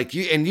Tambor, like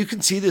you can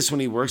see this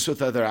when he works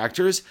with other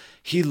actors,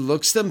 he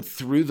looks them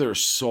through their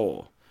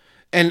soul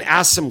and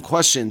asks them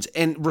questions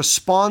and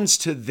responds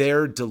to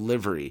their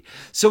delivery.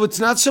 So it's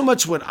not so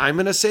much what I'm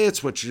going to say,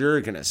 it's what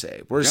you're going to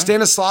say. Whereas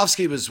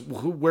Stanislavski was,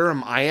 where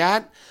am I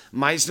at?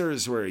 Meisner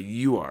is where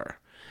you are.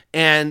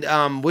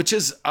 And which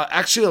is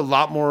actually a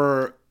lot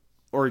more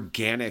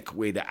organic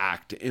way to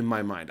act in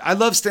my mind. I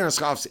love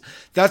Stanislavski.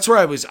 That's where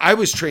I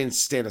was trained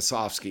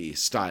Stanislavski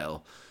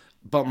style.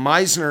 But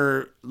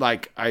Meisner,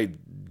 like, I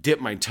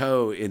dipped my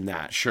toe in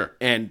that. Sure.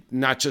 And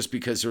not just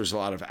because there was a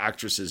lot of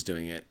actresses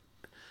doing it,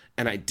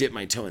 and I dipped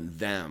my toe in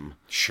them.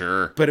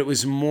 Sure. But it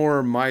was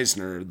more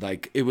Meisner.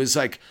 Like, it was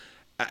like,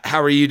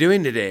 how are you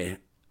doing today?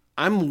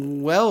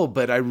 I'm well,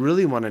 but I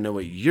really want to know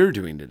what you're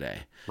doing today.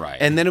 Right.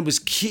 And then it was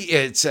keep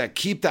that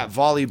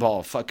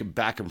volleyball fucking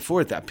back and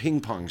forth, that ping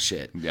pong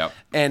shit. Yep.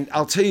 And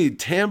I'll tell you,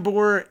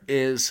 Tambor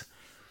is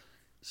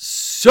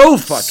so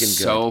fucking good.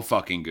 So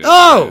fucking good.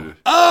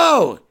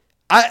 Oh,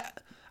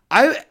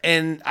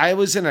 I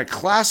was in a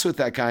class with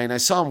that guy and I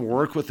saw him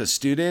work with a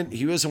student.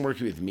 He wasn't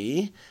working with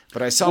me,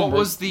 but I saw him. What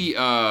was the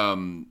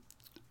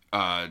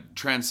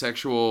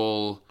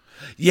transsexual?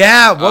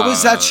 Yeah, what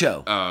was that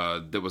show?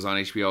 That was on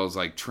HBO. It was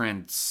like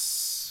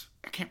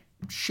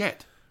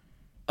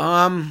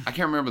I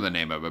can't remember the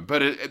name of it,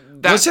 but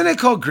wasn't it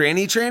called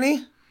Granny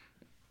Tranny?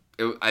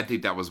 I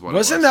think that was what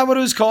Wasn't it was. that what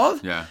it was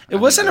called? Yeah. It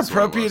wasn't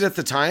appropriate at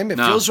the time. It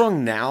feels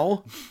wrong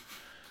now.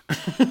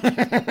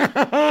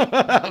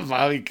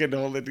 Bobby couldn't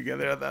hold it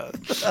together.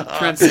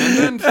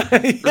 Transcendent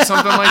or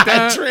something like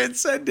that.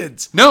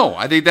 Transcendence. No,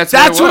 I think that's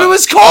what it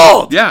was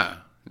called. Yeah,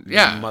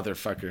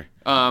 motherfucker.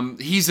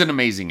 He's an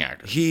amazing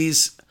actor.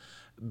 He's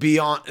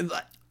beyond.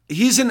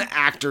 He's an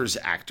actor's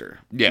actor.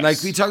 Yes.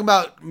 Like we talk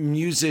about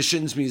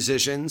musicians.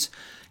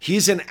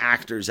 He's an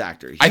actor's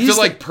actor. I feel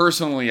like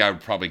personally, I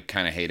would probably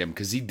kind of hate him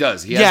because he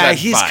does. He has that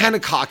he's vibe. Kind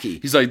of cocky.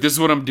 He's like, this is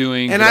what I'm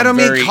doing. And I don't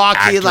mean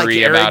cocky like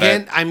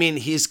arrogant. I mean,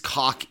 he's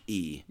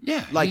cocky.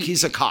 Yeah. Like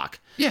he's a cock.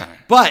 Yeah.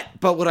 But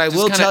what I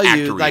will tell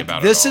you, like,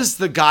 this is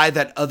the guy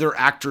that other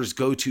actors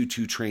go to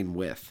train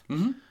with.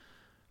 Mm-hmm.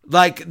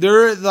 Like,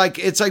 they're like,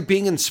 it's like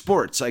being in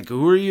sports. Like,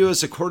 who are you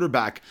as a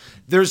quarterback?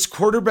 There's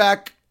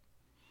quarterback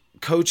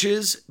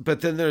coaches, but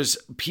then there's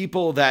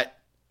people that,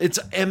 it's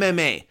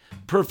MMA.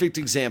 Perfect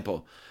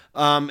example.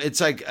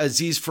 It's like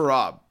Aziz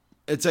Farab.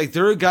 It's like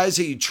there are guys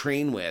that you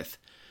train with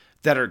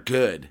that are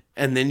good,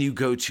 and then you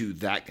go to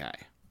that guy.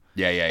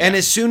 Yeah. And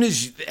as soon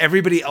as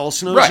everybody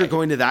else knows you're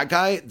going to that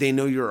guy, they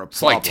know you're a problem.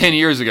 So like 10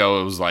 years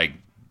ago, it was like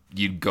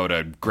you'd go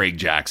to Greg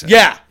Jackson.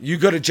 Yeah, you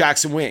go to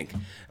Jackson Wink,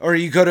 or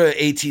you go to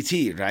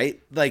ATT,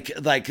 right? Like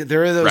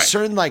there are those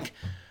certain I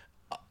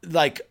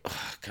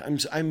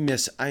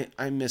miss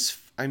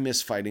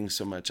fighting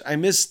so much. I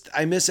miss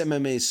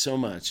MMA so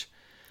much.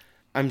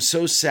 I'm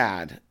so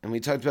sad, and we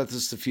talked about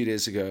this a few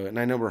days ago, and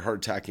I know we're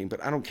hard-tacking,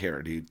 but I don't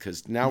care, dude,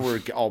 because now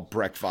we're all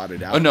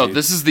Breck-voded out. Oh, no, dude.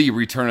 This is the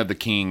Return of the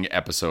King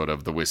episode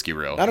of the Whiskey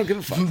Reel. I don't give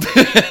a fuck.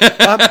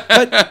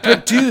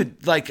 But,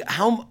 dude, like,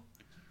 how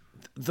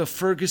the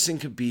Ferguson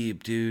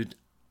Khabib, dude.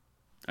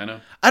 I know.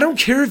 I don't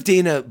care if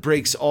Dana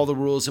breaks all the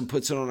rules and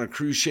puts it on a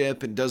cruise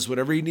ship and does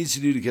whatever he needs to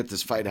do to get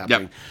this fight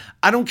happening. Yep.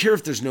 I don't care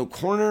if there's no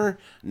corner,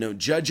 no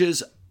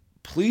judges.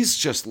 Please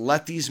just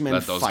let these men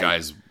fight. Let those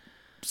guys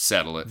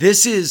settle it.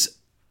 This is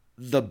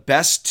the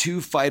best two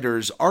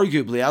fighters,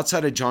 arguably,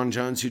 outside of John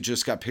Jones, who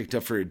just got picked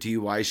up for a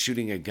DUI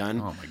shooting a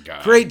gun. Oh, my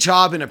God. Great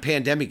job in a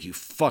pandemic, you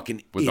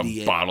fucking With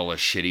idiot. a bottle of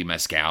shitty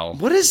mezcal.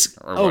 What is...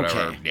 Or whatever.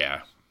 Okay.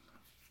 Yeah.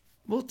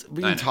 Well,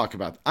 we can talk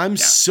about... I'm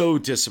so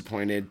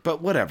disappointed,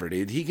 but whatever,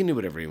 dude. He can do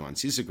whatever he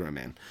wants. He's a grown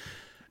man.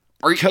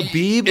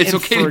 Khabib It's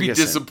and okay Ferguson. to be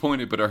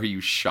disappointed, but are you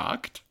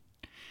shocked?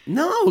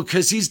 No,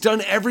 because he's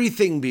done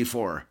everything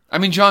before. I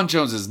mean, John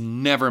Jones has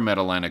never met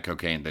a line of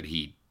cocaine that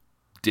he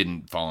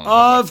didn't fall in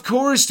love with. Of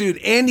course, dude.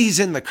 And he's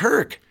in the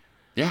Kirk.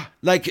 Yeah.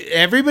 Like,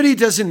 everybody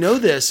doesn't know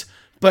this,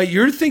 but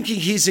you're thinking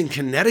he's in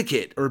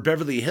Connecticut or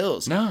Beverly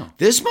Hills. No.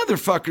 This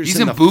motherfucker's He's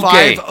in the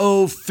Bouquet.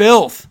 5-0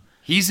 filth.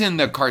 He's in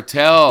the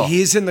cartel.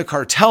 He's in the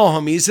cartel,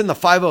 homie. He's in the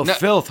 5-0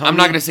 filth, homie. I'm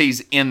not going to say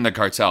he's in the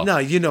cartel. No,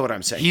 you know what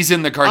I'm saying. He's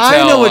in the cartel.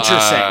 I know what you're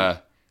saying.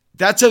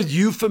 That's a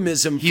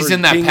euphemism he's for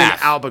in that being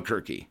path. in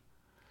Albuquerque.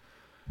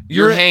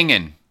 You're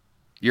hanging.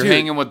 You're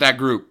hanging with that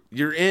group.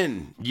 You're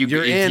in.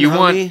 You're in, you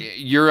homie.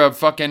 You're a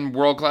fucking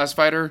world-class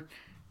fighter.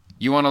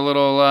 You want a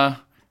little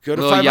go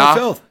to little 5-0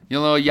 filth.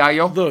 You little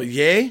yayo? Little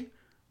yay?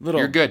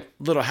 You're good.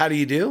 Little how do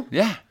you do?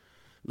 Yeah.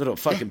 Little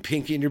fucking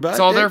pinky in your butt. It's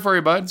all there for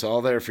you, bud. It's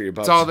all there for you,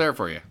 bud. It's all there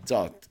for you. It's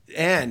all.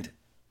 And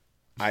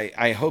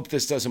I hope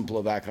this doesn't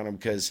blow back on him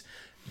because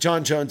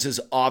John Jones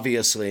is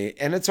obviously,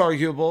 and it's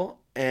arguable,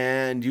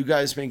 and you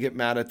guys may get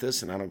mad at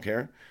this, and I don't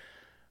care.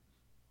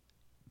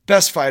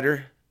 Best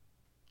fighter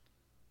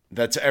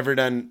that's ever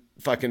done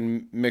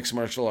fucking mixed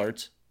martial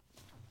arts.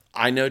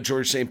 I know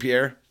George St.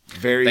 Pierre.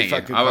 Very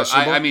fucking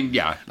questionable. I mean,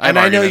 yeah. And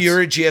I know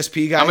you're a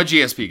GSP guy. I'm a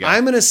GSP guy.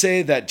 I'm going to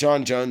say that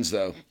John Jones,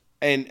 though,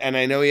 and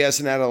I know he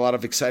hasn't had a lot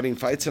of exciting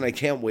fights, and I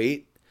can't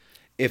wait.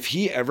 If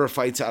he ever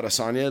fights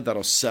Adesanya,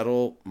 that'll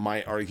settle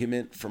my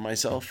argument for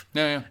myself.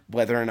 Yeah.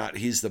 Whether or not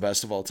he's the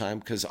best of all time.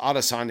 Because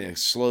Adesanya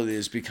slowly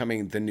is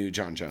becoming the new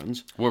John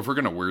Jones. Well, if we're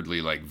going to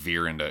weirdly like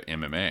veer into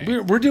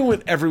MMA. We're doing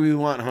whatever we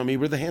want, homie.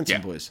 We're the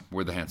handsome boys.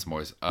 We're the handsome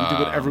boys. We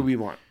do whatever we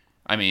want.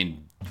 I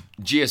mean,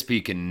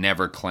 GSP can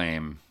never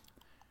claim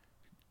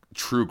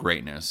true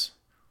greatness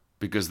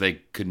because they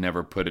could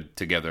never put it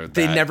together.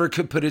 They never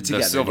could put it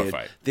together. The Silva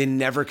fight. They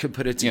never could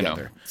put it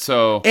together. You know,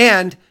 so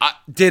and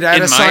did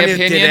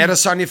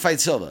Adesanya fight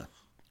Silva?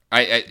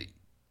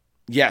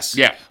 Yes.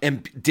 Yeah.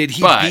 And did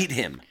he beat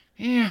him?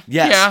 Yeah.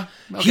 Yes.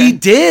 Yeah. Okay. He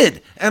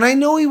did. And I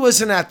know he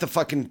wasn't at the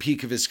fucking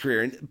peak of his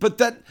career, but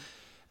that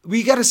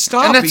we got to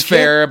stop. And that's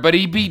fair, but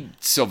he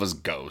beat Silva's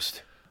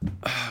ghost.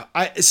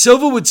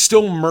 Silva would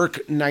still murk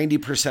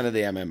 90% of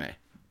the MMA.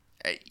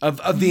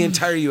 Of the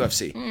entire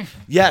UFC.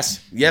 Yes,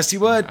 he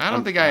would. I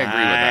don't think I agree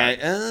with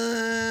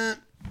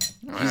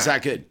that. He's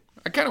that good.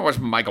 I kind of watched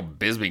Michael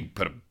Bisping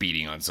put a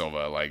beating on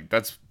Silva. Like,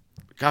 that's...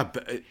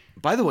 God,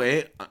 by the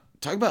way,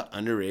 talk about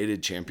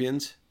underrated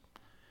champions.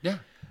 Yeah.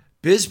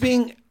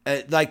 Bisping,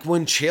 like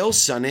when Chael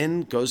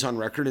Sonnen goes on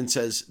record and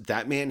says,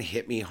 that man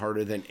hit me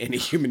harder than any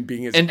human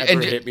being has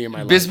ever hit me in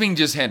my life. Bisping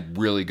just had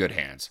really good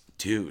hands.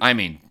 Dude. I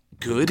mean,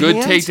 good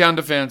hands? Takedown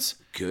defense.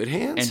 Good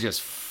hands? And just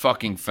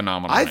fucking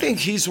phenomenal. I think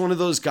he's one of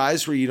those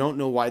guys where you don't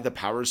know why the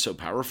power is so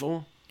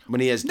powerful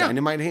when he has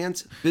dynamite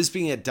hands.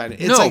 Bisping had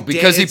dynamite.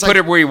 Because he put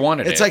it where he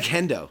wanted it. It's like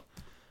Hendo,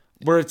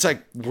 where it's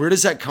like, where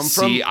does that come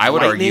from? See, I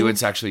would argue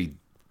it's actually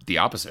the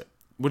opposite.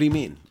 What do you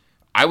mean?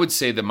 I would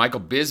say that Michael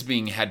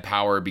Bisping had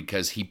power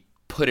because he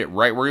put it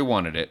right where he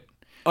wanted it.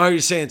 Oh, you're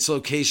saying it's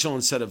locational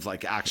instead of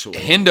like actual.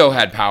 Hendo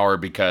had power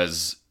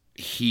because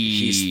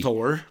he's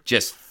Thor.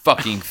 Just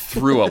fucking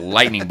threw a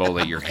lightning bolt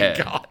at your head.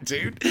 God,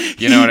 dude.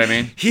 You know what I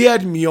mean? He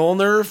had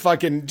Mjolnir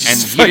fucking just and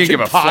he didn't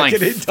give a flying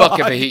fuck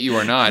if it hit you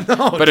or not.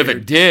 No, but dude. If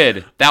it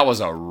did, that was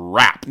a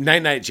wrap.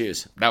 Night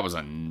Jews. That was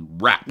a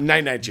wrap.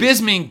 Night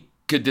Jews. Bisping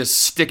could just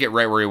stick it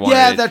right where he wanted it.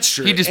 Yeah, that's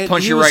true. He'd just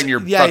punch you right in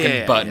your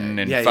fucking button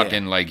and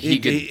fucking like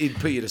he'd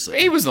put you to sleep.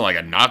 He wasn't like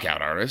a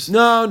knockout artist.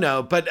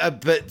 No,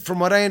 but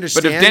from what I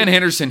understand. But if Dan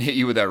Henderson hit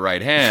you with that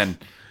right hand,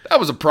 that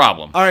was a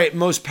problem. All right,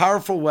 most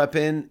powerful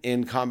weapon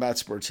in combat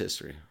sports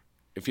history.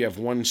 If you have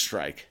one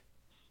strike,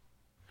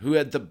 who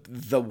had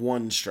the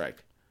one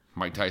strike?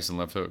 Mike Tyson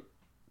left hook.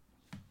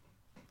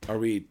 Are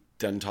we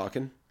done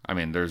talking? I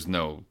mean, there's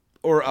no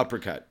or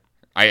uppercut.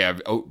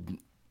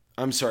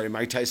 I'm sorry,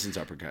 Mike Tyson's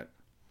uppercut.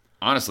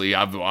 Honestly,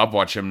 I've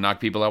watched him knock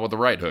people out with the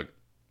right hook.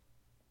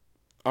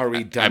 Are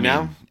we done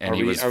now? And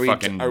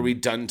are we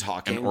done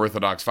talking? An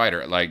orthodox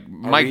fighter, like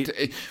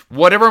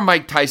whatever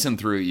Mike Tyson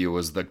threw at you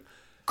was the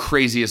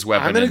craziest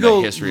weapon in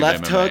the history of MMA.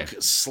 I'm gonna go left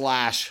hook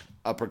 /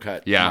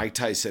 uppercut. Yeah, Mike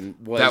Tyson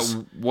was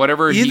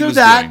whatever he was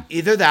doing.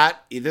 Either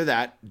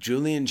that.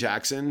 Julian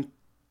Jackson,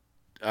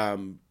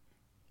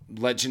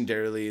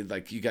 legendarily,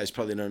 like you guys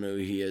probably don't know who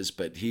he is,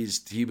 but he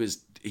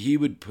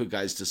would put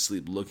guys to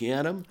sleep looking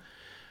at him.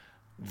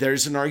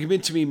 There's an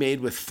argument to be made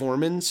with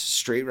Foreman's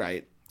straight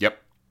right.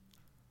 Yep.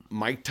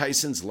 Mike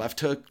Tyson's left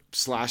hook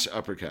 /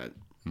 uppercut.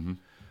 Mm-hmm.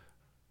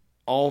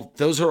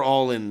 Those are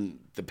all in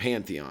the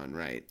pantheon,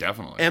 right?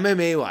 Definitely.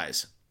 MMA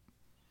wise,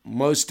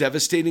 most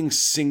devastating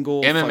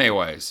single MMA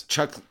wise,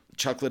 Chuck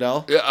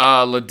Liddell.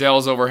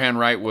 Liddell's overhand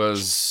right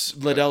was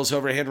Liddell's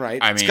overhand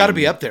right. I mean, it's got to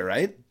be up there,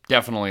 right?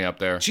 Definitely up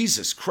there.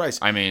 Jesus Christ!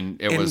 I mean,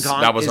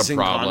 that was a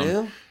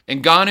problem.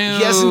 Ngannou,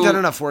 he hasn't done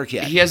enough work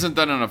yet. He hasn't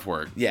done enough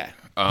work. Yeah.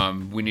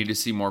 We need to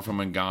see more from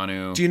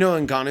Ngannou. Do you know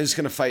Ngannou's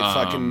going to fight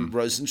fucking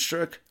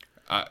Rosenstruck?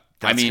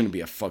 That's going to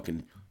be a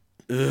fucking.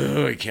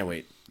 I can't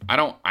wait.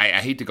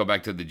 I hate to go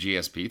back to the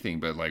GSP thing,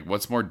 but like,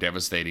 what's more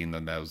devastating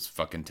than those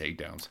fucking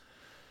takedowns?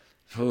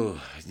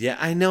 Oh, yeah,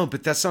 I know,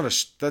 but that's not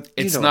a.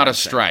 It's not a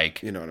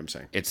strike. You know what I'm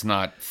saying? It's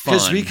not fun.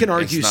 Because we can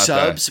argue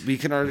subs. We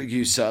can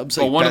argue subs.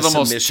 But one of the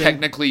most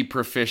technically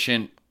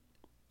proficient,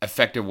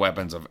 effective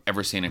weapons I've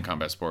ever seen in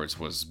combat sports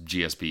was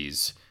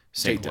GSP's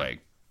single leg.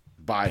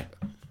 Bye.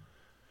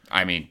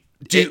 I mean,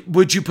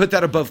 would you put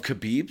that above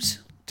Khabib's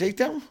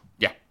takedown?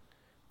 Yeah.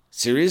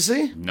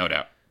 Seriously? No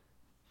doubt.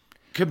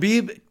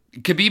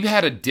 Khabib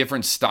had a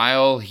different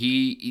style.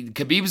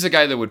 Khabib's a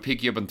guy that would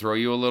pick you up and throw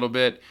you a little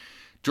bit.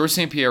 George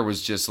St. Pierre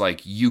was just like,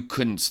 you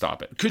couldn't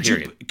stop it. Could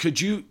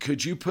you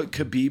put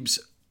Khabib's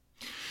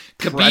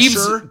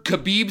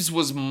Khabib's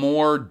was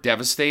more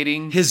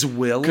devastating. His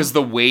will? Because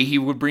the way he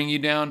would bring you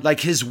down.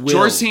 Like his will.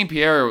 George St.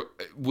 Pierre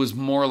was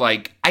more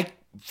like,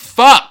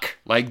 fuck.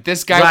 Like,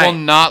 this guy will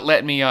not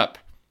let me up.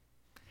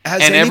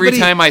 And every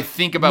time I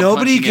think about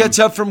nobody punching gets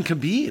him, up from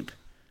Khabib.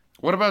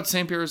 What about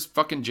St. Pierre's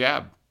fucking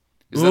jab?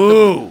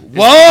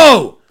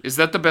 Whoa! Is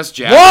that the best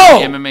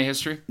jab in MMA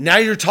history? Now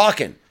you're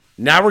talking.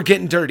 Now we're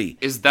getting dirty.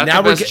 Is that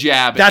the best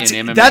jab in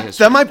MMA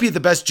history? That might be the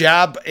best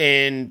jab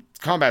in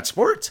combat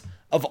sports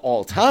of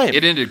all time.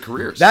 It ended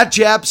careers. That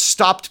jab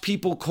stopped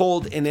people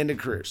cold and ended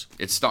careers.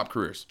 It stopped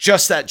careers.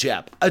 Just that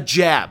jab. A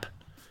jab.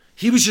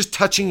 He was just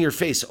touching your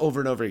face over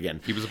and over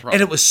again. He was a problem.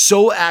 And it was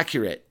so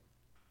accurate.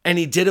 And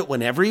he did it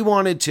whenever he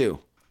wanted to.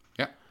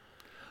 Yeah.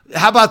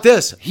 How about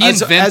this? He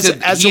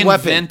invented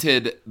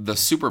the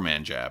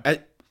Superman jab.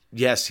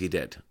 Yes, he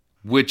did.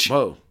 Which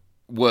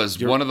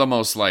was one of the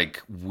most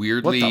like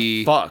weirdly... What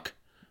the fuck?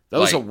 That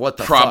was like, a what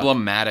the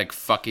problematic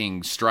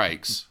fucking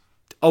strikes.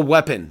 A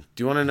weapon.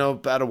 Do you want to know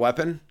about a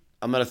weapon?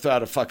 I'm going to throw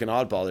out a fucking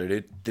oddball there,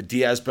 dude. The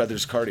Diaz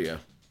brothers cardio.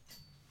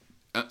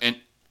 An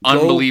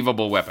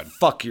unbelievable weapon.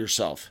 Fuck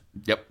yourself.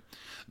 Yep.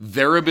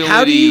 Their ability...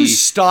 How do you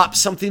stop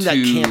something that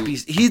can't be...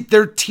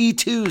 They're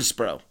T2s,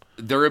 bro.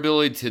 Their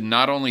ability to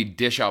not only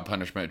dish out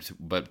punishment,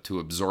 but to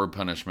absorb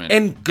punishment.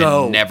 And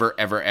go. And never,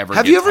 ever, ever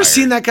Have you ever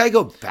seen that guy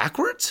go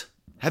backwards?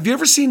 Have you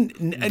ever seen...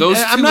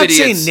 I'm not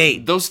saying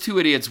Nate. Those two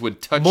idiots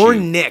would touch More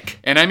you. Nick.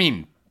 And I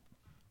mean,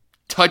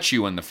 touch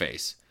you in the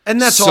face. And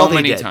that's so all they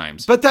many did.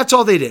 times. But that's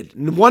all they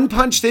did. One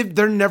punch,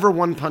 they're never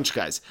one punch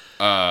guys.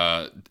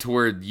 To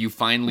where you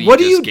finally What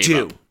do you gave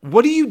do? up.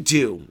 What do you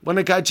do when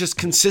a guy just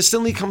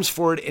consistently comes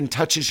forward and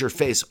touches your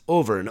face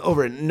over and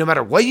over, and no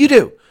matter what you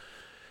do,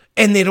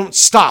 and they don't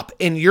stop,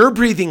 and you're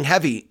breathing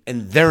heavy,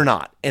 and they're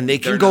not, and they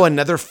can go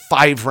another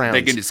 5 rounds.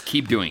 They can just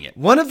keep doing it.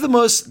 One of the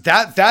most,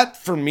 that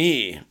for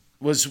me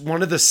was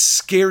one of the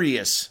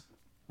scariest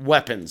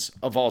weapons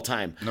of all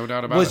time. No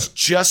doubt about was it.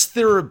 just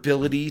their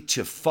ability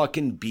to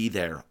fucking be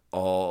there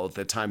all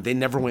the time. They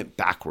never went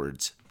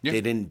backwards. Yeah.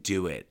 They didn't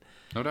do it.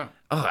 No doubt.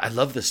 Oh, I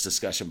love this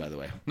discussion, by the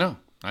way. No,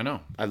 I know.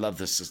 I love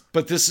this.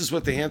 But this is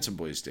what the Handsome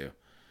Boys do.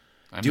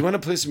 Do you want to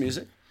play some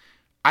music?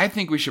 I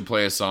think we should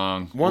play a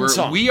song. One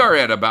song. We are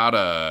at about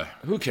a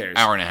Who cares?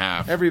 hour and a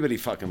half. Everybody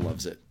fucking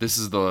loves it. This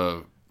is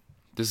the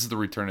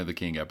Return of the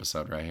King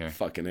episode right here.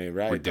 Fucking A,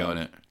 right? We're doing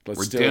it.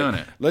 Let's do it.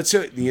 it. Let's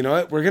do it. You know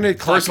what? We're going to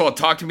clock. First of all,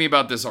 talk to me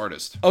about this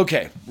artist.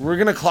 Okay. We're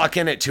going to clock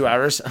in at 2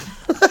 hours.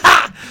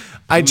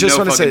 I just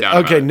want to say,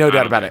 no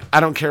doubt about it. I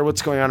don't care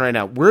what's going on right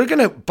now.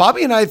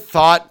 Bobby and I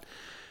thought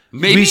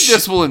maybe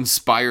this will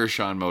inspire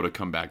Sean Moe to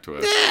come back to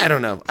us. I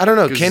don't know.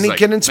 Can he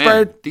get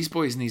inspired? Man, these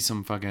boys need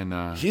some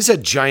fucking... He's a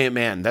giant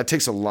man. That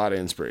takes a lot of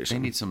inspiration.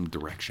 They need some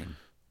direction.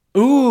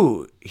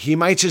 Ooh, he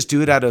might just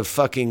do it out of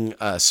fucking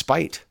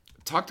spite.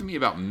 Talk to me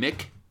about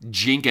Mick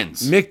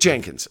Jenkins. Mick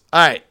Jenkins.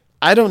 All right.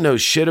 I don't know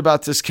shit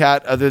about this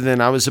cat other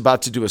than I was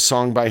about to do a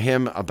song by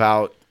him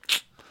about,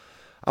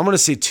 I'm going to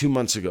say 2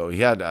 months ago. He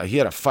had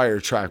a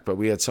fire track, but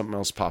we had something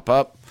else pop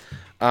up.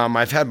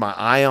 I've had my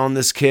eye on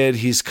this kid.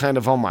 He's kind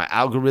of on my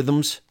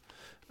algorithms,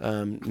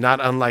 not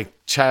unlike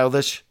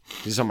Childish.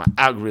 He's on my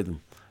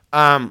algorithm.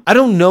 I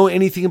don't know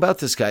anything about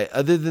this guy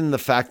other than the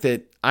fact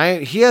that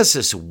he has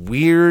this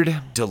weird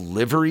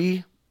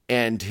delivery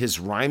and his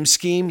rhyme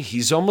scheme.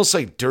 He's almost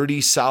like Dirty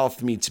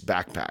South meets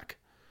Backpack.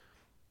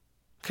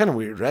 Kind of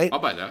weird, right? I'll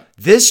buy that.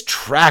 This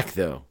track,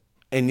 though,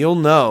 and you'll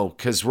know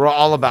because we're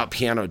all about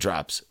piano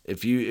drops.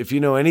 If you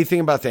know anything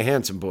about the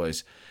Handsome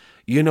Boys,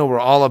 you know we're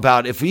all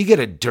about if we get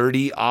a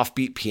dirty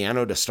offbeat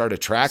piano to start a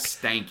track.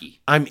 Stanky.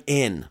 I'm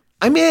in.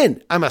 I'm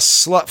a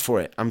slut for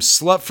it. I'm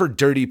slut for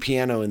dirty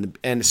piano,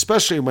 and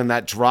especially when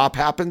that drop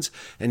happens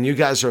and you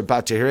guys are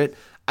about to hear it.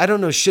 I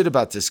don't know shit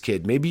about this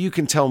kid. Maybe you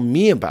can tell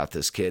me about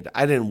this kid.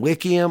 I didn't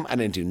wiki him. I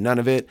didn't do none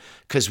of it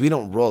because we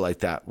don't roll like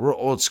that. We're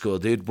old school,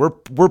 dude. We're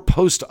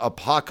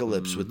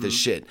post-apocalypse with this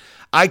shit.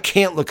 I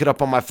can't look it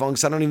up on my phone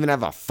because I don't even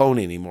have a phone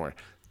anymore.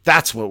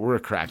 That's what we're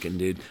cracking,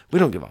 dude. We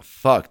don't give a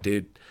fuck,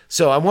 dude.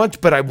 So I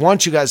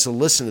want you guys to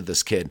listen to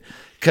this kid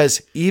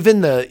because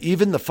even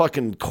the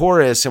fucking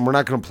chorus, and we're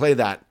not going to play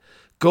that.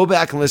 Go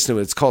back and listen to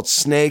it. It's called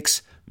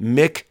Snakes,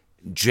 Mick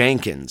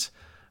Jenkins.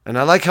 And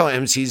I like how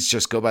MCs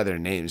just go by their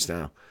names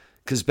now.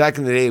 Because back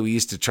in the day, we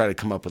used to try to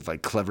come up with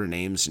like clever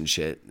names and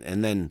shit.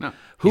 And then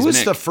who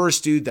was the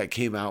first dude that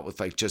came out with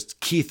like just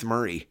Keith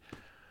Murray?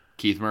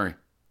 Keith Murray.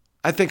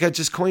 I think I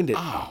just coined it.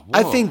 Oh,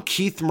 I think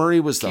Keith Murray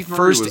was the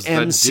first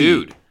MC.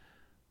 Dude.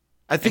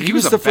 I think he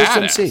was the first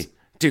MC.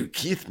 Dude,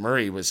 Keith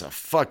Murray was a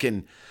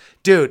fucking...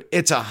 Dude,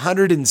 it's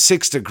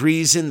 106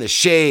 degrees in the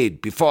shade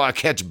before I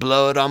catch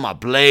blood on my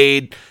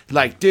blade.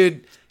 Like,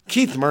 dude...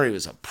 Keith Murray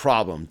was a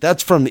problem.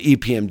 That's from the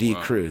EPMD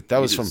crew. That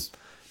was from...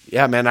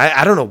 Yeah, man,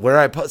 I don't know where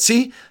I put...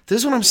 See, this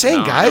is what I'm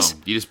saying, guys.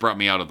 No. You just brought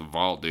me out of the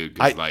vault, dude.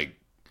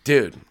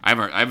 Dude. I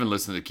haven't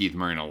listened to Keith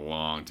Murray in a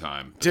long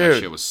time. Dude. That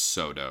shit was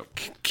so dope.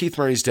 Keith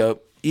Murray's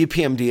dope.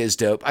 EPMD is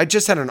dope. I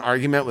just had an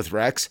argument with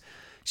Rex.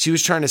 She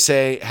was trying to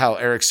say how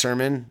Eric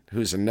Sermon,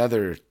 who's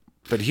another...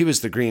 But he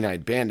was the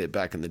Green-Eyed Bandit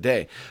back in the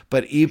day.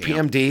 But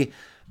EPMD... Yeah.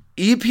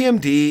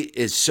 EPMD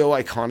is so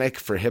iconic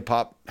for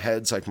hip-hop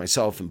heads like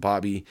myself and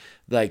Bobby.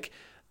 Like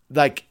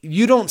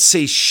you don't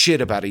say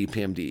shit about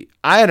EPMD.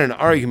 I had an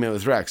argument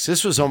with Rex.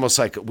 This was almost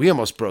like we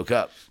almost broke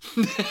up.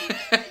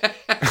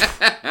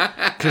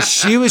 Because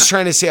she was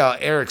trying to say how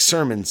Eric's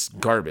sermon's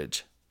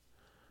garbage.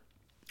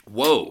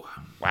 Whoa.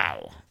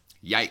 Wow.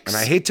 Yikes. And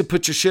I hate to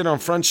put your shit on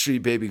Front Street,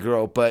 baby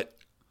girl, but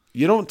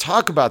you don't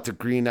talk about the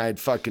green-eyed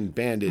fucking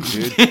bandit,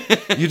 dude.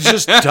 You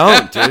just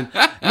don't, dude.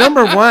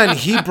 Number one,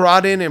 he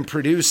brought in and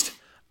produced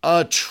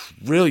a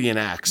trillion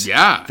acts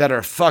that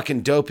are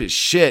fucking dope as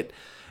shit.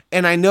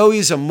 And I know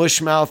he's a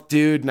mushmouth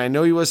dude, and I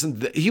know he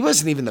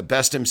wasn't even the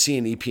best MC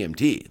in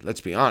EPMD.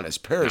 Let's be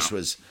honest. Parrish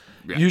was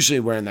usually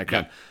wearing that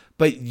crown.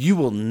 But you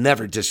will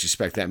never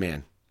disrespect that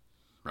man.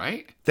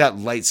 Right? That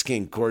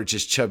light-skinned,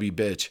 gorgeous, chubby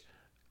bitch.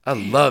 I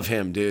love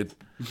him, dude.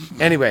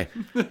 Anyway,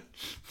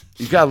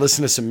 you gotta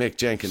listen to some Mick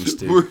Jenkins,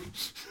 dude.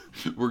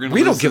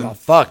 We don't give a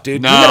fuck,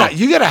 dude. No.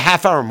 You got a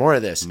half hour more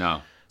of this.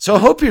 No. So I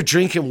hope you're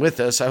drinking with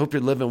us. I hope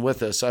you're living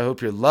with us. I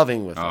hope you're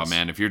loving with us. Oh,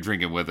 man, if you're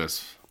drinking with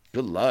us.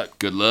 Good luck.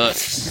 Good luck.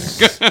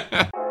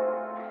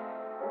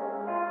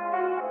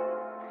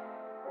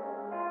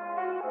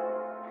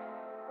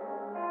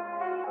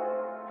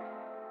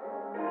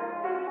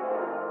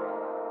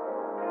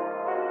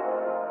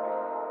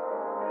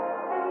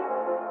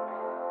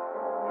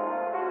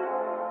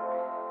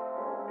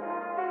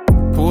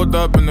 Pulled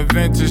up in the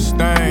vintage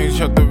stains,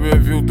 shut the rear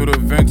view through the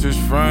vintage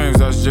frames.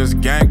 That's just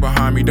gang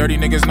behind me. Dirty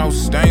niggas, no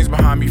stains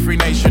behind me. Free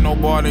nation, no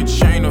ball and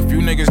chain. A few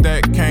niggas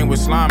that came with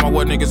slime or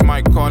what niggas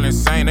might call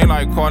insane. They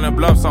like calling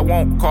bluffs, I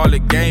won't call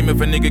it game.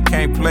 If a nigga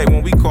can't play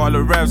when we call the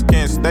refs,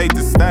 can't state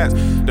the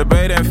stats.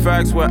 Debating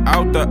facts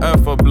without the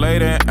F, a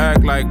blatant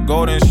act like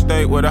Golden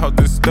State without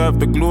the step.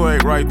 The glue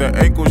ain't right, the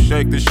ankle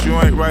shake, the shoe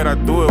ain't right. I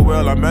do it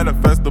well, I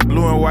manifest the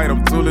blue and white.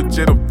 I'm too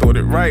legit, I'm doing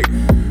it right.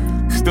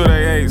 Still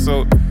they hate,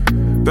 so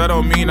that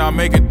don't mean I'll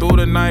make it through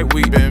the night.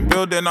 We been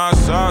building our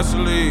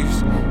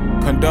saucilies,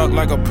 conduct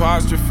like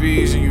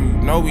apostrophes, and you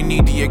know we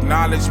need the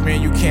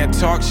acknowledgement. You can't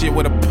talk shit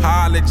with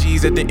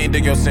apologies at the end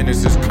of your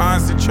sentences.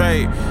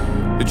 Concentrate,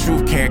 the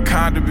truth can't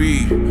kinda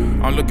be.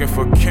 I'm looking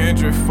for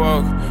kindred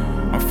folk,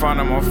 I'm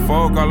finding my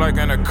folk I like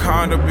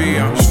anaconda be.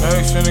 I'm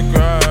snakes in the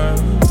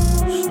grass,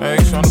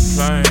 snakes on the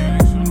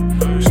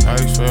plane,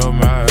 snakes for your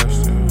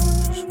master.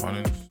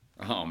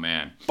 Oh,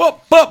 man.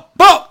 Bop, bop,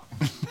 bop!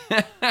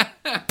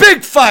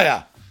 Big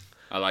fire!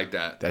 I like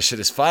that. That shit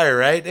is fire,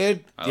 right,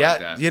 dude? I like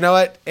that. You know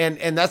what?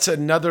 And that's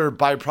another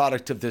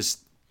byproduct of this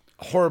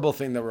horrible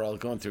thing that we're all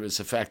going through is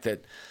the fact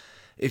that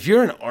if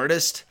you're an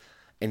artist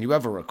and you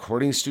have a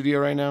recording studio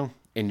right now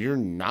and you're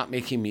not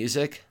making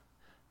music,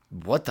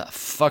 what the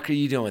fuck are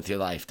you doing with your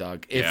life,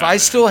 dog? If I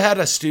still had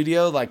a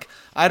studio, like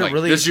I had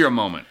this is your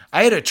moment.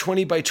 I had a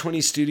 20 by 20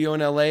 studio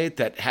in LA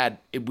that had,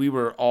 we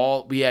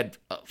had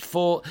a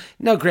full,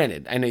 now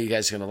granted, I know you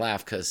guys are going to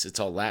laugh because it's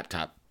all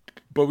laptop,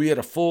 but we had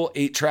a full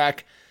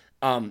 8-track.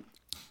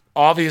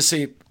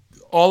 Obviously,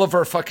 all of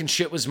our fucking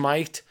shit was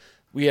mic'd.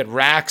 We had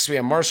racks, we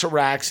had Marshall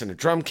racks and a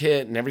drum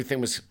kit, and everything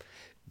was.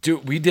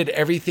 Dude, we did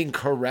everything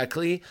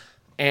correctly.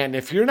 And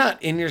if you're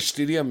not in your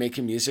studio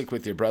making music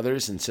with your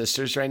brothers and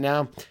sisters right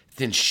now,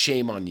 then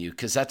shame on you,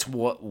 because that's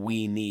what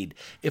we need.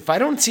 If I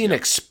don't see an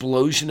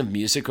explosion of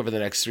music over the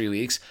next 3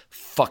 weeks,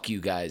 fuck you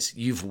guys.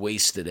 You've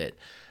wasted it.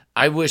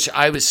 I wish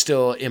I was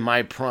still in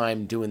my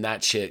prime doing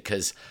that shit,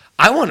 because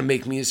I want to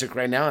make music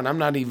right now, and I'm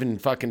not even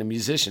fucking a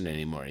musician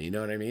anymore. You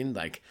know what I mean?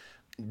 Like,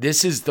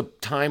 this is the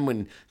time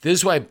when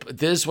this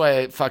is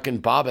why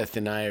fucking Bobbeth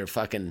and I are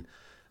fucking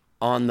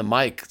on the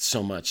mic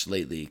so much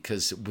lately,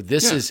 because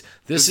this is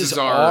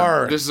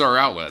our outlet.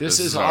 This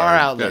is our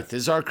outlet.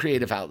 This is our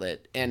creative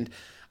outlet. And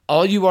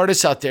all you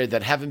artists out there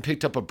that haven't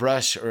picked up a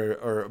brush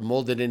or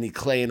molded any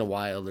clay in a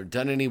while or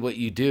done any what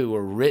you do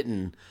or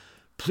written,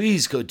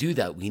 please go do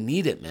that. We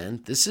need it,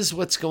 man. This is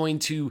what's going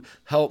to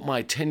help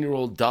my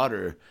 10-year-old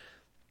daughter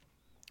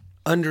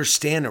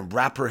understand and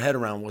wrap her head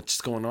around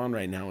what's going on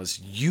right now is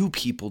you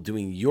people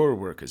doing your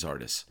work as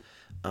artists.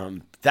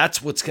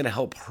 That's what's going to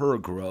help her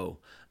grow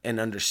and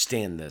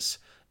understand this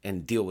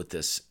and deal with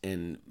this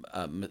and,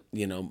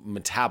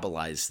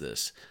 metabolize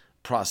this,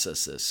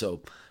 process this.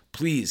 So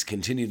please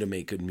continue to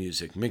make good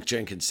music. Mick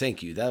Jenkins,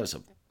 thank you. That was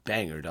a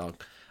banger,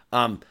 dog.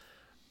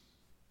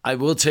 I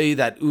will tell you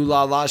that ooh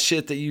la la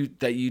shit that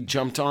you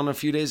jumped on a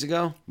few days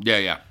ago.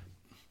 Yeah.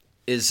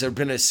 Is there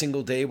been a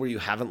single day where you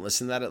haven't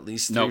listened to that at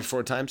least 3 or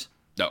 4 times?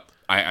 No.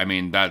 I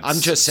mean, that's I'm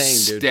just saying,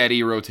 dude.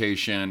 Steady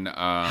rotation.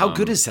 How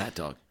good is that,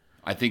 dog?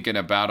 I think in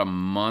about a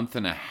month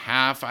and a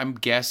half, I'm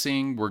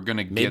guessing we're going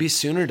to get... Maybe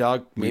sooner,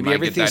 dog. Maybe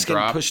everything's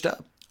getting pushed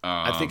up.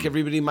 I think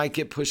everybody might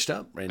get pushed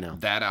up right now.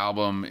 That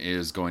album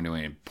is going to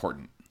be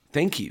important.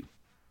 Thank you.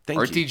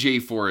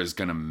 RTJ4 is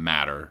going to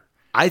matter.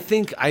 I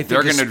think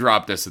they're going to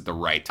drop this at the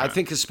right time. I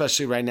think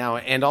especially right now.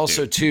 And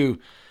also, too,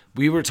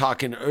 we were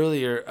talking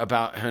earlier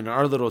about in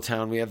our little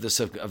town, we have this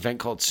event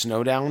called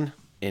Snowdown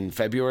in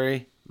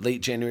February,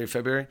 late January,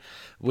 February,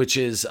 which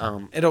is,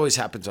 it always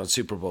happens on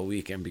Super Bowl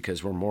weekend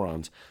because we're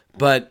morons.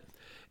 But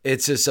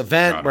it's this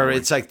event where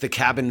it's like the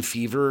cabin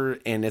fever,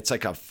 and it's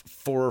like a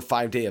 4 or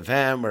 5 day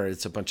event where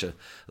it's a bunch of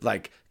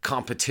like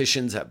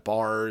competitions at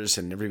bars,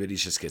 and everybody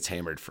just gets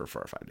hammered for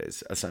 4 or 5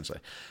 days, essentially.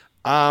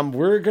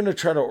 We're going to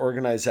try to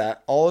organize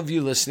that. All of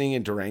you listening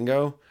in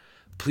Durango,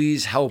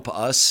 please help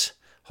us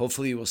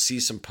Hopefully we'll see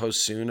some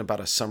posts soon about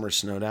a summer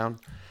snowdown.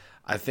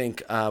 I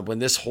think when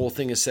this whole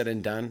thing is said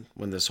and done,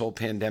 when this whole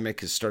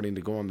pandemic is starting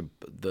to go on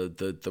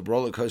the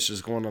roller coaster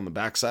is going on the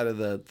backside of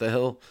the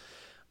hill,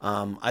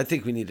 I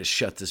think we need to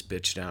shut this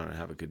bitch down and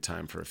have a good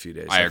time for a few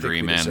days. I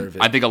agree, man.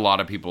 I think a lot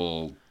of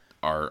people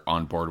are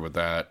on board with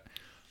that.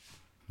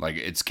 Like,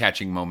 it's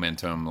catching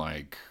momentum,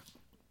 like,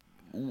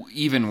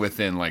 even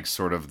within, like,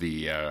 sort of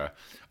the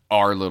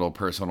our little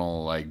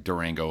personal, like,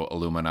 Durango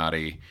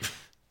Illuminati.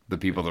 The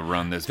people that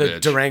run this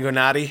bitch.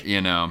 Durango-nati? You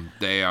know,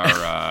 they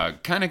are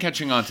kind of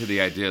catching on to the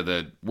idea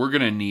that we're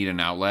going to need an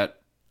outlet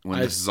when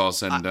this is all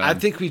said and done. I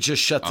think we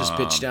just shut this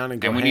bitch down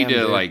and go and we need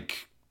to,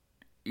 like,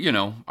 you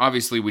know,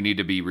 obviously we need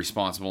to be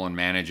responsible and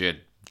manage it,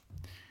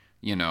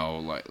 you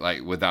know,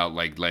 like without,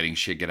 like, letting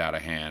shit get out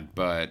of hand.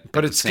 But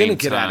it's going to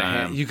get out of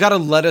hand. You got to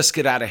let us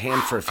get out of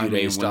hand for a few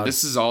days, when dog.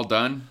 this is all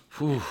done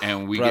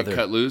and we get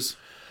cut loose,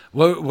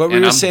 what were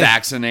and you I'm saying?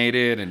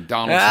 Vaccinated and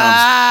Donald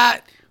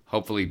Trump's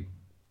hopefully...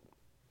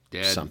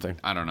 dead. Something.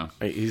 I don't know.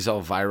 He's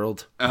all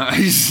viraled.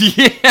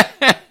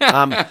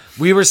 Yeah.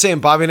 We were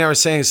saying, Bobby and I were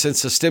saying,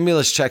 since the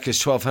stimulus check is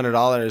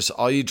 $1,200,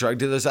 all you drug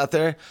dealers out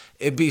there,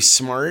 it'd be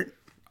smart.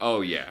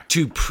 Oh, yeah.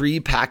 To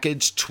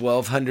pre-package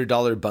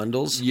 $1,200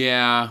 bundles.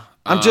 Yeah.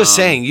 I'm just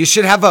saying, you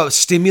should have a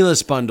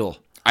stimulus bundle.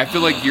 I feel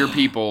like your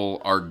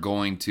people are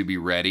going to be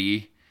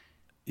ready.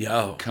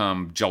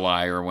 Come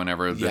July or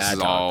whenever this is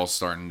all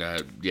starting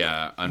to,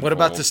 unfold. What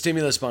about the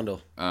stimulus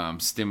bundle?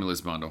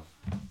 Stimulus bundle.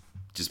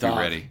 Just be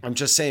ready. I'm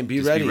just saying,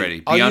 be ready. Be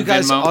ready. All be on you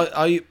guys, Venmo.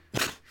 all you...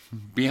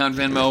 Be on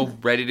Venmo,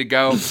 ready to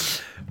go.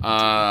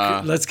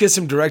 Let's get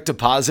some direct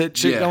deposit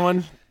shit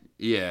going.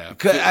 Yeah.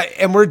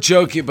 And we're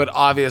joking, but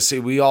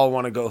obviously we all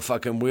want to go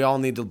we all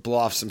need to blow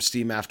off some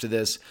steam after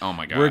this. Oh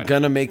my God. We're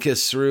going to make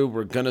this through.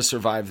 We're going to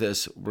survive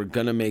this. We're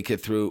going to make it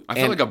through. I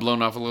feel like I've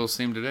blown off a little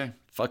steam today.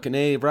 Fucking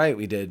A, right?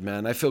 We did,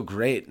 man. I feel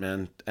great,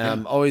 man.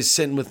 Always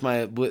sitting with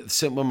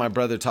my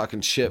brother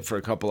talking shit for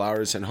a couple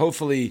hours, and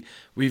hopefully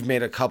we've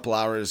made a couple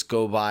hours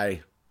go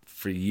by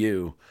for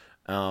you.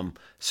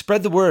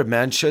 Spread the word,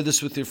 man. Share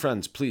this with your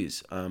friends,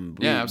 please.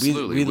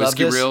 Absolutely. We love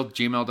this.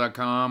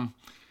 WhiskeyReal@gmail.com.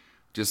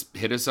 Just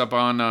hit us up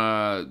on,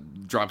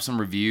 drop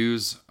some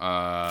reviews. We're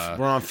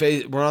on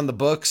we're on the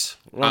books.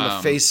 We're on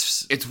the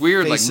face. It's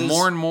weird. Faces. Like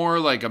more and more,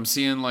 like I'm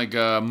seeing like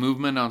a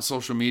movement on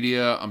social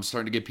media. I'm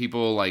starting to get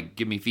people like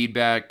give me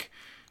feedback.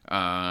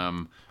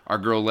 Our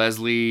girl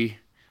Leslie,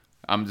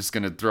 I'm just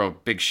gonna throw a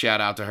big shout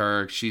out to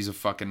her. She's a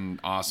fucking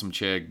awesome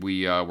chick.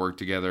 We worked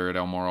together at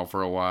El Moro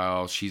for a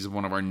while. She's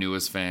one of our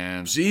newest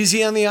fans. She's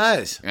easy on the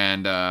eyes,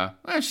 and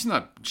she's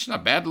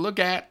not bad to look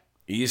at.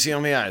 Easy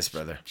on the eyes,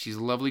 brother. She's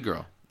a lovely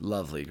girl.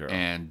 Lovely girl.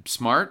 And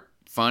smart,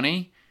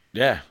 funny.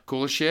 Yeah.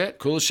 Cool as shit.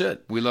 Cool as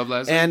shit. We love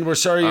Leslie. And we're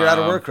sorry you're out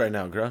of work right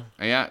now, girl.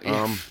 Yeah.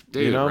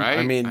 Dude, you know, right?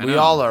 I mean, we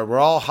all are. We're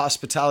all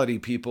hospitality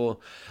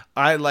people.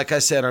 Like I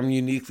said, I'm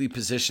uniquely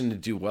positioned to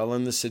do well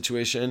in this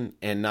situation,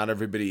 and not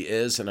everybody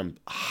is, and I'm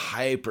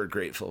hyper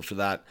grateful for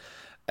that.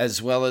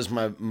 As well as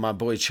my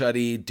boy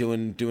C.H.U.D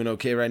doing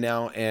okay right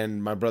now,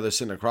 and my brother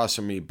sitting across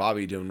from me,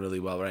 Bobby, doing really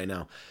well right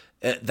now.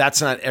 That's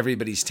not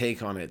everybody's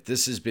take on it.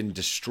 This has been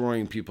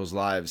destroying people's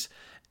lives.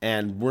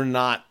 And we're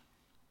not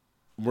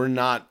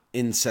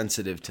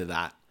insensitive to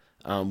that.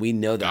 We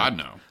know that. God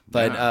no.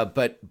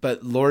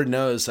 But Lord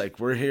knows, like,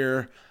 we're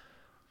here.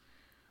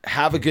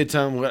 Have a good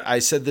time. I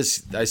said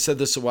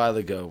this a while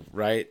ago,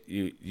 right?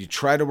 You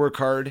try to work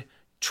hard,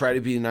 try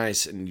to be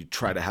nice, and you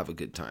try to have a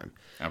good time.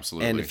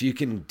 Absolutely. And if you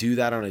can do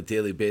that on a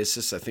daily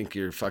basis, I think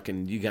you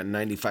got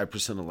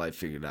 95% of life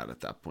figured out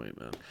at that point,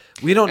 man.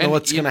 We don't know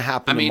what's going to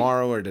happen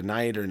tomorrow or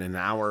tonight or in an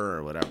hour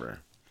or whatever.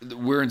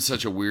 We're in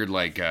such a weird,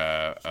 like,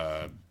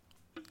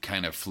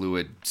 kind of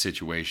fluid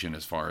situation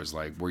as far as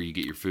like where you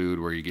get your food,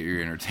 where you get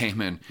your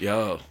entertainment.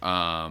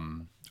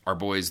 Our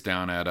boys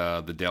down at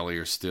the deli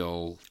are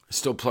still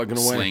plugging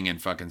away, slinging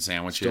fucking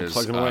sandwiches.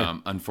 Still plugging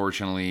away.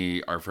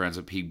 Unfortunately, our friends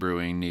at Peak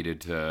Brewing needed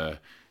to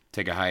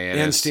take a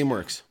hiatus. And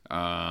Steamworks.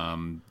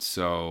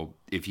 So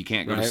if you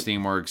can't go to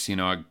Steamworks, you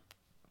know,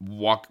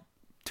 walk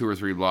 2 or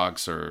 3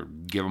 blocks or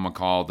give them a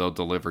call. They'll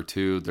deliver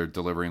too. They're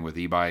delivering with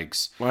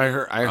e-bikes. Well, I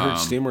heard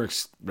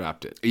Steamworks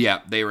wrapped it. Yeah,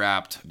 they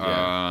wrapped.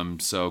 Yeah.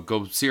 So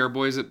go see our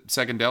boys at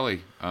Second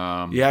Deli.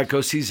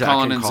 Go see Zach.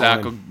 Colin and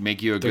Zach will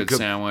make you a good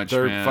sandwich.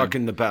 They're man.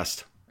 fucking the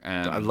best.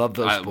 And I love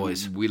those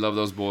boys. We love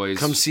those boys.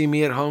 Come see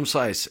me at Home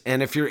Slice.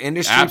 And if you're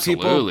industry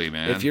people,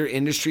 man. If you're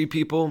industry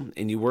people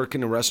and you work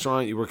in a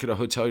restaurant, you work at a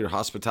hotel, you're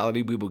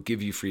hospitality, we will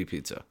give you free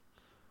pizza.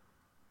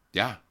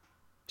 Yeah.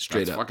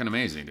 Straight That's up. fucking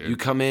amazing, dude. You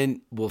come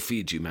in, we'll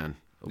feed you, man.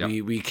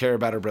 Yep. We care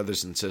about our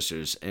brothers and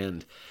sisters,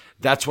 and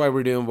that's why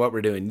we're doing what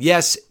we're doing.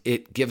 Yes,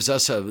 it gives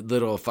us a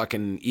little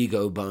fucking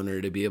ego boner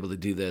to be able to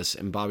do this,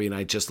 and Bobby and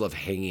I just love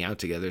hanging out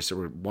together, so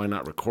why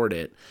not record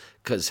it?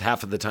 Because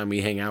half of the time we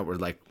hang out, we're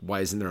like,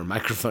 why isn't there a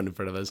microphone in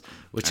front of us?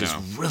 Which is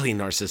really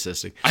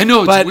narcissistic. I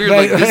know, it's weird.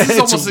 Like, this is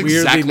almost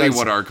exactly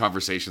what our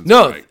conversations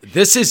are like.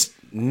 This is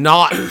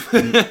not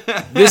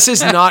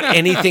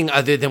anything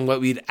other than what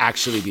we'd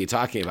actually be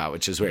talking about,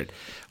 which is weird.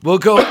 We'll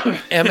go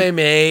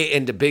MMA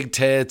into big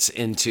tits,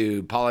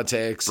 into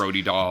politics.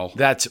 Brody doll.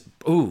 That's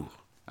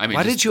I mean,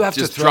 why did you have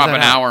just to throw drop that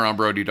an out? hour on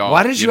Brody Dahl?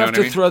 Why did you know have what I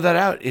to mean? throw that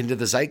out into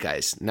the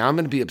zeitgeist? Now I'm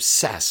going to be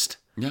obsessed.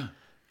 Yeah.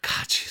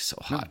 God, she's so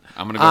hot.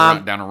 I'm going to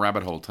go down a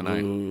rabbit hole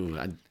tonight. Ooh,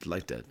 I'd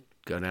like to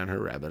go down her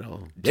rabbit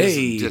hole.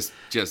 Just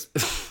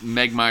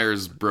Meg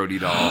Myers, Brody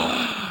Dahl,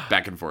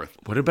 back and forth.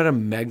 What about a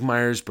Meg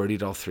Myers, Brody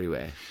Dahl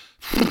three-way?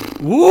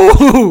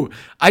 Woo!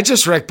 I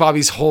just wrecked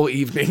Bobby's whole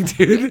evening,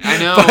 dude. I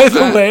know. By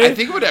the way, I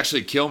think it would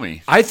actually kill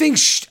me. I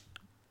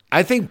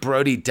think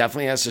Brody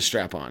definitely has to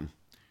strap on.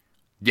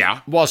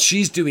 Yeah. While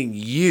she's doing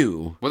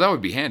you. Well, that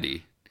would be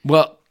handy.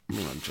 Well,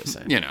 I'm just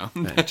saying. You know.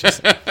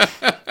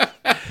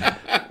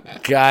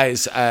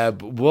 Guys,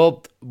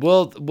 we're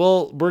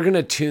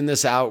gonna tune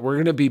this out. We're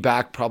gonna be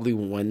back probably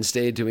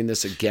Wednesday doing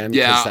this again.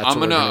 Yeah, that's I'm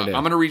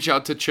gonna reach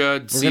out to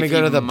Chud. We're gonna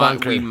go to the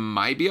bunker. We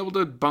might be able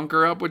to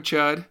bunker up with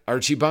Chud.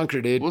 Archie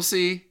Bunker, dude. We'll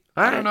see.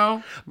 All I right. don't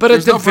know. But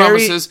there's at no the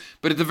very promises.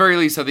 But at the very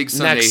least, I think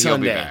Sunday he'll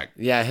be back.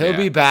 Yeah, he'll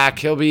be back.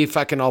 He'll be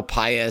fucking all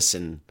pious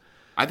and.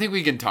 I think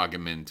we can talk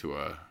him into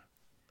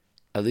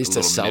at least a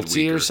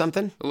Celtsy or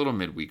something. A little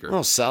midweeker. A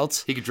little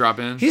Celts. He could drop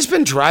in. He's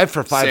been dry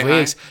for 5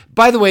 weeks. Hi.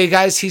 By the way,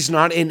 guys, he's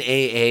not in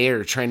AA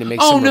or trying to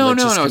make some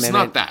religious commitment. It's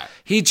not that.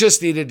 He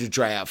just needed to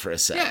dry out for a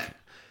sec. Yeah.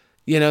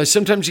 You know,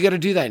 sometimes you got to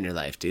do that in your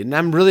life, dude. And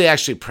I'm really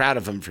actually proud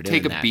of him for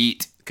doing that. Take a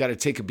beat. Got to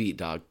take a beat,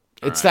 dog.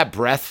 It's that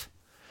breath.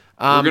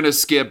 We're going to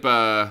skip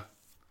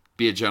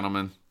Be a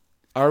Gentleman.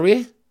 Are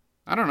we?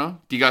 I don't know.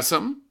 Do you got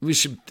something? We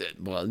should.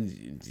 Well,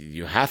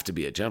 you have to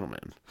be a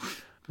gentleman,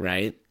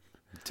 right?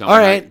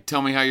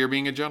 Tell me how you're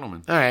being a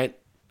gentleman. All right.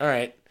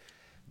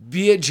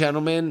 Be a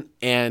gentleman,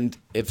 and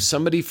if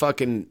somebody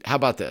fucking... How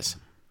about this?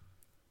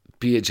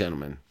 Be a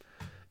gentleman.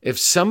 If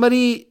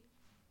somebody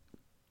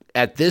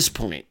at this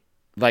point,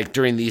 like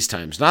during these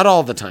times, not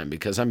all the time,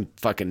 because I'm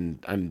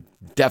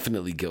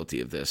definitely guilty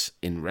of this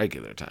in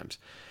regular times.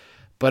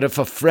 But if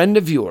a friend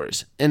of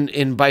yours,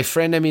 and by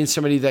friend I mean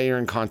somebody that you're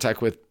in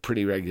contact with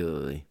pretty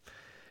regularly,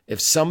 if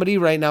somebody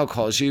right now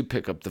calls you,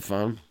 pick up the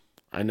phone.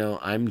 I know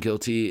I'm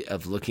guilty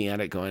of looking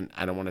at it going,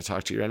 I don't want to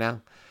talk to you right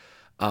now.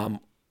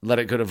 Let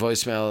it go to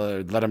voicemail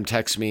or let them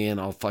text me and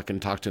I'll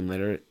fucking talk to them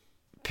later.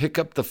 Pick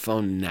up the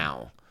phone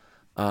now.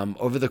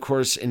 Over the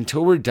course,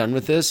 until we're done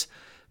with this,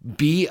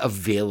 be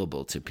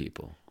available to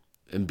people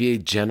and be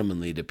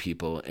gentlemanly to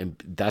people. And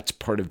that's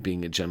part of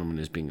being a gentleman,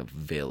 is being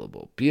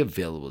available. Be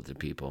available to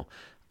people.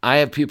 I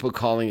have people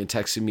calling and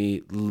texting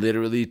me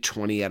literally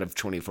 20 out of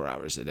 24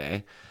 hours a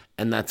day.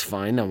 And that's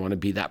fine. I want to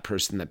be that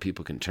person that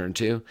people can turn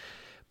to.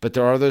 But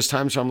there are those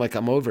times where I'm like,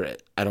 I'm over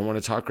it. I don't want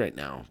to talk right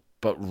now.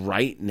 But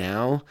right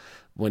now,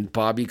 when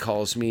Bobby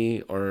calls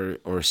me or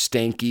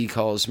Stanky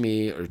calls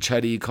me or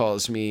Chuddy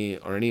calls me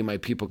or any of my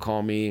people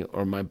call me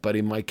or my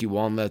buddy Mikey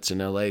Walnuts in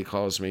LA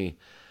calls me,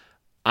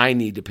 I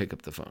need to pick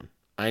up the phone.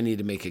 I need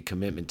to make a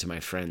commitment to my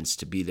friends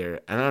to be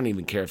there. And I don't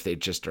even care if they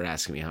just are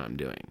asking me how I'm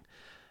doing.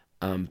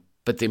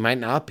 But they might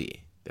not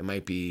be. They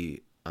might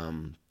be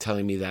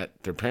telling me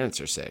that their parents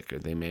are sick, or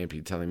they may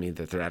be telling me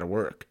that they're out of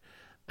work.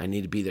 I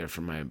need to be there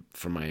for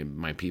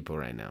my people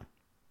right now.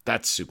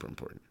 That's super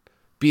important.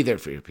 Be there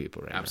for your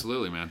people right now.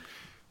 Absolutely, man.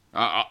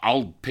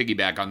 I'll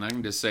piggyback on that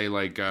and just say,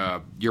 like,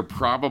 you're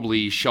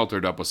probably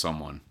sheltered up with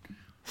someone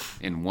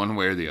in one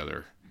way or the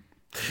other.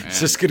 Is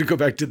this going to go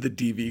back to the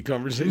DV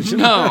conversation?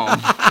 No.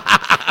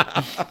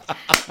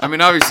 I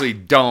mean, obviously,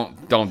 don't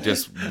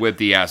just whip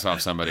the ass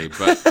off somebody,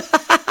 but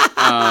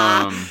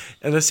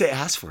unless they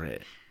ask for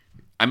it.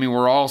 I mean,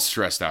 we're all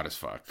stressed out as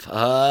fuck.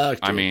 Fuck.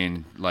 I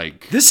mean,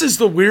 like, this is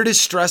the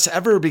weirdest stress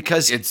ever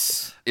because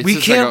it's we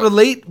can't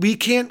relate. We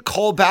can't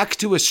call back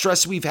to a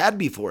stress we've had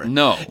before.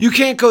 No, you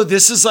can't go.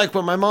 This is like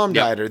when my mom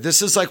died, or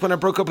this is like when I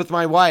broke up with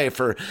my wife,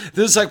 or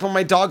this is like when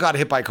my dog got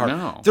hit by a car.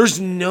 No,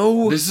 there's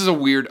no. This is a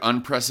weird,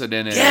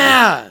 unprecedented,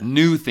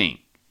 new thing,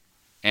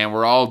 and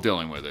we're all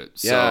dealing with it.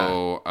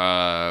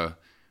 So,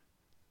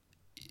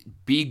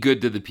 be good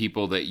to the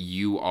people that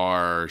you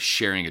are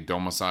sharing a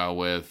domicile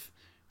with.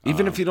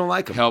 Even if you don't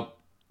like them. Help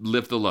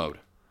lift the load.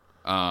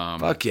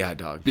 Fuck yeah,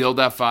 dog. Build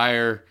that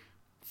fire.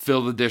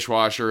 Fill the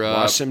dishwasher up.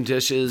 Wash some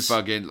dishes.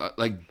 Fucking,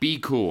 like, be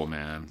cool,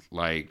 man.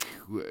 Like,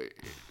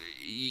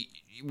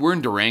 we're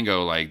in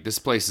Durango. Like, this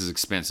place is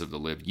expensive to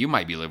live. You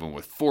might be living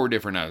with 4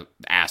 different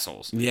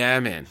assholes. Yeah,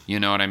 man. You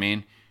know what I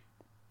mean?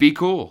 Be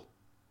cool.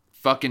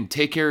 Fucking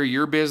take care of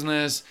your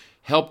business.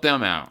 Help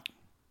them out.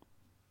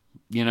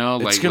 You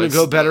know? It's going to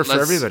go better for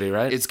everybody,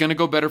 right? It's going to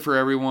go better for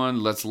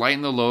everyone. Let's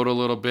lighten the load a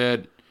little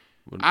bit.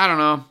 I don't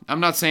know. I'm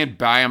not saying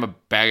buy him a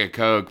bag of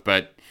Coke,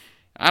 but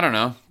I don't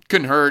know.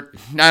 Couldn't hurt.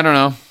 I don't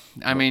know.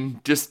 I mean,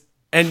 just...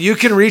 And you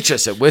can reach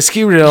us at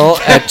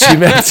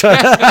whiskeyreal@gmail.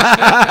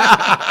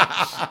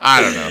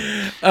 I don't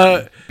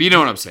know. But you know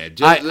what I'm saying.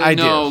 Just, I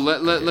do.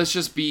 Let's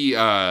just be...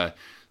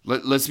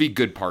 let's be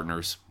good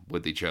partners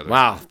with each other.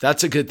 Wow,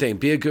 that's a good thing.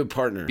 Be a good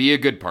partner. Be a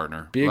good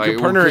partner. Be a good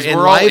partner in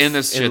we're life, all in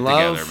this shit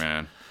together,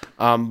 man.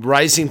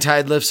 Rising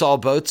tide lifts all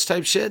boats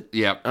type shit.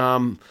 Yep.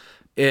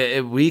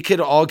 We could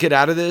all get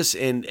out of this.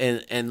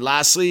 And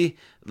lastly,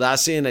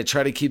 and I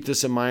try to keep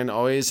this in mind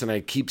always, and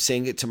I keep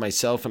saying it to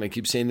myself, and I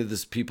keep saying to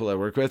the people I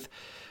work with,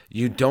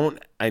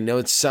 I know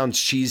it sounds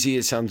cheesy,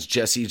 it sounds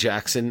Jesse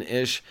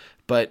Jackson-ish,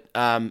 But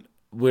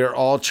we're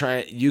all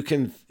trying.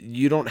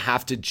 You don't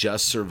have to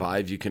just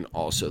survive. You can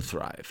also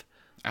thrive.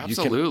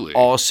 Absolutely. You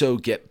can also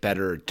get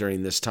better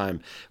during this time.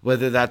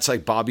 Whether that's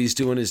like Bobby's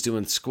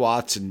doing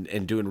squats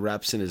and doing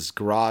reps in his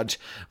garage,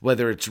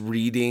 whether it's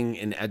reading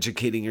and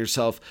educating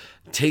yourself,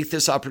 take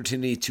this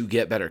opportunity to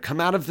get better.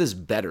 Come out of this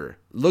better.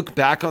 Look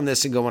back on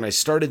this and go, when I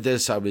started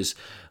this, I was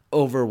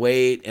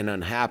overweight and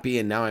unhappy,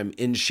 and now I'm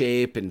in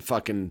shape and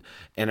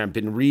I've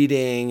been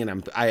reading, and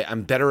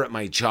I'm better at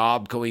my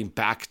job, going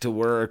back to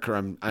work,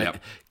 or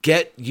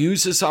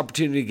use this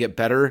opportunity to get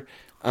better.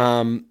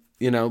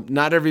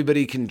 Not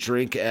everybody can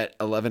drink at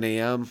 11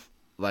 a.m.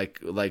 like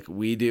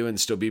we do and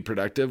still be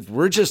productive.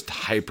 We're just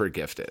hyper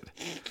gifted,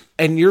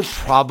 and you're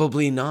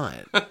probably not,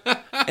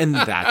 and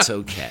that's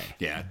okay.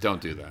 Yeah,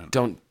 don't do that.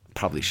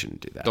 Probably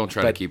shouldn't do that. Don't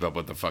try to keep up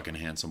with the fucking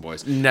handsome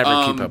boys. Never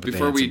keep up with the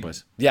handsome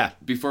boys. Yeah.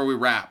 Before we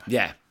wrap.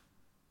 Yeah.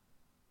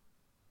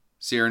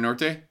 Sierra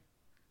Norte?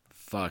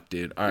 Fuck,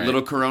 dude. All right.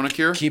 Little Corona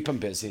cure? Keep them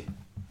busy.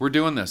 We're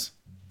doing this.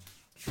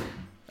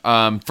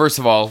 First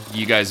of all,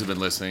 you guys have been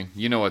listening.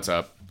 You know what's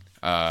up.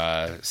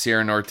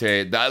 Sierra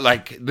Norte.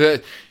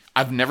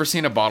 I've never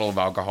seen a bottle of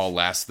alcohol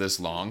last this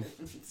long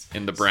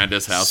in the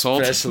Brandis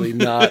household. Especially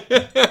not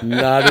in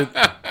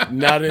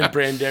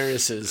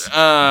Branderis's.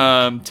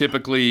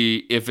 Typically,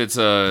 if it's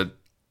a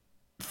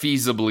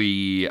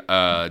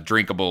feasibly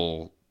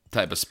drinkable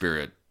type of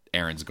spirit,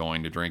 Aaron's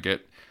going to drink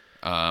it.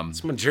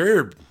 It's my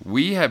gerb.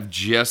 We have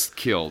just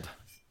killed,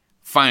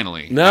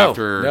 finally, No,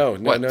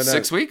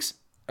 6 weeks?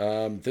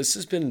 This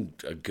has been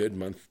a good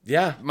month.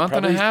 Yeah. Month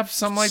and a half,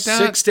 something like that?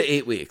 6 to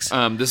 8 weeks.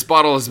 This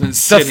bottle has been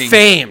sitting. The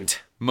famed.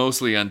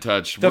 Mostly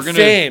untouched. We're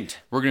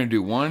gonna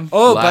do one.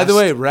 Oh, by the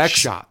way,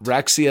 Rex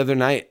the other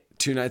night,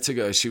 2 nights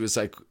ago, she was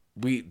like,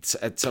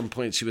 at some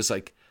point she was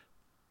like,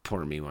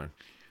 pour me one.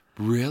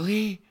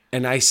 Really?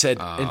 And I said,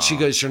 and she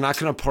goes, you're not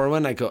going to pour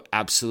one? I go,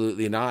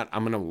 absolutely not.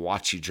 I'm going to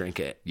watch you drink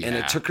it. Yeah. And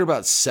it took her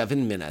about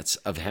 7 minutes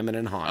of hemming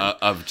and hawing.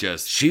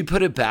 She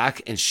put it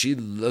back and she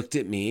looked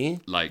at me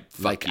like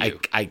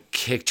I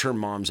kicked her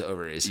mom's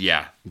ovaries.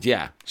 Yeah.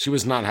 Yeah. She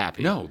was not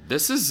happy. No,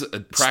 this is a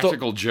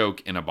practical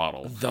joke in a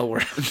bottle.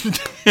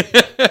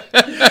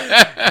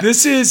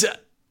 This is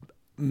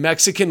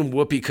Mexican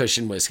whoopee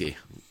cushion whiskey.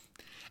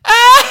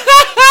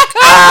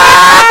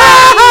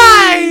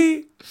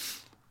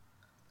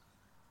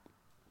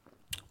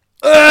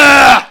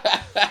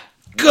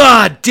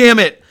 God damn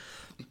it.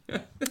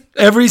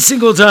 Every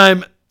single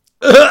time.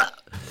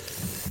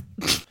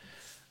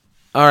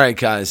 All right,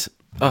 guys.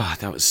 Oh,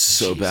 that was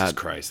so bad. Jesus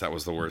Christ, that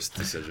was the worst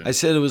decision. I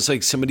said it was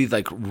like somebody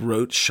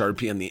wrote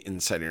Sharpie on the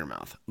inside of your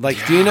mouth.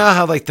 Do you know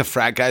how the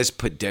frat guys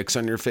put dicks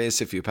on your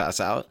face if you pass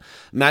out?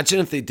 Imagine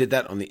if they did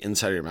that on the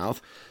inside of your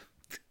mouth,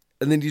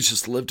 and then you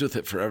just lived with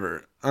it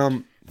forever.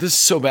 This is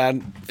so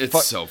bad.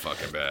 It's so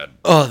fucking bad.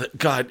 Oh,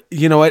 God.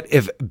 You know what?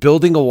 If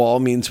building a wall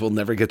means we'll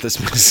never get this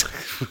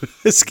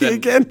whiskey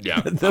again,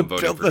 yeah, I'm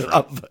voting for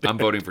Trump. I'm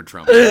voting for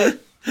Trump.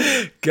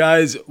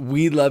 Guys,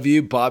 we love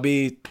you.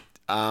 Bobby,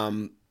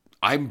 I'm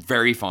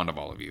very fond of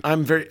all of you.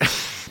 I'm very...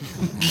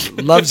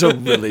 Love's a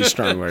really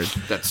strong word.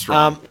 That's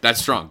strong.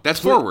 That's strong. That's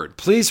forward.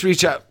 Please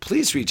reach out.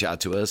 Please reach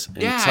out to us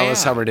and tell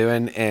us how we're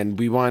doing. And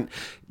we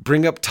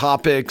bring up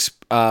topics.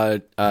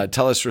 Tell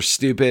us we're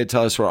stupid.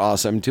 Tell us we're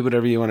awesome. Do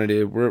whatever you want to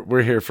do.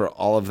 We're here for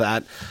all of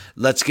that.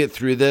 Let's get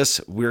through this.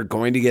 We're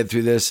going to get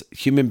through this.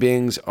 Human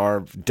beings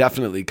are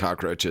definitely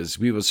cockroaches.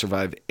 We will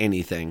survive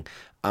anything.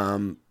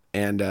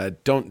 And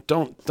don't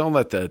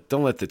let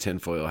the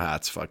tinfoil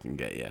hats fucking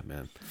get you,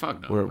 man.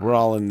 Fuck no. We're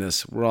all in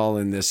this. We're all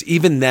in this.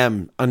 Even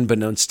them,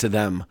 unbeknownst to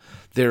them,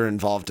 they're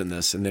involved in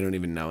this and they don't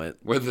even know it.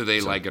 Whether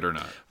they like it or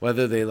not.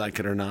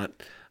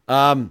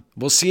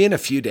 We'll see you in a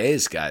few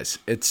days, guys.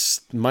 It's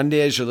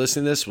Monday as you're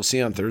listening to this. We'll see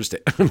you on Thursday.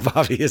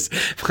 Bobby's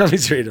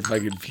ready to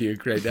fucking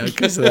puke right now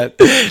because of that.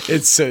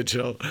 It's so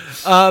chill.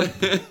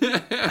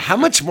 How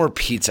much more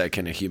pizza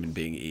can a human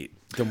being eat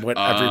than what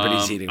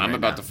everybody's eating right now? I'm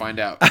about to find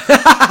out.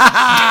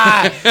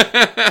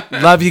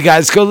 Love you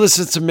guys. Go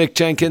listen to Mick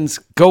Jenkins.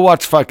 Go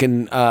watch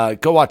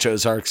go watch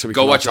Ozark.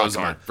 Go watch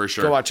Ozark for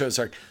sure. Go watch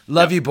Ozark.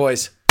 Love you,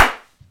 boys.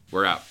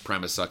 We're out.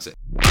 Premise sucks it.